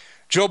second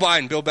Joe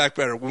Biden, Build Back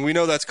Better. When we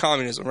know that's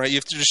communism, right? You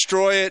have to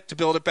destroy it to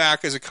build it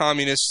back as a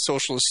communist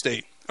socialist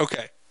state.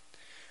 Okay.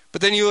 But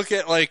then you look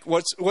at, like,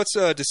 what's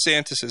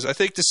DeSantis's? I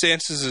think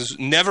DeSantis is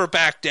never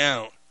back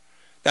down.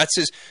 That's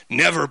his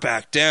never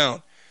back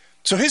down.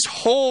 So his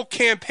whole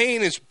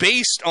campaign is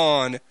based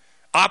on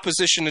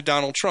opposition to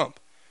Donald Trump.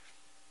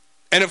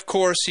 And, of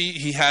course,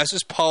 he has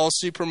his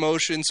policy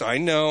promotions. I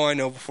know,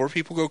 before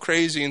people go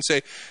crazy and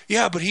say,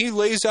 yeah, but he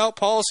lays out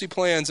policy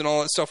plans and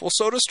all that stuff. Well,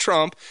 so does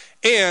Trump.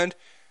 And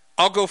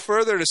I'll go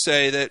further to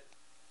say that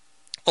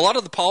a lot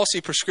of the policy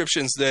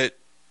prescriptions that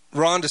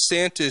Ron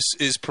DeSantis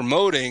is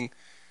promoting,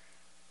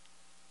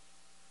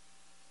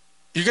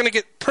 you're going to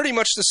get pretty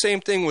much the same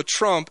thing with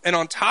Trump. And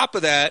on top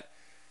of that,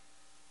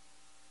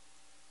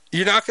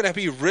 you're not going to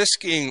be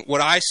risking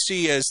what I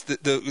see as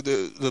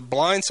the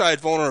blindside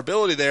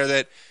vulnerability there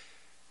that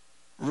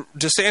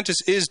DeSantis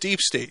is deep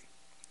state,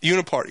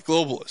 uniparty,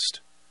 globalist.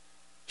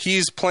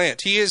 He's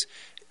plant. He is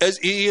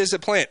a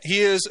plant. He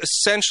is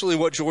essentially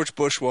what George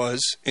Bush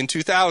was in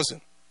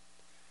 2000.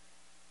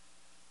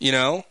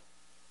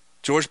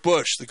 George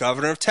Bush, the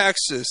governor of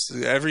Texas,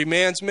 every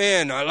man's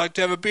man. I'd like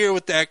to have a beer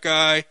with that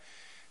guy.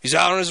 He's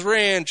out on his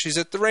ranch. He's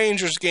at the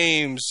Rangers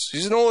games.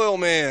 He's an oil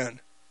man.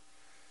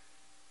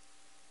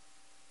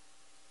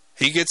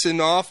 He gets in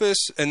office,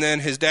 and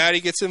then his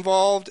daddy gets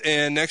involved,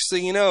 and next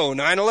thing you know,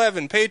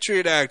 9/11,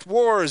 Patriot Act,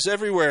 wars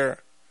everywhere.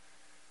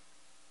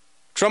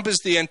 Trump is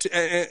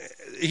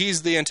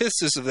he's the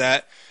antithesis of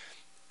that,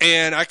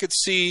 and I could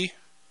see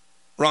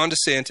Ron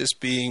DeSantis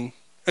being.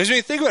 I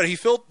mean, think about it. He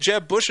filled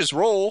Jeb Bush's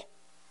role.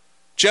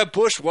 Jeb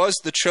Bush was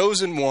the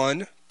chosen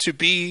one to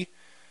be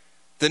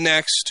the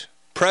next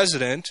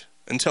president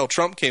until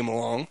Trump came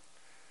along.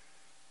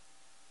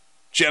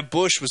 Jeb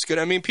Bush was good.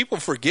 I mean, people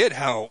forget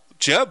how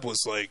Jeb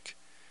was like,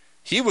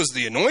 he was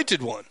the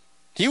anointed one.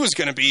 He was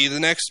going to be the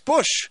next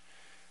Bush.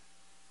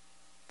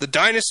 The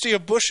dynasty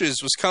of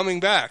Bushes was coming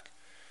back.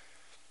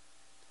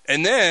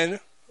 And then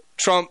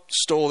Trump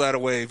stole that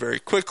away very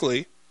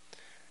quickly.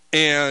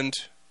 And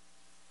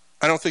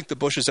I don't think the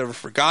Bushes ever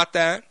forgot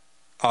that,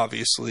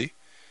 obviously.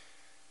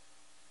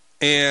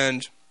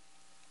 And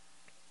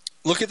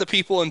look at the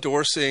people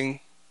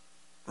endorsing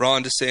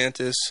Ron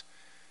DeSantis.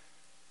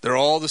 They're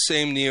all the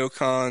same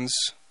neocons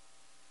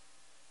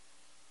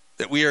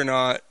that we are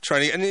not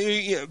trying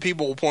to. And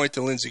people will point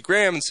to Lindsey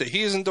Graham and say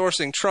he's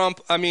endorsing Trump.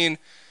 I mean,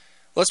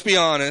 let's be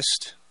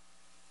honest.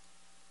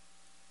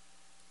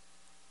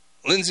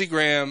 Lindsey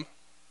Graham,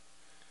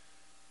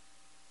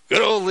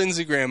 good old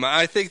Lindsey Graham.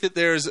 I think that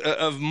there's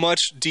a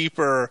much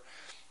deeper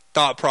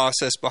thought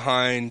process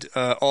behind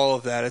all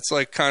of that. It's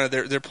like kind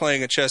of they're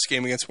playing a chess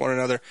game against one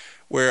another,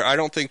 where I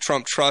don't think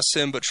Trump trusts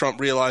him, but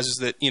Trump realizes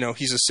that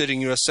he's a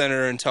sitting U.S.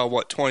 senator until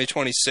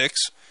 2026.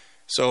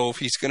 So if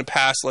he's going to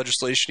pass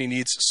legislation, he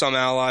needs some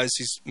allies.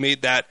 He's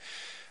made that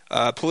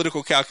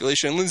political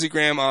calculation. And Lindsey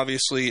Graham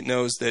obviously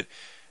knows that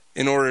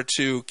in order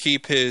to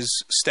keep his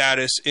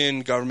status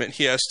in government,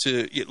 he has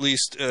to at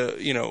least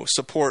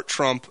support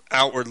Trump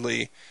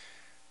outwardly,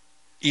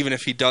 even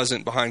if he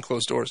doesn't behind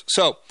closed doors.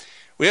 So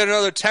we had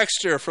another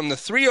texter from the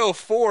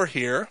 304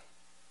 here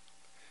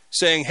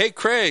saying, hey,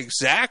 Craig,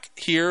 Zach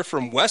here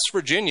from West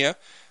Virginia.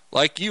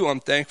 Like you, I'm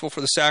thankful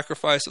for the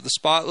sacrifice of the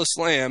spotless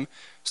lamb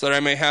so that I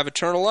may have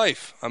eternal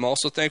life. I'm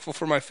also thankful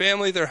for my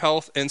family, their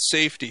health, and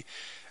safety.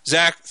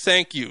 Zach,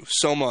 thank you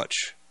so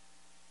much.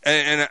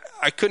 And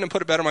I couldn't have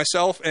put it better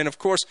myself. And, of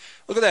course,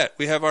 look at that.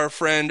 We have our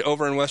friend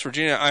over in West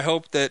Virginia. I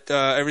hope that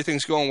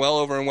everything's going well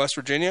over in West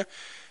Virginia.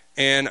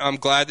 And I'm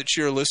glad that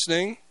you're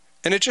listening.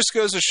 And it just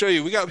goes to show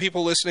you, we got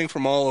people listening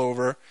from all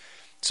over.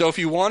 So if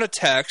you want to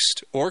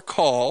text or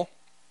call,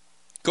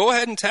 go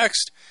ahead and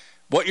text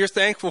what you're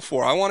thankful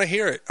for. I want to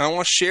hear it. I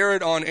want to share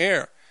it on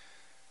air.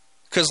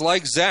 Because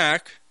like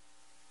Zach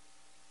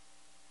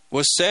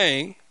was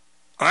saying,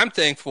 I'm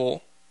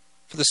thankful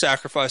for the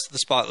sacrifice of the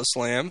spotless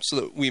lamb so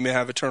that we may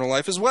have eternal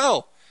life as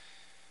well.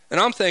 And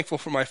I'm thankful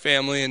for my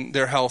family and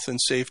their health and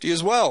safety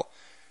as well.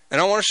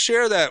 And I want to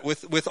share that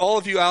with all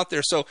of you out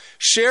there. So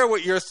share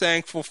what you're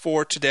thankful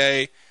for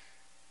today.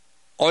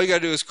 All you got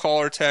to do is call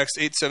or text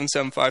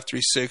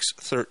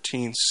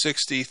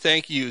 877-536-1360.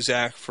 Thank you,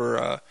 Zach,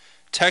 for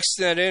texting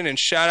that in, and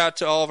shout out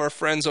to all of our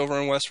friends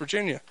over in West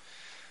Virginia.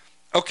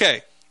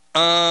 Okay.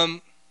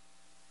 Talking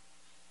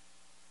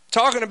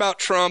about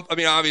Trump, I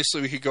mean,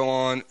 obviously we could go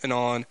on and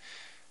on.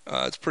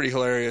 It's pretty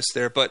hilarious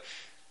there. But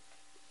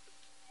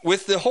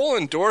with the whole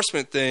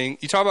endorsement thing,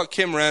 you talk about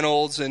Kim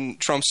Reynolds and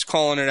Trump's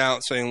calling it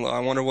out, saying,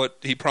 I wonder what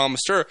he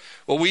promised her.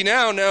 Well, we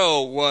now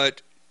know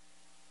what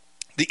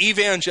the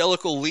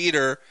evangelical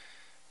leader,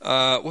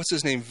 what's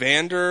his name,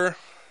 Vander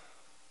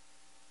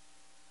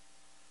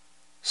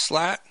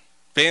Slat,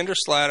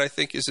 I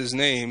think is his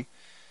name.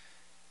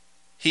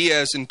 He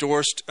has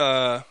endorsed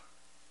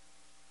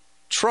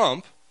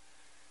Trump.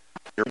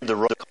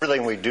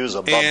 Everything we do is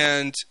above.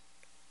 And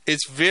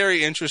it's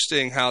very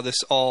interesting how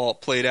this all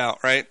played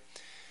out, right?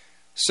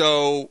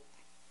 So,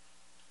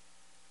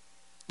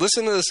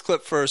 listen to this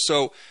clip first.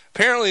 So,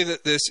 apparently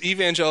this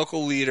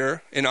evangelical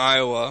leader in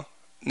Iowa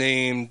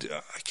named,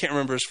 I can't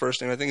remember his first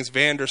name, I think it's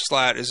Vander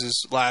Slat is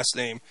his last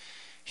name.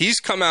 He's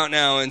come out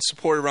now and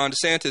supported Ron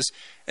DeSantis,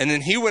 and then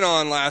he went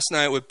on last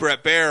night with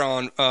Bret Baier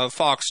on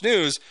Fox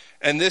News,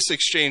 and this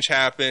exchange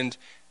happened,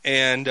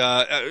 and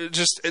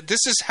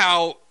this is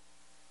how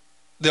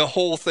the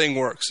whole thing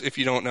works, if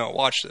you don't know.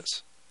 Watch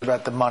this.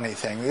 About the money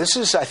thing. This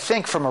is, I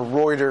think, from a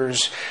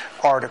Reuters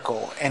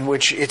article in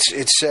which it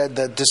said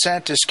the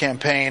DeSantis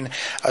campaign,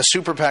 a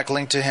super PAC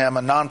linked to him, a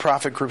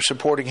nonprofit group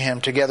supporting him,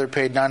 together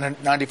paid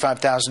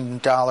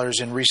 $95,000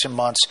 in recent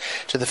months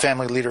to the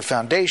Family Leader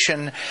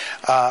Foundation,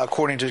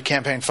 according to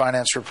campaign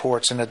finance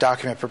reports in a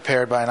document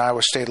prepared by an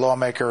Iowa state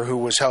lawmaker who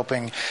was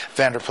helping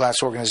Vander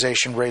Plat's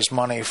organization raise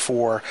money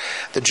for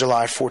the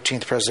July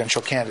 14th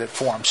presidential candidate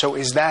forum. So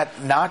is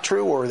that not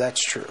true, or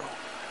that's true?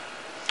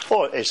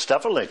 Well, it's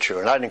definitely true,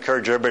 and I'd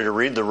encourage everybody to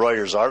read the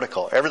Reuters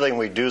article. Everything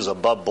we do is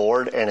above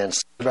board, and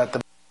it's about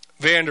the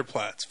Vander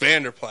Platts,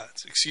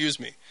 excuse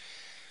me.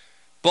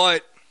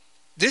 But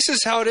this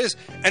is how it is,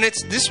 and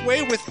it's this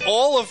way with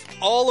all of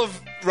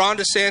Ron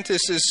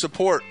DeSantis'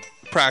 support.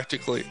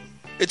 Practically,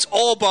 it's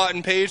all bought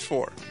and paid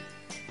for.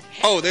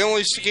 Oh, they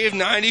only gave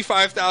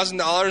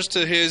 $95,000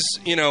 to his,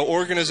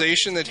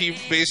 organization that he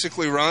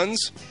basically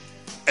runs,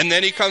 and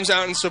then he comes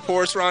out and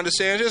supports Ron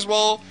DeSantis.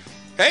 Well,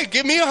 hey,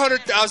 give me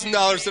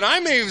 $100,000 and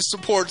I may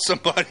support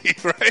somebody,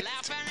 right?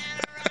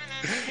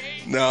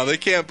 No, they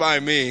can't buy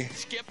me.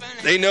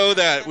 They know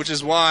that, which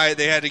is why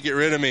they had to get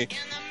rid of me.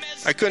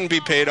 I couldn't be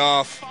paid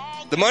off.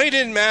 The money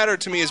didn't matter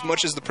to me as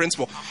much as the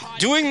principle.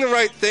 Doing the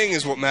right thing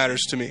is what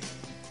matters to me.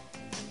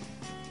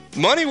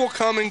 Money will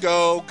come and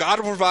go. God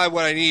will provide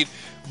what I need.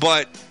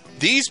 But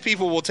these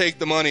people will take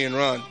the money and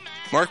run.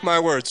 Mark my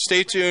words.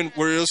 Stay tuned.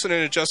 We're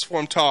listening to Just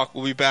Informed Talk.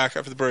 We'll be back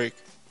after the break.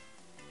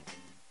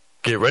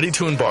 Get ready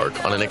to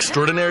embark on an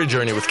extraordinary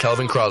journey with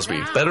Calvin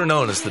Crosby, better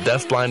known as the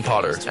Deaf Blind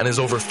Potter, and his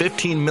over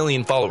 15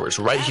 million followers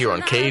right here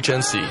on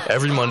KHNC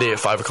every Monday at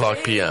 5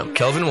 o'clock p.m.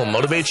 Calvin will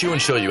motivate you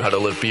and show you how to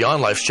live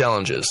beyond life's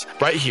challenges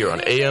right here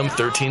on AM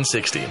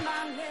 1360.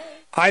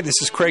 Hi, this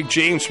is Craig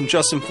James from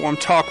Just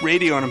Informed Talk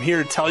Radio, and I'm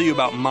here to tell you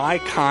about My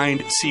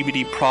Kind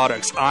CBD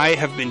products. I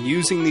have been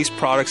using these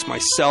products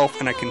myself,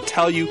 and I can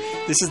tell you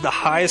this is the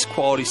highest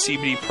quality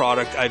CBD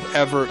product I've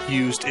ever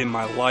used in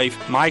my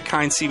life. My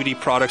Kind CBD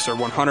products are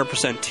 100%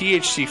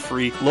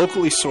 THC-free,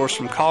 locally sourced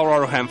from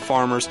Colorado hemp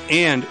farmers,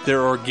 and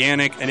they're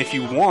organic. And if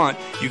you want,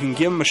 you can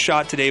give them a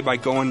shot today by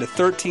going to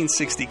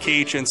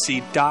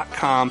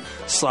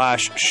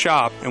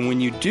 1360khnc.com/shop. And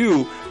when you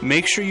do,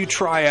 make sure you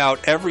try out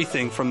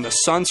everything from the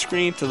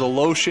sunscreen to the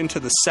lotion, to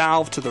the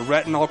salve, to the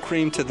retinol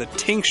cream, to the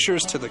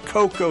tinctures, to the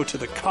cocoa, to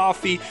the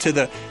coffee, to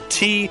the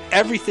tea,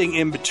 everything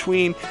in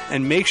between.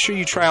 And make sure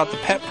you try out the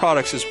pet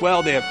products as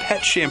well. They have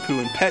pet shampoo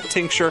and pet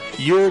tincture.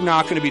 You're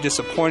not going to be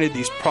disappointed.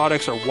 These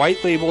products are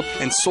white labeled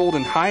and sold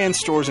in high-end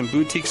stores and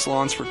boutique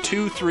salons for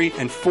 2, 3,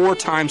 and 4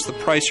 times the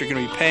price you're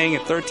going to be paying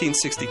at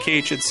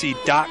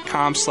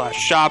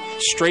 1360khnc.com/shop,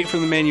 straight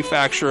from the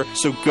manufacturer.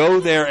 So go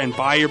there and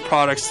buy your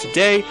products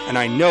today, and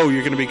I know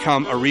you're going to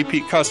become a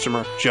repeat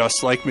customer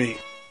just like me.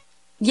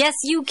 Yes,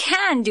 you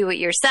can do it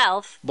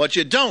yourself. But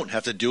you don't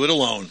have to do it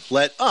alone.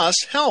 Let us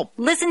help.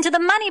 Listen to the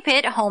Money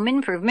Pit Home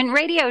Improvement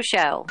Radio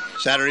Show.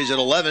 Saturdays at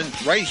 11,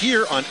 right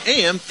here on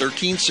AM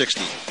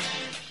 1360.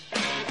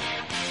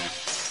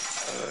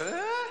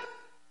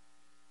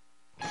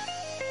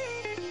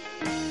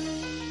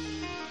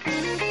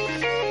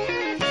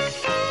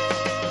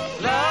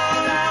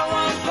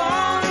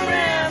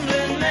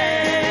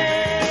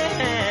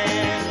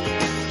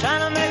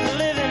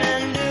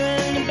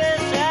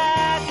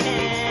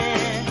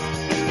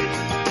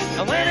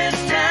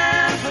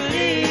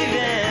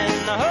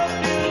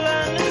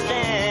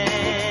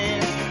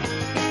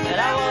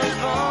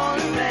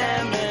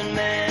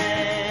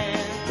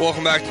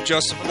 Welcome back to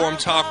Just Informed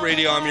Talk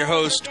Radio. I'm your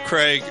host,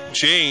 Craig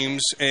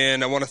James,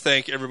 and I want to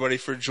thank everybody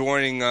for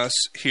joining us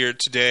here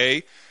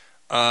today.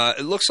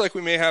 It looks like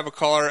we may have a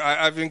caller.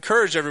 I've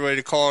encouraged everybody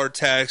to call or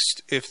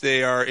text if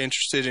they are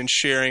interested in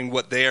sharing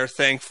what they are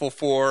thankful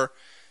for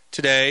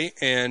today.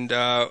 And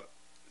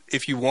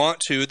if you want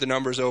to, the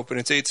number's open.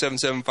 It's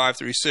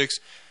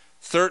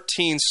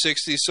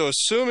 877-536-1360. So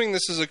assuming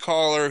this is a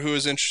caller who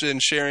is interested in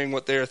sharing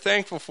what they are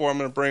thankful for, I'm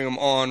going to bring them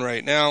on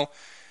right now.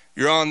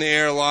 You're on the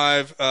air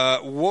live.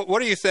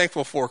 What are you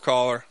thankful for,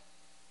 caller?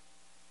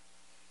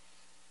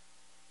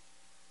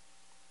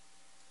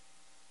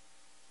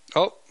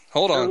 Oh,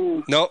 hold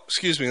on. No,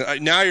 excuse me.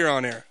 Now you're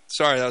on air.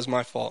 Sorry, that was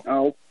my fault.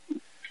 Oh,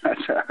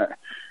 that's all right.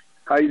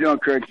 How you doing,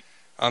 Craig?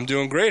 I'm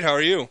doing great. How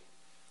are you?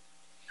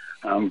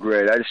 I'm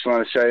great. I just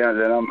want to say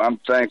that I'm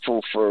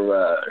thankful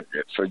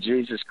for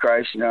Jesus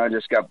Christ. You know, I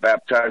just got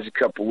baptized a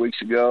couple of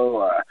weeks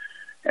ago.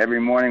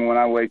 Every morning when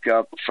I wake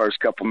up, first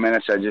couple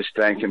minutes, I just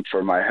thank Him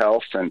for my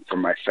health and for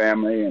my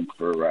family and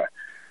for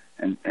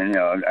and you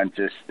know, I'm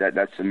just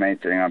that's the main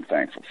thing I'm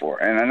thankful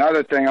for. And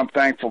another thing I'm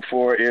thankful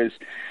for is,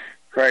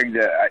 Craig,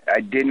 that I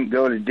didn't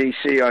go to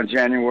D.C. on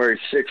January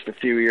 6th a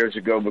few years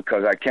ago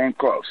because I came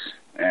close.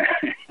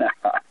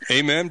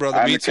 Amen,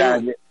 brother. Me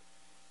too.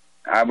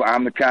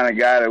 I'm the kind of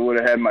guy that would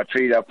have had my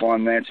feet up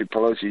on Nancy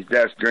Pelosi's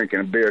desk drinking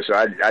a beer, so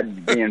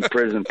I'd be in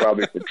prison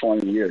probably for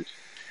 20 years.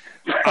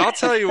 I'll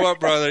tell you what,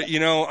 brother.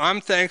 You know,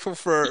 I'm thankful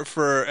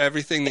for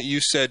everything that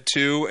you said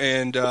too,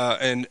 and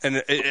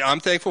I'm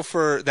thankful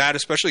for that,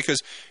 especially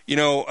because, you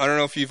know, I don't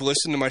know if you've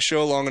listened to my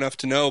show long enough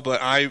to know, but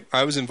I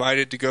was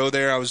invited to go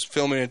there. I was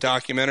filming a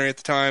documentary at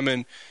the time,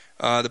 and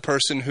the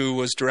person who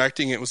was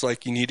directing it was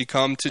like, "You need to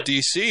come to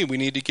D.C. We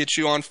need to get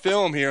you on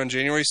film here on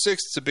January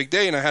 6th. It's a big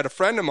day." And I had a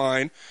friend of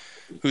mine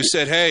who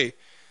said, "Hey,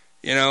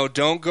 you know,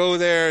 don't go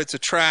there. It's a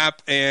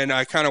trap." And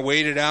I kind of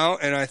waited out,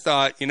 and I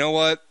thought, you know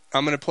what?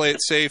 I'm going to play it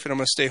safe, and I'm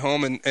going to stay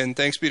home. And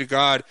thanks be to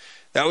God,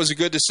 that was a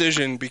good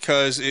decision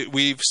because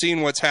we've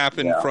seen what's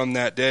happened from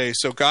that day.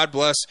 So God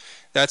bless.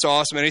 That's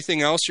awesome.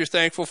 Anything else you're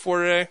thankful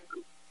for today?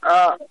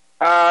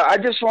 I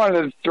just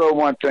wanted to throw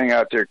one thing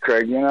out there,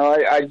 Craig. You know,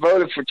 I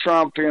voted for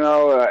Trump. You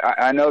know,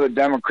 I know the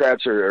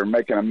Democrats are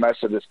making a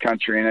mess of this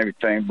country and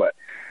everything, but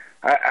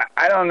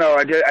I don't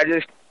know.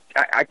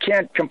 I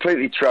can't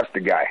completely trust the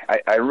guy.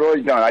 I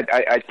really don't.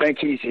 I think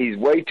he's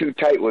way too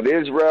tight with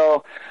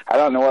Israel. I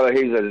don't know whether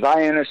he's a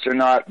Zionist or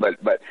not, but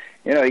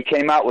you know, he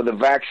came out with a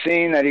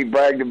vaccine that he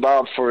bragged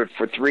about for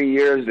 3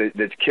 years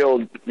that's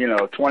killed, you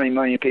know, 20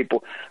 million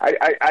people.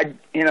 I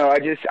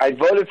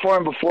voted for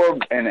him before,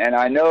 and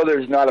I know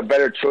there's not a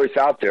better choice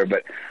out there,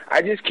 but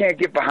I just can't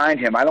get behind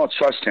him. I don't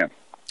trust him.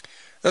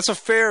 That's a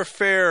fair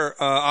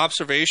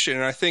observation,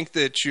 and I think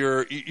that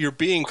your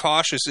being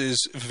cautious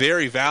is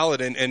very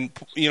valid. And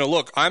you know,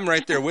 look, I'm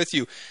right there with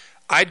you.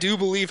 I do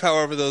believe,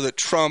 however, though, that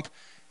Trump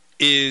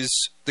is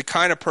the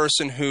kind of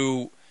person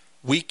who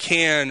we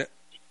can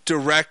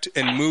direct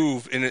and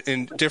move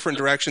in different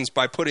directions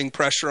by putting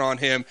pressure on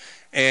him,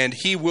 and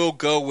he will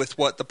go with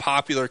what the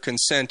popular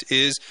consent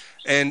is.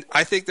 And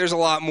I think there's a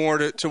lot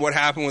more to what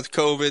happened with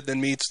COVID than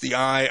meets the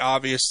eye,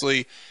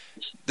 obviously.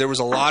 There was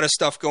a lot of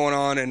stuff going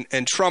on,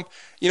 and Trump,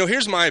 you know,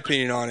 here's my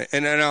opinion on it,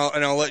 and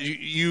I'll let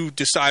you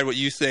decide what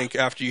you think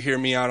after you hear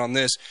me out on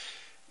this.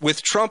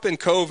 With Trump and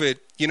COVID,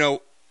 you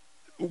know,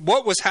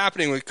 what was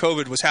happening with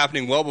COVID was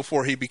happening well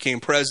before he became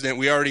president.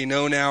 We already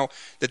know now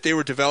that they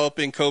were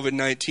developing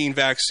COVID-19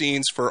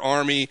 vaccines for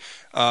Army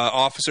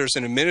officers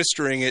and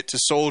administering it to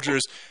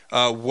soldiers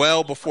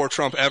well before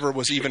Trump ever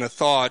was even a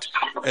thought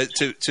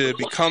to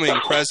becoming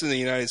president of the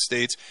United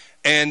States.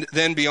 And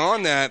then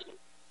beyond that,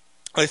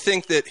 I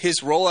think that his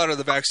rollout of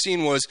the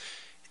vaccine was,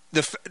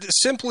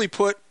 simply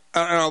put,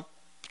 and I'll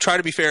try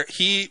to be fair,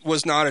 he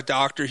was not a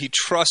doctor. He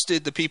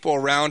trusted the people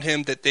around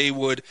him that they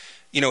would,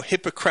 you know,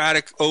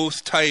 Hippocratic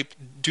oath type,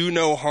 do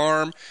no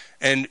harm,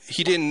 and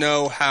he didn't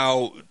know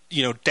how,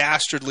 you know,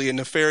 dastardly and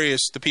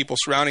nefarious the people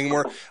surrounding him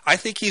were. I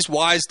think he's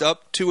wised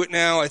up to it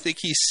now. I think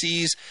he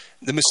sees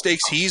the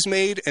mistakes he's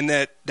made, and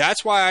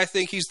that's why I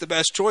think he's the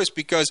best choice,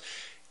 because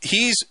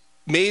he's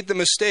made the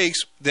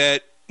mistakes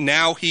that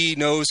now he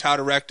knows how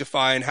to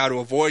rectify and how to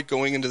avoid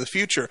going into the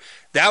future.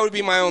 That would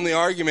be my only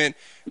argument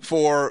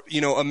for,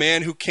 you know, a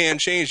man who can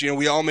change. You know,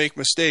 we all make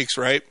mistakes,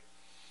 right?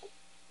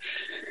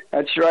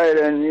 That's right,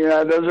 and you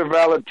know, those are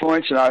valid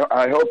points, and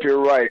I hope you're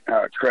right,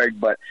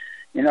 Craig. But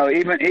you know,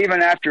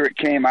 even after it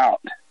came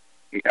out,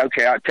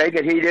 okay, I take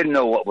it he didn't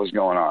know what was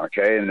going on,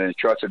 okay, and then he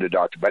trusted the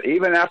doctor. But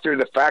even after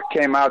the fact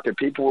came out that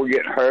people were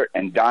getting hurt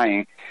and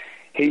dying,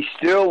 he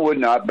still would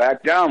not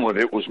back down with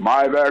it was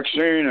my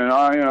vaccine, and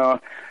I, you know.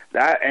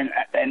 That and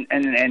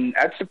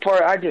that's the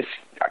part I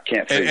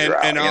can't figure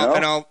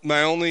out.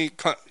 My only,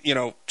 you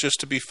know, just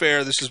to be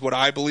fair, this is what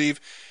I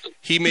believe.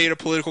 He made a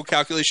political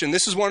calculation.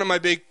 This is one of my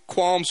big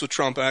qualms with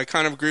Trump, and I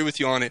kind of agree with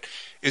you on it,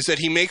 is that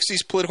he makes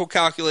these political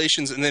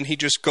calculations and then he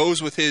just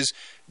goes with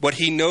what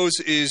he knows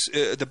is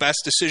the best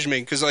decision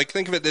making. Because, like,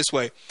 think of it this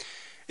way: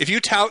 if you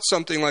tout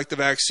something like the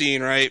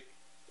vaccine, right,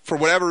 for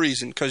whatever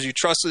reason, because you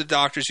trusted the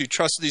doctors, you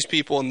trusted these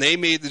people, and they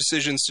made the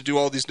decisions to do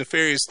all these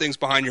nefarious things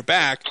behind your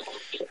back,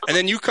 and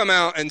then you come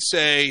out and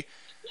say,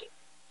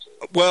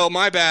 well,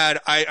 my bad.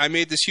 I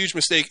made this huge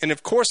mistake. And,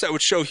 of course, that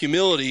would show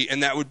humility,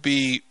 and that would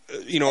be,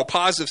 a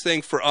positive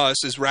thing for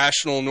us as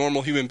rational,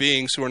 normal human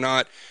beings who are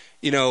not,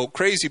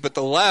 crazy. But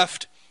the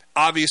left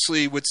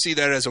obviously would see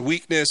that as a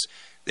weakness.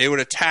 They would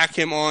attack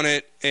him on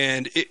it.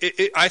 And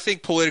I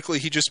think politically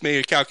he just made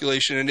a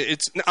calculation. And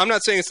I'm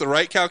not saying it's the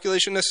right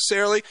calculation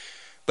necessarily,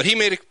 but he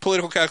made a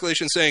political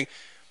calculation saying,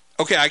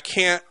 okay, I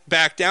can't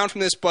back down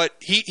from this. But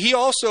he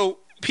also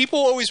 – people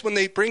always, when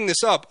they bring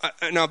this up,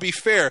 and I'll be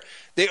fair,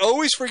 they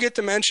always forget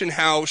to mention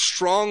how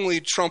strongly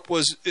Trump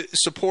was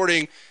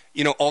supporting,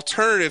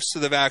 alternatives to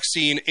the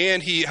vaccine,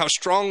 and how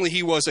strongly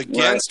he was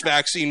against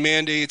vaccine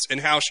mandates,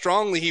 and how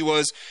strongly he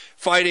was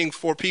fighting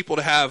for people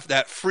to have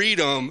that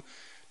freedom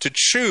to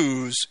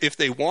choose if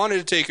they wanted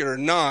to take it or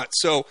not.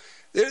 So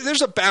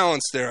there's a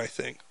balance there, I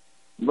think.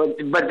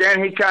 But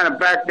then he kind of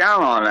backed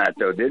down on that,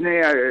 though, didn't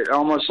he?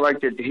 Almost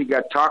like that he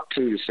got talked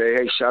to say,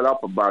 hey, shut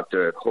up about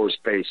the horse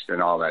paste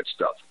and all that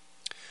stuff.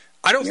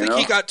 I don't think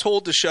he got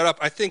told to shut up.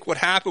 I think what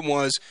happened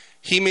was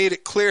he made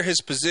it clear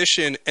his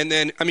position. And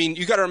then,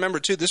 you got to remember,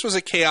 too, this was a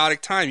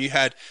chaotic time. You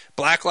had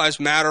Black Lives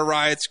Matter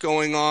riots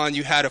going on.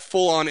 You had a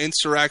full-on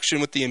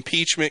insurrection with the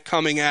impeachment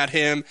coming at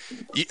him.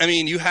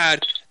 You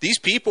had these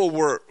people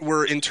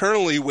were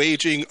internally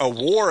waging a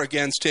war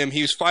against him.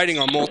 He was fighting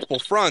on multiple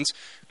fronts.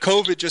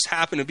 COVID just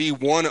happened to be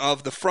one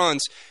of the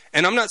fronts.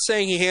 And I'm not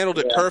saying he handled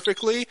it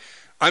perfectly.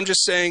 I'm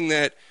just saying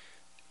that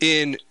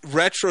in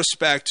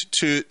retrospect,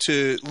 to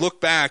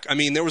look back,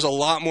 there was a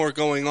lot more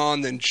going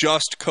on than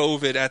just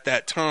COVID at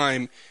that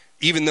time,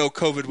 even though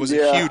COVID was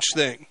a huge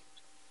thing.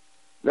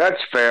 That's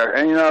fair.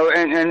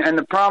 And, and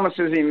the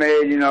promises he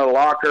made,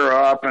 lock her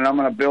up and I'm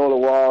going to build a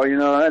wall,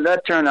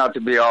 that turned out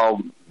to be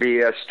all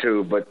BS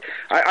too. But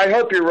I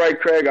hope you're right,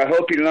 Craig. I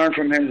hope he learned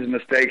from his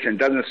mistakes and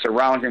doesn't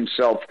surround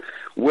himself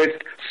with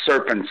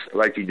serpents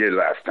like he did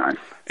last time.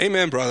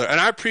 Amen, brother. And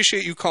I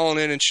appreciate you calling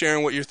in and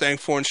sharing what you're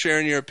thankful for and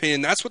sharing your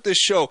opinion. That's what this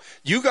show,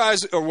 you guys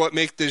are what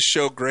make this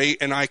show great,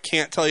 and I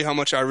can't tell you how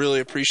much I really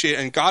appreciate it.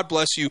 And God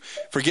bless you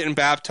for getting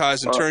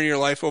baptized and turning your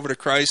life over to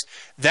Christ.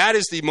 That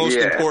is the most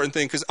important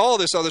thing, because all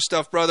this other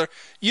stuff, brother,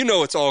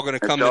 it's all going to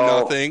come to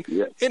nothing.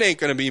 Yeah. It ain't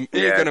going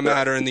to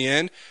matter in the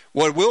end.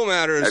 What will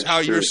matter is how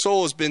your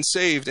soul has been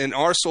saved, and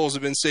our souls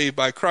have been saved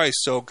by Christ.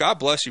 So God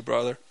bless you,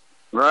 brother.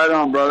 Right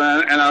on,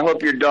 brother. And I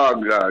hope your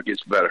dog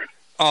gets better.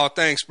 Oh,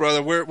 thanks,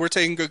 brother. We're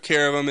taking good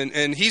care of him,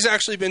 and he's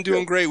actually been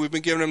doing great. We've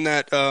been giving him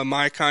that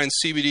My Kind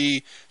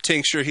CBD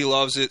tincture. He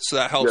loves it, so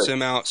that helps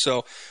him out.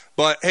 So,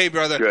 but hey,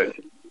 brother,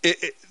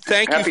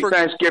 thank you for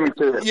Thanksgiving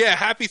too. Yeah,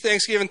 happy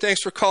Thanksgiving.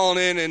 Thanks for calling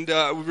in, and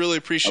we really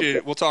appreciate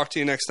it. We'll talk to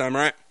you next time,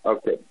 all right?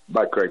 Okay.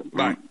 Bye, Craig.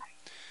 Bye.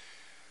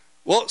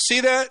 Well, see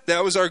that?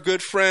 That was our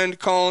good friend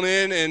calling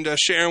in and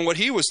sharing what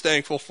he was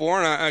thankful for,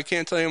 and I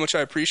can't tell you how much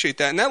I appreciate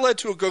that. And that led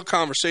to a good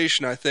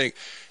conversation, I think.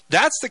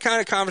 That's the kind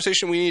of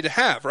conversation we need to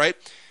have, right?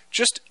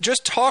 Just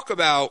talk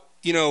about,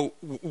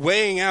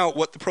 weighing out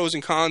what the pros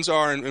and cons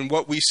are and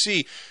what we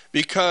see.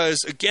 Because,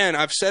 again,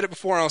 I've said it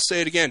before and I'll say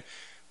it again.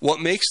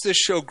 What makes this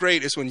show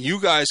great is when you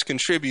guys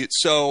contribute.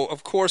 So,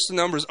 of course, the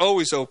number is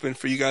always open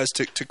for you guys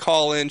to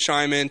call in,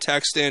 chime in,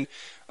 text in.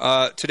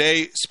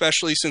 Today,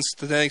 especially since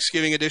the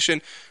Thanksgiving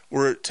edition,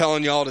 we're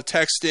telling y'all to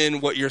text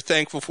in what you're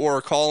thankful for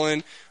or call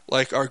in,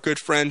 like our good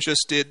friend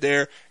just did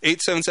there,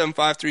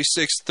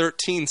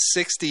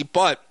 877-536-1360.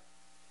 But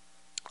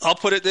I'll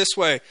put it this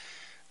way.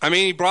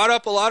 He brought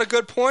up a lot of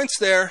good points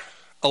there,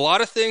 a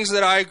lot of things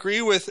that I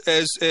agree with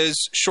as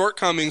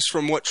shortcomings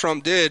from what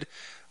Trump did.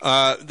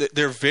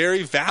 They're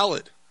very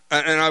valid,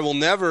 and I will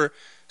never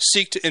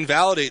seek to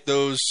invalidate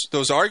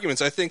those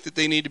arguments. I think that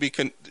they need to be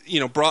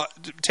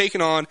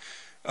taken on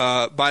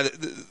by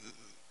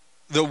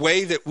the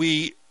way that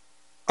we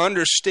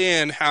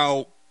understand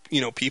how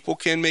people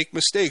can make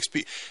mistakes.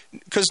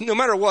 Because no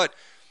matter what,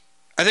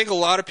 I think a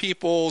lot of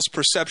people's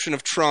perception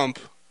of Trump,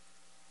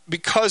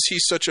 because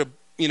he's such a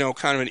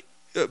kind of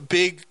a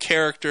big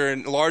character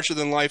and larger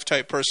than life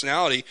type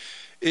personality,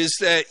 is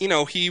that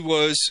he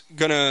was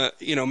gonna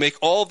make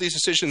all of these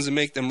decisions and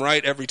make them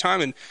right every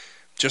time. And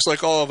just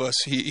like all of us,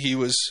 he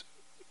was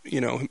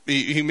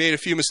he made a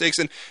few mistakes.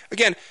 And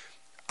again,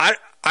 I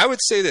would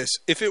say this: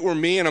 if it were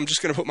me, and I'm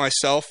just going to put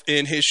myself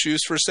in his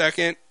shoes for a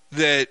second,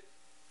 and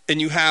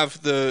you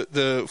have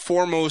the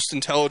foremost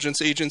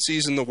intelligence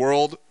agencies in the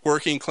world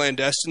working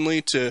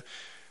clandestinely to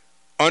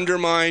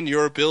undermine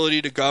your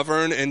ability to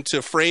govern and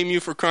to frame you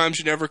for crimes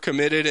you never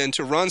committed and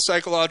to run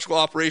psychological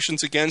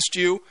operations against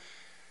you,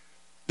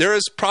 there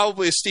is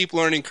probably a steep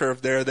learning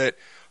curve there that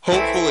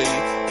hopefully,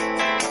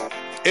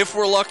 if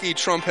we're lucky,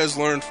 Trump has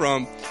learned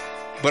from.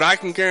 But I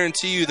can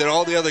guarantee you that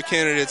all the other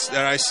candidates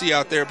that I see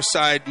out there,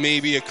 beside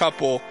maybe a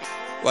couple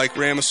like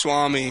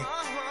Ramaswamy,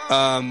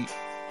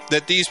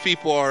 that these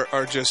people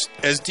are just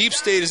as deep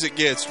state as it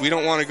gets. We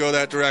don't want to go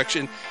that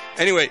direction.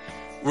 Anyway,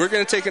 we're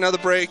going to take another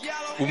break.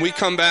 When we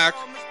come back,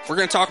 we're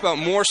going to talk about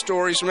more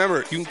stories.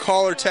 Remember, you can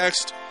call or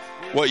text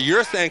what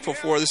you're thankful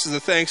for. This is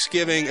the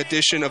Thanksgiving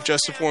edition of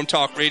Just Informed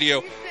Talk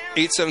Radio,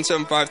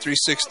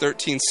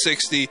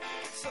 877-536-1360.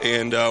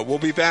 And we'll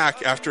be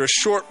back after a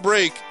short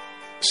break.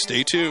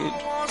 Stay tuned.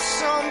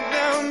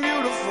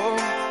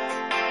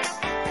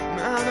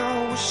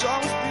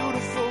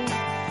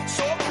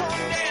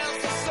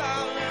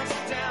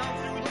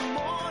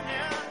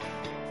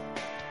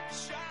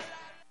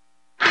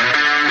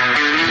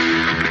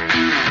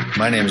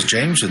 My name is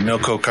James with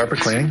Milco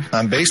Carpet Cleaning.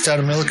 I'm based out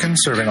of Milliken,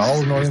 serving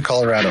all of northern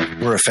Colorado.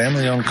 We're a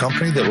family-owned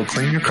company that will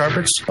clean your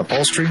carpets,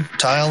 upholstery,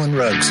 tile, and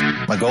rugs.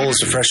 My goal is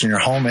to freshen your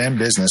home and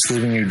business,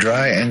 leaving you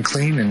dry and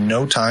clean in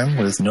no time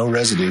with no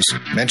residues.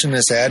 Mention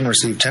this ad and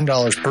receive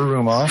 $10 per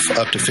room off,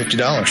 up to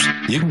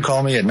 $50. You can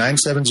call me at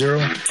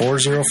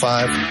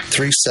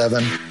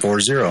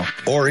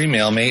 970-405-3740 or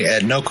email me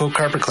at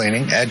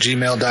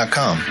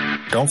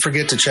nococarpetcleaning@gmail.com. Don't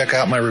forget to check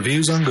out my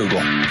reviews on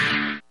Google.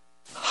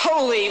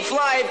 Holy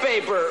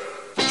flypaper!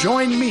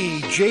 Join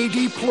me,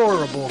 J.D.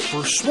 Plorable,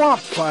 for Swamp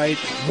Fight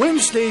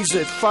Wednesdays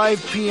at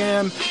 5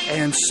 p.m.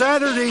 and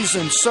Saturdays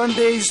and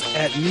Sundays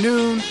at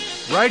noon,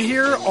 right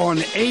here on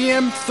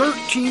AM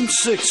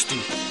 1360.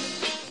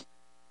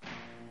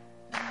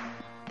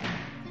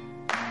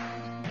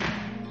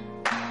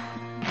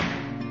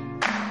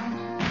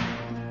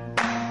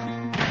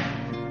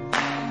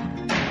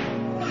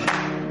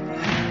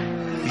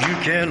 You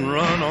can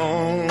run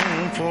on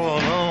for a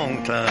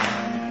long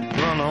time.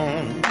 Run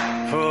on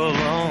for a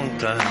long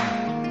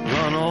time.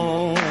 Run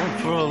on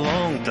for a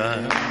long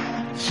time.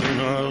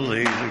 Sooner or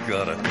later,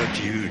 gotta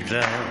cut you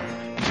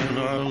down.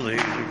 Sooner or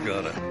later,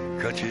 gotta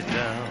cut you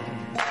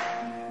down.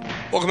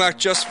 Welcome back to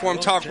Just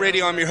Informed Talk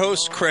Radio. I'm your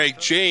host, Craig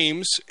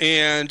James.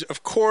 And,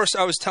 of course,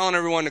 I was telling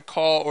everyone to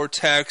call or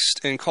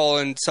text and call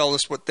and tell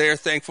us what they're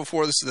thankful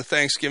for. This is the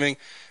Thanksgiving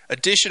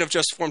edition of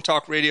Just Informed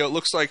Talk Radio. It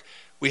looks like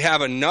we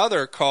have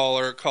another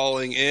caller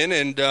calling in,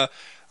 and I'm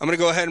going to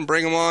go ahead and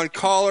bring him on.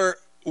 Caller,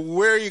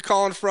 where are you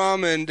calling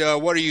from, and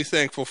what are you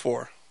thankful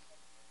for?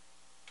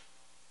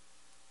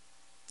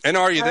 And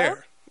are you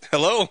there?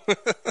 Hello?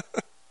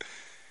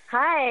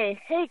 Hi.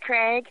 Hey,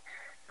 Craig.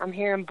 I'm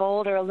here in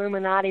Boulder,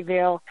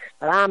 Illuminativille,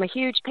 but I'm a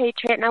huge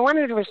patriot, and I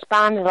wanted to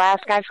respond to the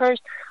last guy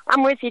first.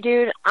 I'm with you,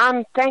 dude.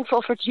 I'm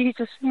thankful for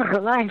Jesus in my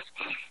life.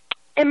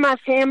 And my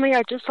family,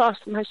 I just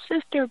lost my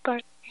sister,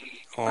 but,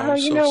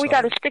 we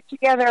got to stick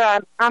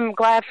together. I'm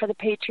glad for the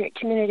patriot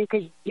community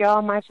because you're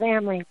all my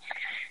family.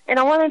 And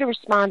I wanted to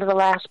respond to the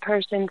last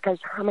person because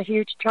I'm a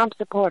huge Trump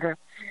supporter.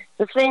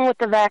 The thing with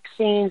the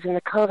vaccines and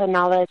the COVID and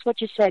all that, it's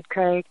what you said,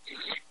 Craig,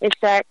 is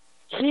that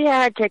he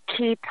had to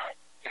keep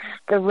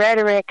the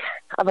rhetoric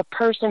of a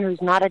person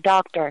who's not a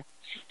doctor.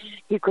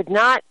 He could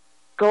not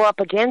go up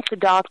against the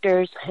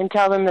doctors and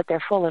tell them that they're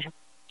full of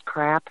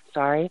crap,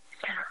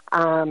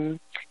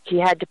 he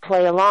had to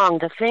play along.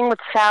 The thing with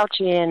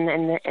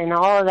Fauci and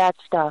all of that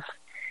stuff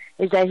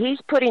is that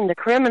he's putting the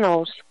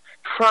criminals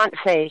front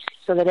face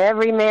so that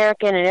every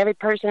American and every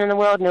person in the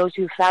world knows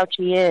who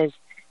Fauci is.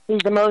 He's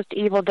the most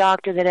evil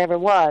doctor that ever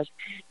was.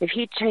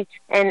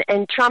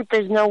 And Trump,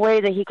 there's no way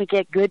that he could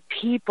get good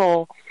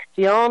people.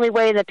 The only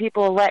way that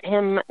people will let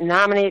him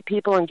nominate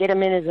people and get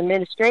them in his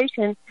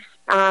administration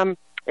is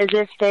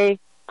if they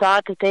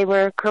thought that they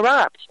were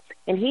corrupt.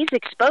 And he's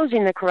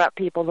exposing the corrupt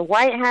people. The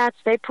White Hats,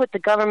 they put the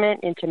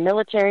government into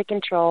military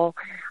control.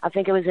 I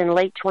think it was in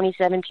late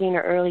 2017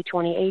 or early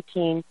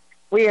 2018.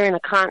 We are in a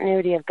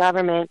continuity of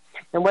government.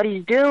 And what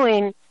he's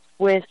doing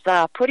with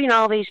putting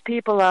all these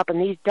people up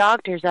and these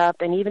doctors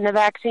up and even the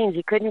vaccines,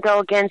 he couldn't go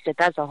against it.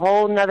 That's a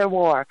whole nother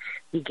war.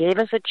 He gave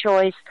us a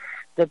choice.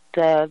 The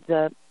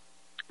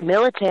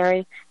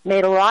military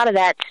made a lot of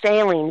that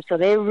sailing, so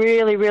they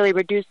really, really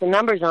reduced the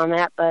numbers on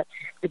that. But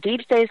the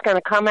deep state is going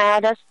to come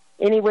at us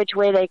any which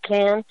way they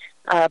can.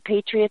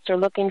 Patriots are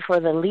looking for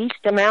the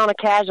least amount of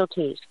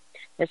casualties.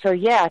 And so,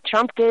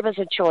 Trump gave us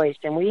a choice,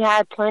 and we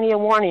had plenty of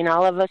warning,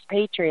 all of us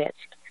patriots.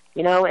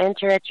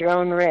 Enter at your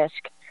own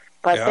risk.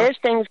 But there's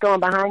things going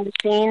behind the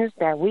scenes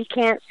that we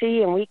can't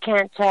see and we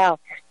can't tell.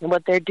 And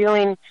what they're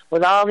doing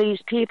with all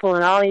these people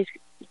and all these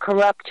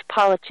corrupt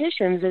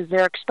politicians is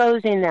they're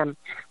exposing them.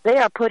 They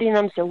are putting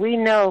them so we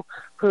know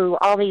who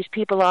all these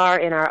people are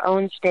in our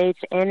own states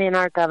and in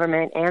our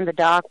government and the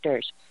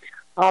doctors.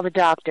 All the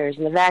doctors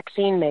and the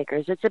vaccine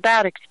makers. It's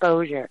about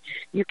exposure.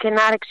 You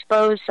cannot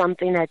expose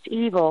something that's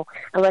evil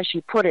unless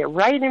you put it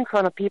right in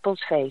front of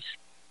people's face.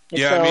 And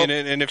so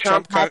and if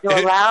Trump had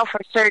to allow for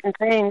certain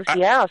things,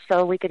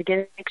 so we could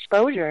get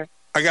exposure.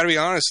 I got to be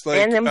honest,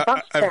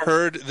 I've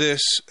heard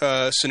this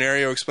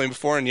scenario explained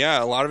before, and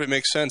a lot of it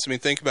makes sense. I mean,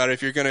 think about it.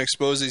 If you're going to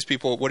expose these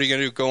people, what are you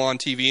going to do? Go on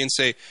TV and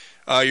say,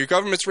 your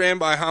government's ran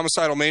by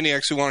homicidal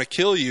maniacs who want to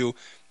kill you?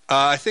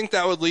 I think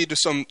that would lead to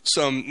some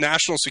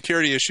national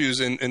security issues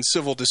and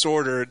civil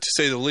disorder, to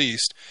say the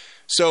least.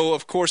 So,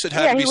 of course, it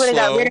had to be slow. Yeah, he would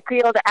have got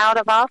ridiculed out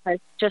of office,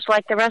 just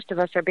like the rest of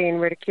us are being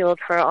ridiculed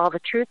for all the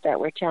truth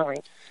that we're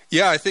telling.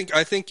 Yeah, I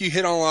think you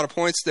hit on a lot of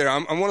points there.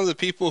 I'm one of the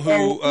people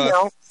who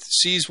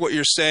sees what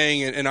you're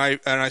saying, and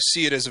I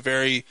see it as a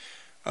very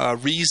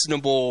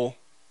reasonable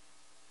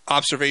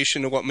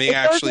observation of what may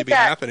actually be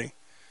happening.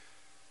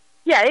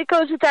 Yeah, it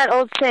goes with that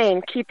old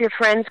saying, keep your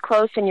friends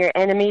close and your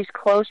enemies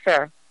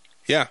closer.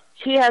 Yeah.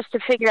 He has to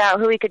figure out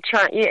who he could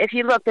try. If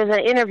you look, there's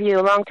an interview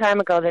a long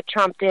time ago that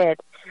Trump did,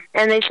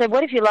 and they said,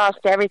 what if you lost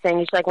everything?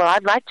 He's like, well,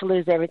 I'd like to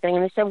lose everything.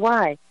 And they said,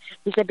 why?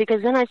 He said,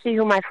 because then I see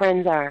who my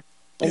friends are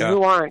and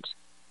who aren't.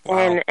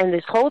 Wow. And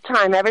this whole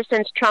time, ever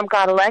since Trump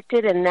got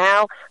elected, and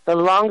now the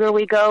longer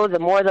we go, the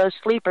more those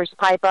sleepers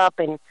pipe up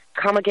and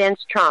come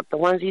against Trump. The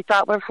ones you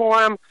thought were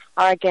for him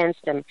are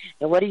against him.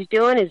 And what he's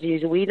doing is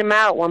he's weed them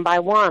out one by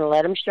one.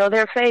 Let them show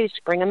their face.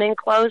 Bring them in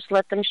close.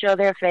 Let them show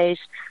their face.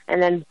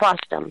 And then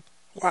bust them.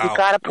 Wow. You've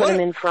got to put them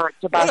in front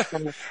to bust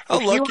them. If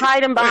you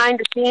hide them behind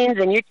the scenes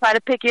and you try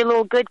to pick your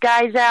little good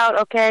guys out,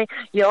 okay,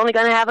 you're only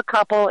going to have a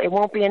couple. It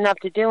won't be enough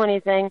to do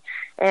anything.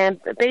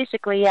 And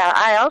basically, yeah,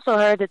 I also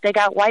heard that they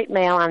got white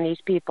mail on these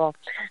people.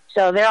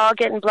 So they're all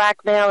getting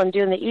blackmail and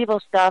doing the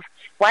evil stuff.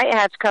 White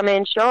hats come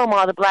in, show them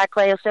all the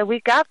blackmail, say, we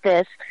got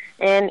this,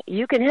 and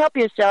you can help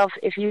yourself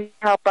if you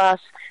help us.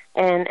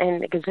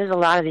 And because there's a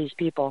lot of these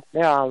people.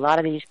 There are a lot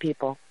of these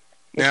people.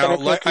 Now,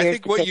 I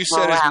think what you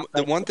said is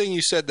the one thing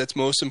you said that's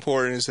most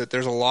important is that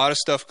there's a lot of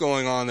stuff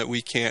going on that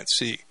we can't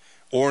see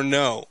or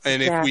know.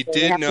 And if we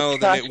did know,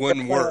 then it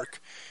wouldn't work.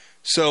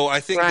 So I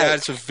think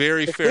that's a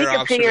very fair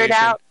observation. Figure it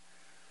out.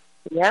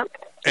 Yep.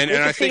 And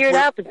I think figure it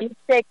out. The deep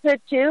state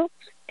could too,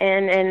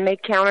 and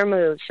make counter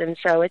moves. And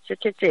so it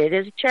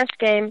is a chess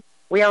game.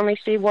 We only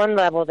see one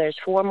level. There's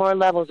 4 more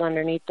levels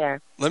underneath there.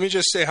 Let me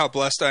just say how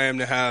blessed I am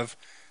to have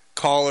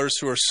callers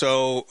who are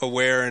so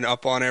aware and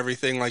up on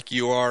everything like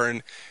you are,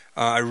 and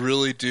I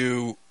really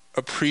do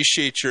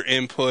appreciate your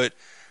input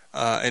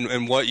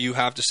and what you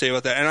have to say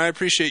about that. And I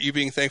appreciate you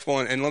being thankful.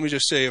 And let me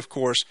just say, of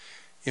course,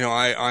 you know,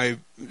 I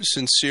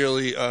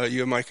sincerely,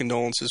 you have my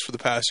condolences for the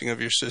passing of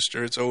your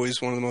sister. It's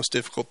always one of the most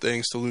difficult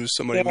things to lose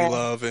somebody we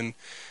love. And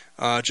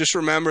just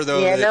remember,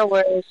 though,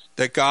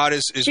 that God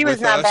is with us. She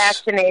was not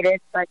vaccinated,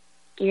 but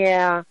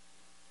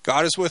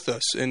God is with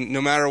us. And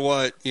no matter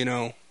what, you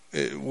know,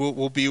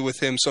 we'll be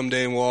with him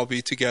someday and we'll all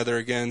be together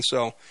again.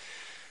 So,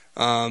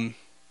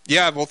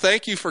 well,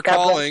 thank you for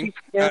calling.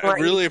 I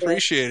really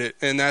appreciate it.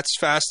 And that's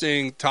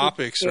fascinating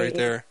topics right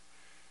there.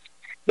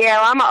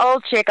 Yeah, well, I'm an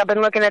old chick. I've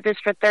been looking at this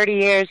for 30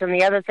 years, and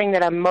the other thing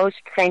that I'm most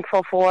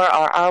thankful for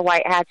are our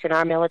white hats in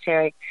our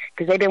military,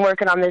 because they've been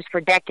working on this for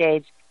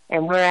decades,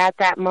 and we're at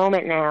that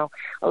moment now.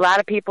 A lot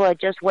of people are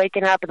just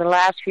waking up in the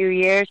last few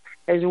years.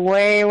 There's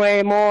way,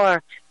 way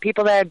more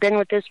people that have been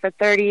with this for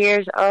 30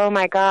 years. Oh,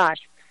 my gosh.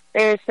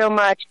 There is so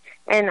much.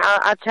 And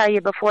I'll tell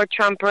you, before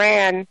Trump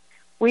ran,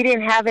 we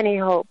didn't have any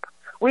hope.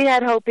 We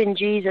had hope in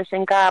Jesus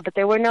and God, but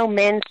there were no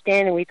men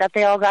standing. We thought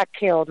they all got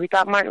killed. We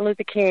thought Martin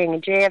Luther King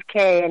and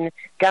JFK and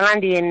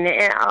Gandhi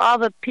and all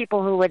the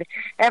people who would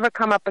ever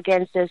come up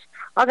against us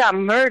all got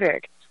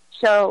murdered.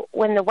 So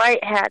when the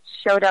white hats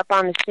showed up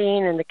on the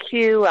scene in the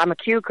Q, I'm a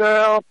Q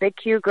girl, big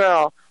Q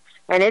girl,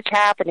 and it's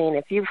happening.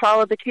 If you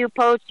follow the Q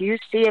post, you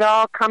see it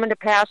all coming to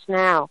pass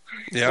now.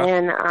 Yeah.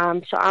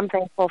 And so I'm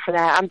thankful for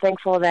that. I'm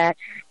thankful that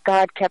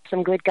God kept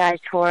some good guys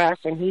for us,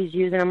 and he's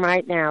using them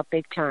right now,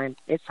 big time.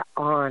 It's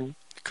on.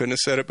 Couldn't have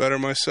said it better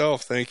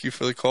myself. Thank you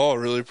for the call.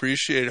 Really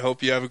appreciate it.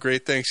 Hope you have a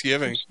great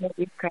Thanksgiving.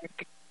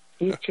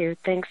 You too.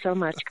 Thanks so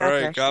much. All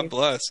right. God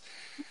bless.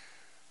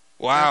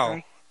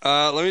 Wow.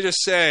 Let me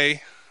just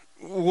say,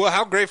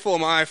 how grateful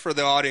am I for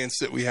the audience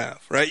that we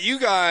have, right? You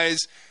guys,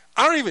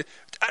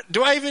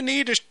 do I even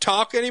need to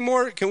talk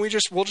anymore? We'll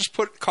just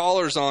put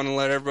callers on and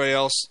let everybody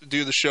else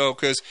do the show?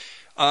 Because,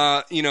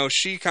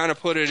 she kind of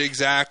put it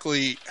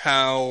exactly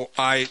how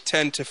I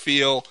tend to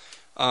feel.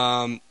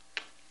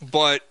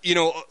 But,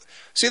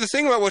 see, the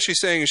thing about what she's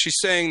saying is she's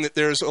saying that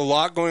there's a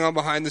lot going on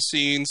behind the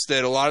scenes,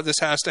 that a lot of this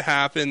has to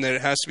happen, that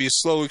it has to be a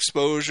slow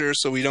exposure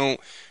so we don't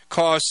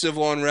cause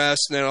civil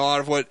unrest, and then a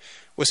lot of what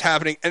was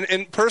happening.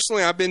 And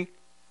personally, I've been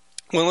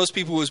one of those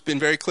people who's been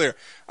very clear.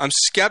 I'm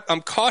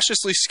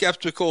cautiously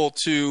skeptical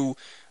to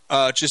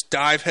just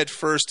dive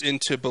headfirst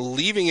into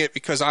believing it,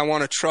 because I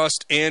want to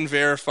trust and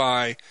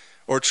verify,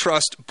 or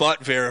trust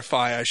but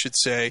verify, I should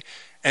say.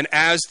 And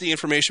as the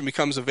information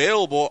becomes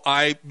available,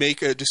 I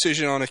make a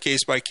decision on a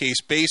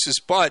case-by-case basis.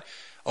 But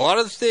a lot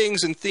of the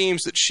things and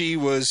themes that she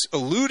was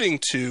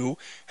alluding to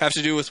have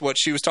to do with what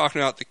she was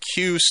talking about, the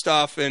Q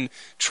stuff and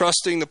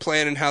trusting the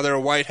plan and how there are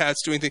white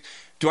hats doing things.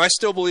 Do I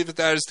still believe that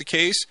that is the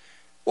case?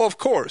 Well, of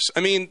course. I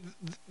mean,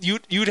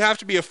 you'd have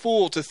to be a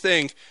fool to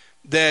think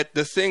that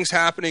the things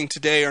happening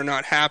today are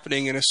not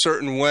happening in a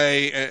certain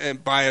way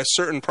and by a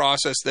certain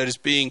process that is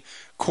being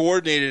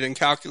coordinated and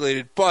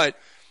calculated. But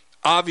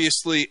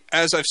obviously,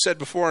 as I've said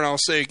before, and I'll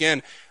say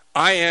again,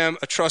 I am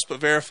a trust but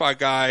verify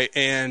guy,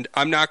 and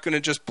I'm not going to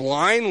just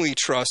blindly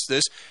trust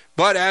this.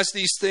 But as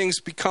these things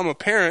become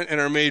apparent and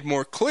are made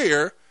more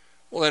clear,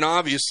 well, then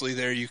obviously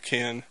there you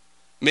can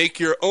make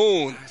your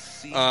own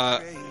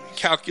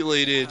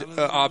calculated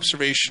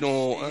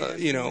observational,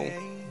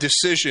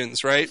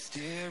 decisions, right?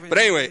 But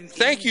anyway,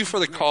 thank you for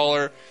the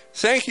caller.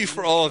 Thank you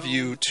for all of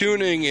you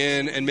tuning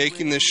in and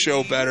making this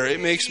show better. It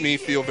makes me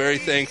feel very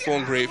thankful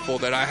and grateful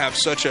that I have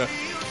such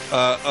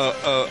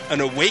an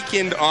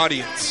awakened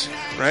audience,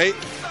 right?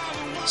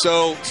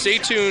 So stay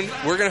tuned.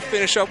 We're going to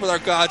finish up with our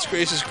God's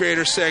Grace is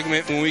Greater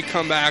segment. When we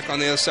come back on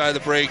the other side of the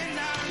break,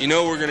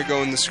 we're going to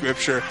go in the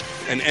scripture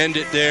and end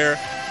it there.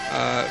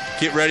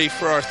 Get ready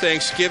for our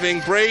Thanksgiving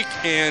break,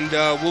 and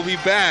we'll be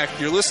back.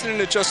 You're listening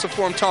to Just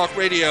Informed Talk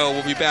Radio.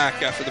 We'll be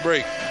back after the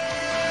break.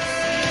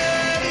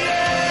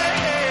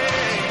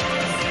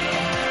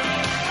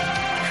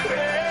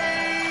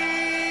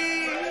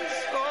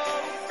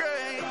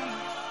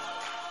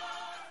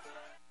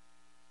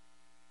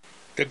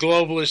 The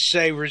globalists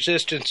say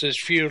resistance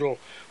is futile.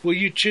 Will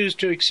you choose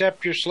to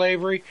accept your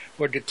slavery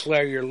or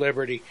declare your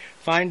liberty?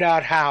 Find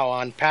out how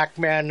on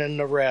Pac-Man and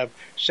the Rev,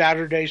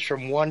 Saturdays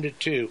from 1 to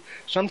 2.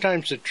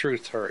 Sometimes the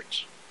truth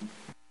hurts.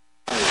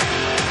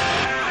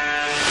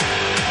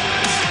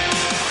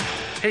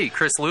 Hey,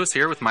 Chris Lewis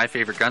here with My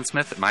Favorite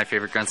Gunsmith at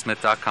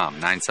MyFavoriteGunsmith.com,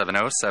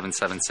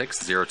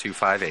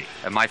 970-776-0258.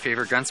 At My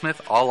Favorite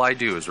Gunsmith, all I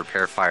do is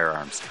repair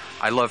firearms.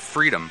 I love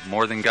freedom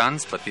more than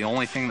guns, but the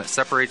only thing that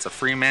separates a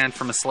free man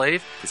from a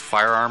slave is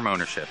firearm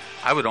ownership.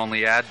 I would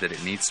only add that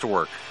it needs to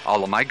work.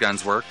 All of my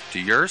guns work. Do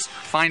yours?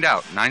 Find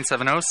out.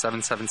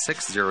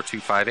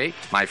 970-776-0258.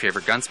 My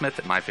Favorite Gunsmith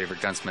at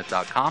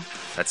MyFavoriteGunsmith.com.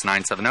 That's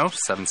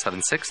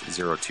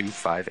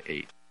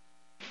 970-776-0258.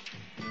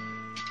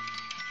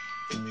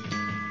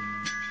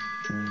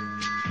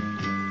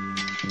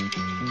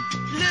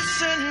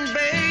 Listen,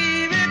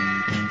 baby,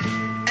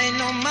 ain't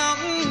no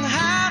mountain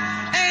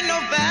high, ain't no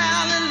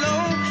valley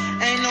low,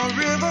 ain't no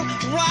river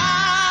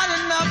wide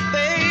enough,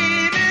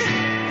 baby.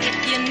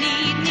 If you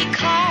need me,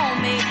 call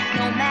me,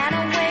 no matter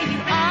where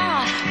you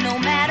are, no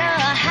matter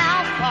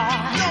how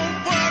far.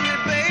 Don't worry,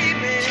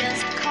 baby,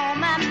 just call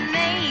my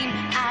name,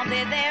 I'll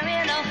be there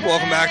in a hurry.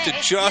 Welcome back to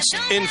Just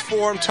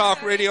Informed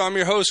Talk Radio. I'm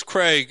your host,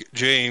 Craig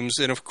James,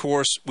 and of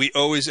course, we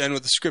always end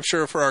with the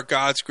scripture for our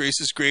God's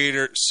Grace is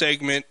Greater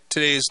segment.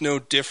 Today is no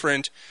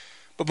different.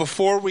 But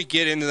before we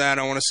get into that,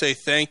 I want to say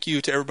thank you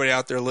to everybody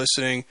out there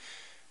listening.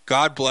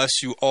 God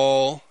bless you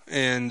all,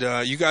 and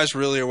you guys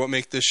really are what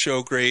make this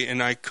show great,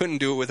 and I couldn't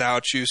do it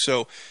without you.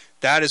 So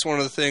that is one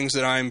of the things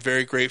that I'm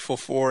very grateful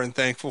for and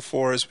thankful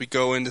for as we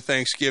go into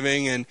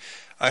Thanksgiving. And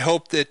I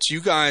hope that you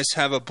guys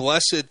have a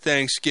blessed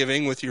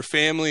Thanksgiving with your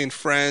family and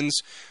friends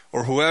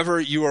or whoever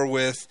you are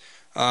with.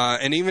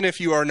 And even if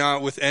you are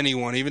not with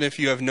anyone, even if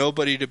you have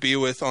nobody to be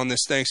with on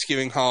this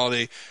Thanksgiving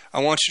holiday,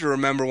 I want you to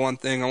remember one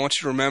thing. I want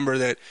you to remember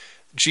that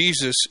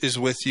Jesus is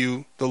with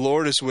you, the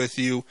Lord is with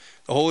you,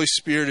 the Holy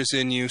Spirit is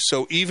in you.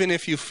 So even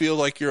if you feel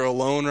like you're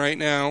alone right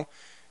now,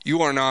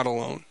 you are not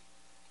alone.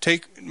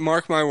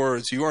 Mark my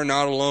words, you are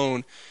not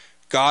alone.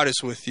 God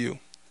is with you.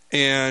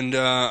 And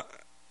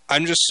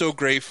I'm just so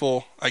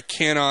grateful. I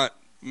cannot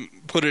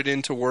put it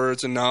into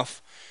words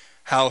enough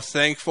how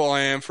thankful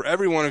I am for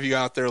every one of you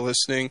out there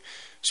listening.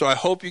 So I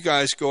hope you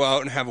guys go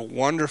out and have a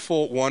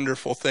wonderful,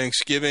 wonderful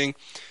Thanksgiving.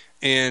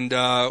 And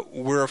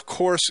we're, of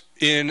course,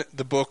 in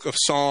the book of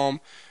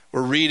Psalm.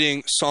 We're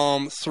reading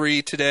Psalm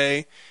 3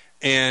 today,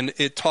 and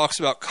it talks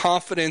about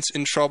confidence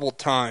in troubled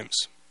times.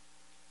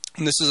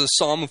 And this is a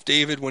psalm of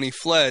David when he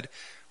fled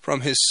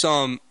from his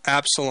son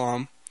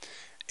Absalom.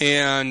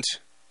 And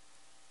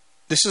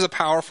this is a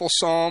powerful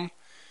psalm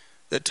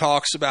that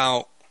talks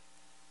about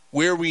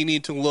where we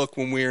need to look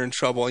when we're in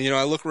trouble. You know,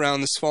 I look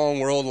around this fallen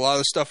world, a lot of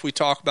the stuff we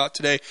talk about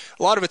today,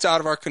 a lot of it's out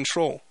of our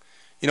control.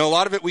 You know, a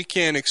lot of it we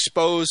can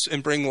expose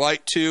and bring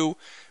light to,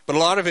 but a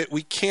lot of it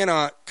we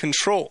cannot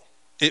control.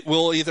 It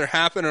will either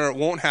happen or it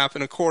won't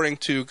happen according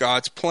to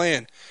God's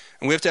plan.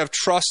 And we have to have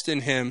trust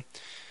in Him.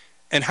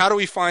 And how do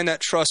we find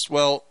that trust?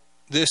 Well,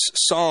 this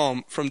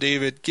psalm from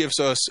David gives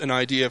us an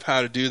idea of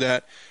how to do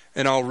that.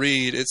 And I'll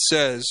read. It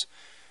says,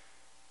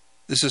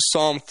 this is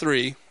Psalm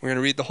 3. We're going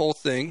to read the whole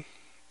thing.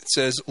 It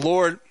says,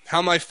 Lord,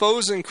 how my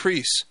foes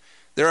increase.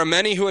 There are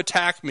many who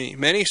attack me.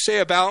 Many say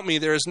about me,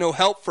 there is no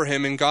help for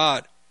him in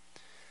God.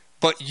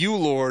 But you,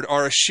 Lord,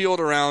 are a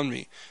shield around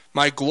me,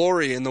 my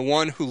glory and the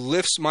one who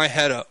lifts my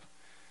head up.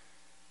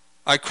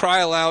 I cry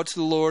aloud to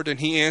the Lord,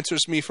 and He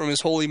answers me from His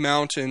holy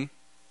mountain.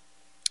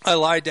 I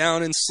lie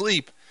down and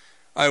sleep.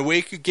 I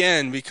wake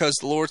again because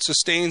the Lord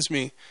sustains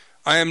me.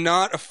 I am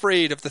not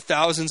afraid of the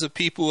thousands of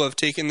people who have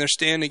taken their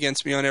stand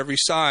against me on every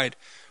side.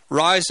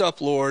 Rise up,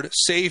 Lord,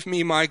 save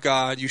me, my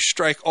God. You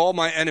strike all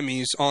my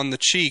enemies on the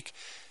cheek.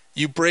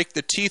 You break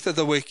the teeth of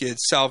the wicked.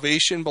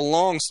 Salvation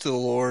belongs to the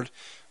Lord.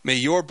 May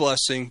your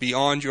blessing be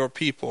on your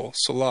people.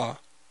 Salah.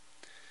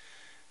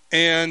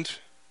 And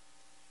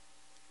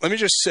let me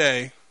just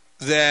say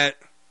that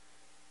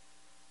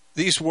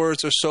these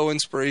words are so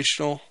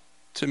inspirational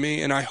to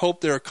me, and I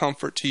hope they're a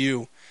comfort to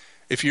you.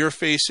 If you're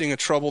facing a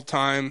troubled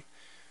time,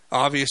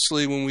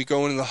 obviously when we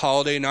go into the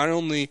holiday, not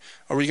only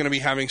are we going to be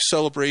having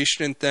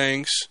celebration and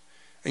thanks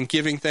and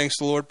giving thanks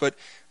to the Lord, but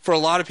for a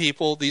lot of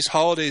people, these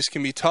holidays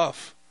can be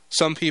tough.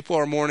 Some people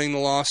are mourning the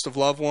loss of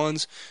loved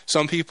ones.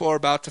 Some people are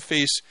about to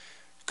face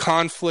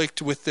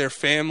conflict with their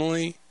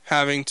family,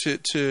 having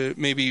to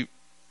maybe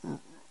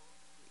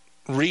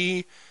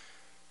rehash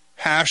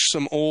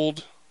some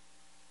old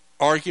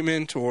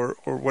argument or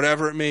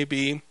whatever it may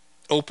be,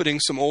 opening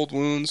some old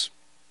wounds.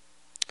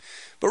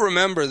 But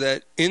remember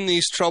that in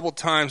these troubled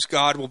times,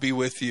 God will be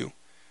with you.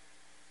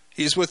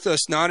 He's with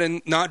us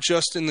not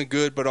just in the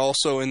good, but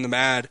also in the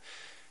bad.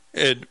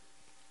 And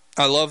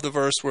I love the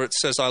verse where it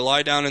says, I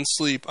lie down and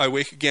sleep. I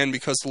wake again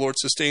because the Lord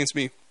sustains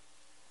me.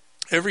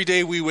 Every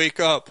day we wake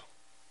up,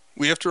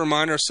 we have to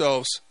remind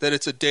ourselves that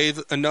it's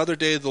another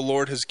day the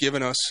Lord has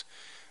given us.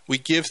 We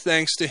give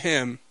thanks to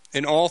Him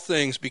in all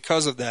things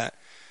because of that.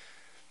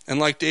 And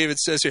like David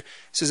says here,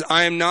 he says,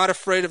 I am not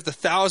afraid of the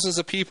thousands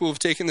of people who have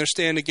taken their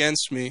stand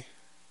against me.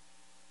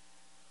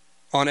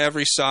 on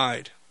every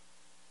side.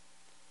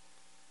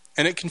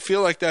 And it can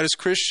feel like that as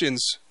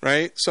Christians,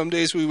 right? Some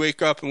days we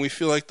wake up and we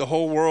feel like the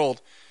whole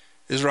world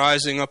is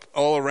rising up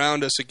all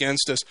around us,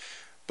 against us.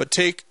 But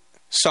take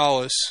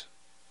solace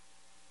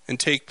and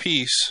take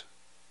peace,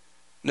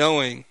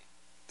 knowing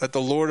that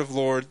the Lord of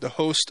Lords, the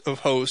host of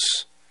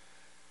hosts,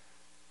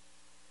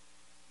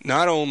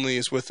 not only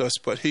is with us,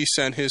 but he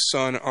sent his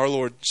Son, our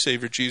Lord and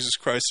Savior Jesus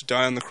Christ, to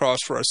die on the cross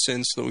for our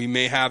sins so that we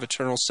may have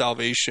eternal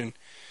salvation.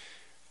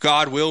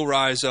 God will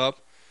rise up.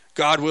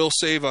 God will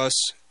save us.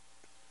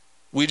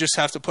 We just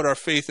have to put our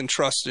faith and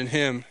trust in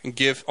him and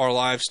give our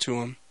lives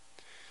to him.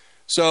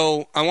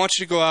 So I want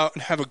you to go out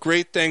and have a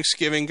great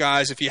Thanksgiving,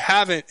 guys. If you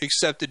haven't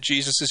accepted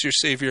Jesus as your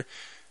Savior,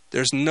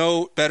 there's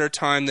no better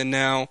time than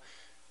now.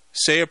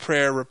 Say a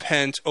prayer,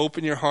 repent,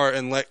 open your heart,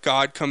 and let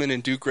God come in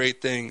and do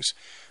great things.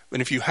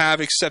 And if you have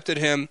accepted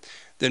him,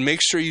 then make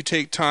sure you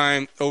take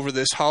time over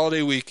this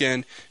holiday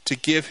weekend to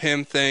give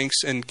him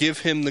thanks and give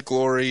him the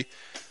glory,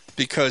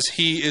 because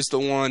he is the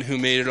one who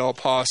made it all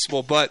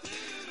possible. But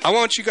I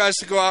want you guys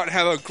to go out and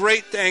have a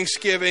great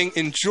Thanksgiving.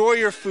 Enjoy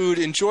your food.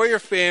 Enjoy your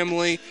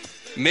family.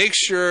 Make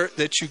sure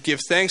that you give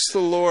thanks to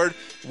the Lord.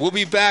 We'll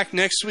be back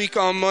next week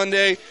on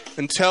Monday.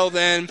 Until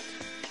then,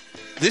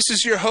 this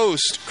is your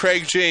host,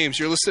 Craig James.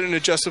 You're listening to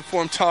Just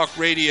Informed Talk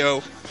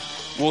Radio.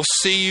 We'll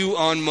see you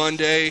on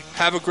Monday.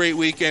 Have a great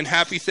weekend.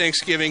 Happy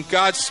Thanksgiving.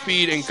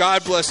 Godspeed, and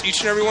God bless each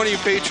and every one of you,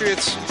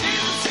 Patriots.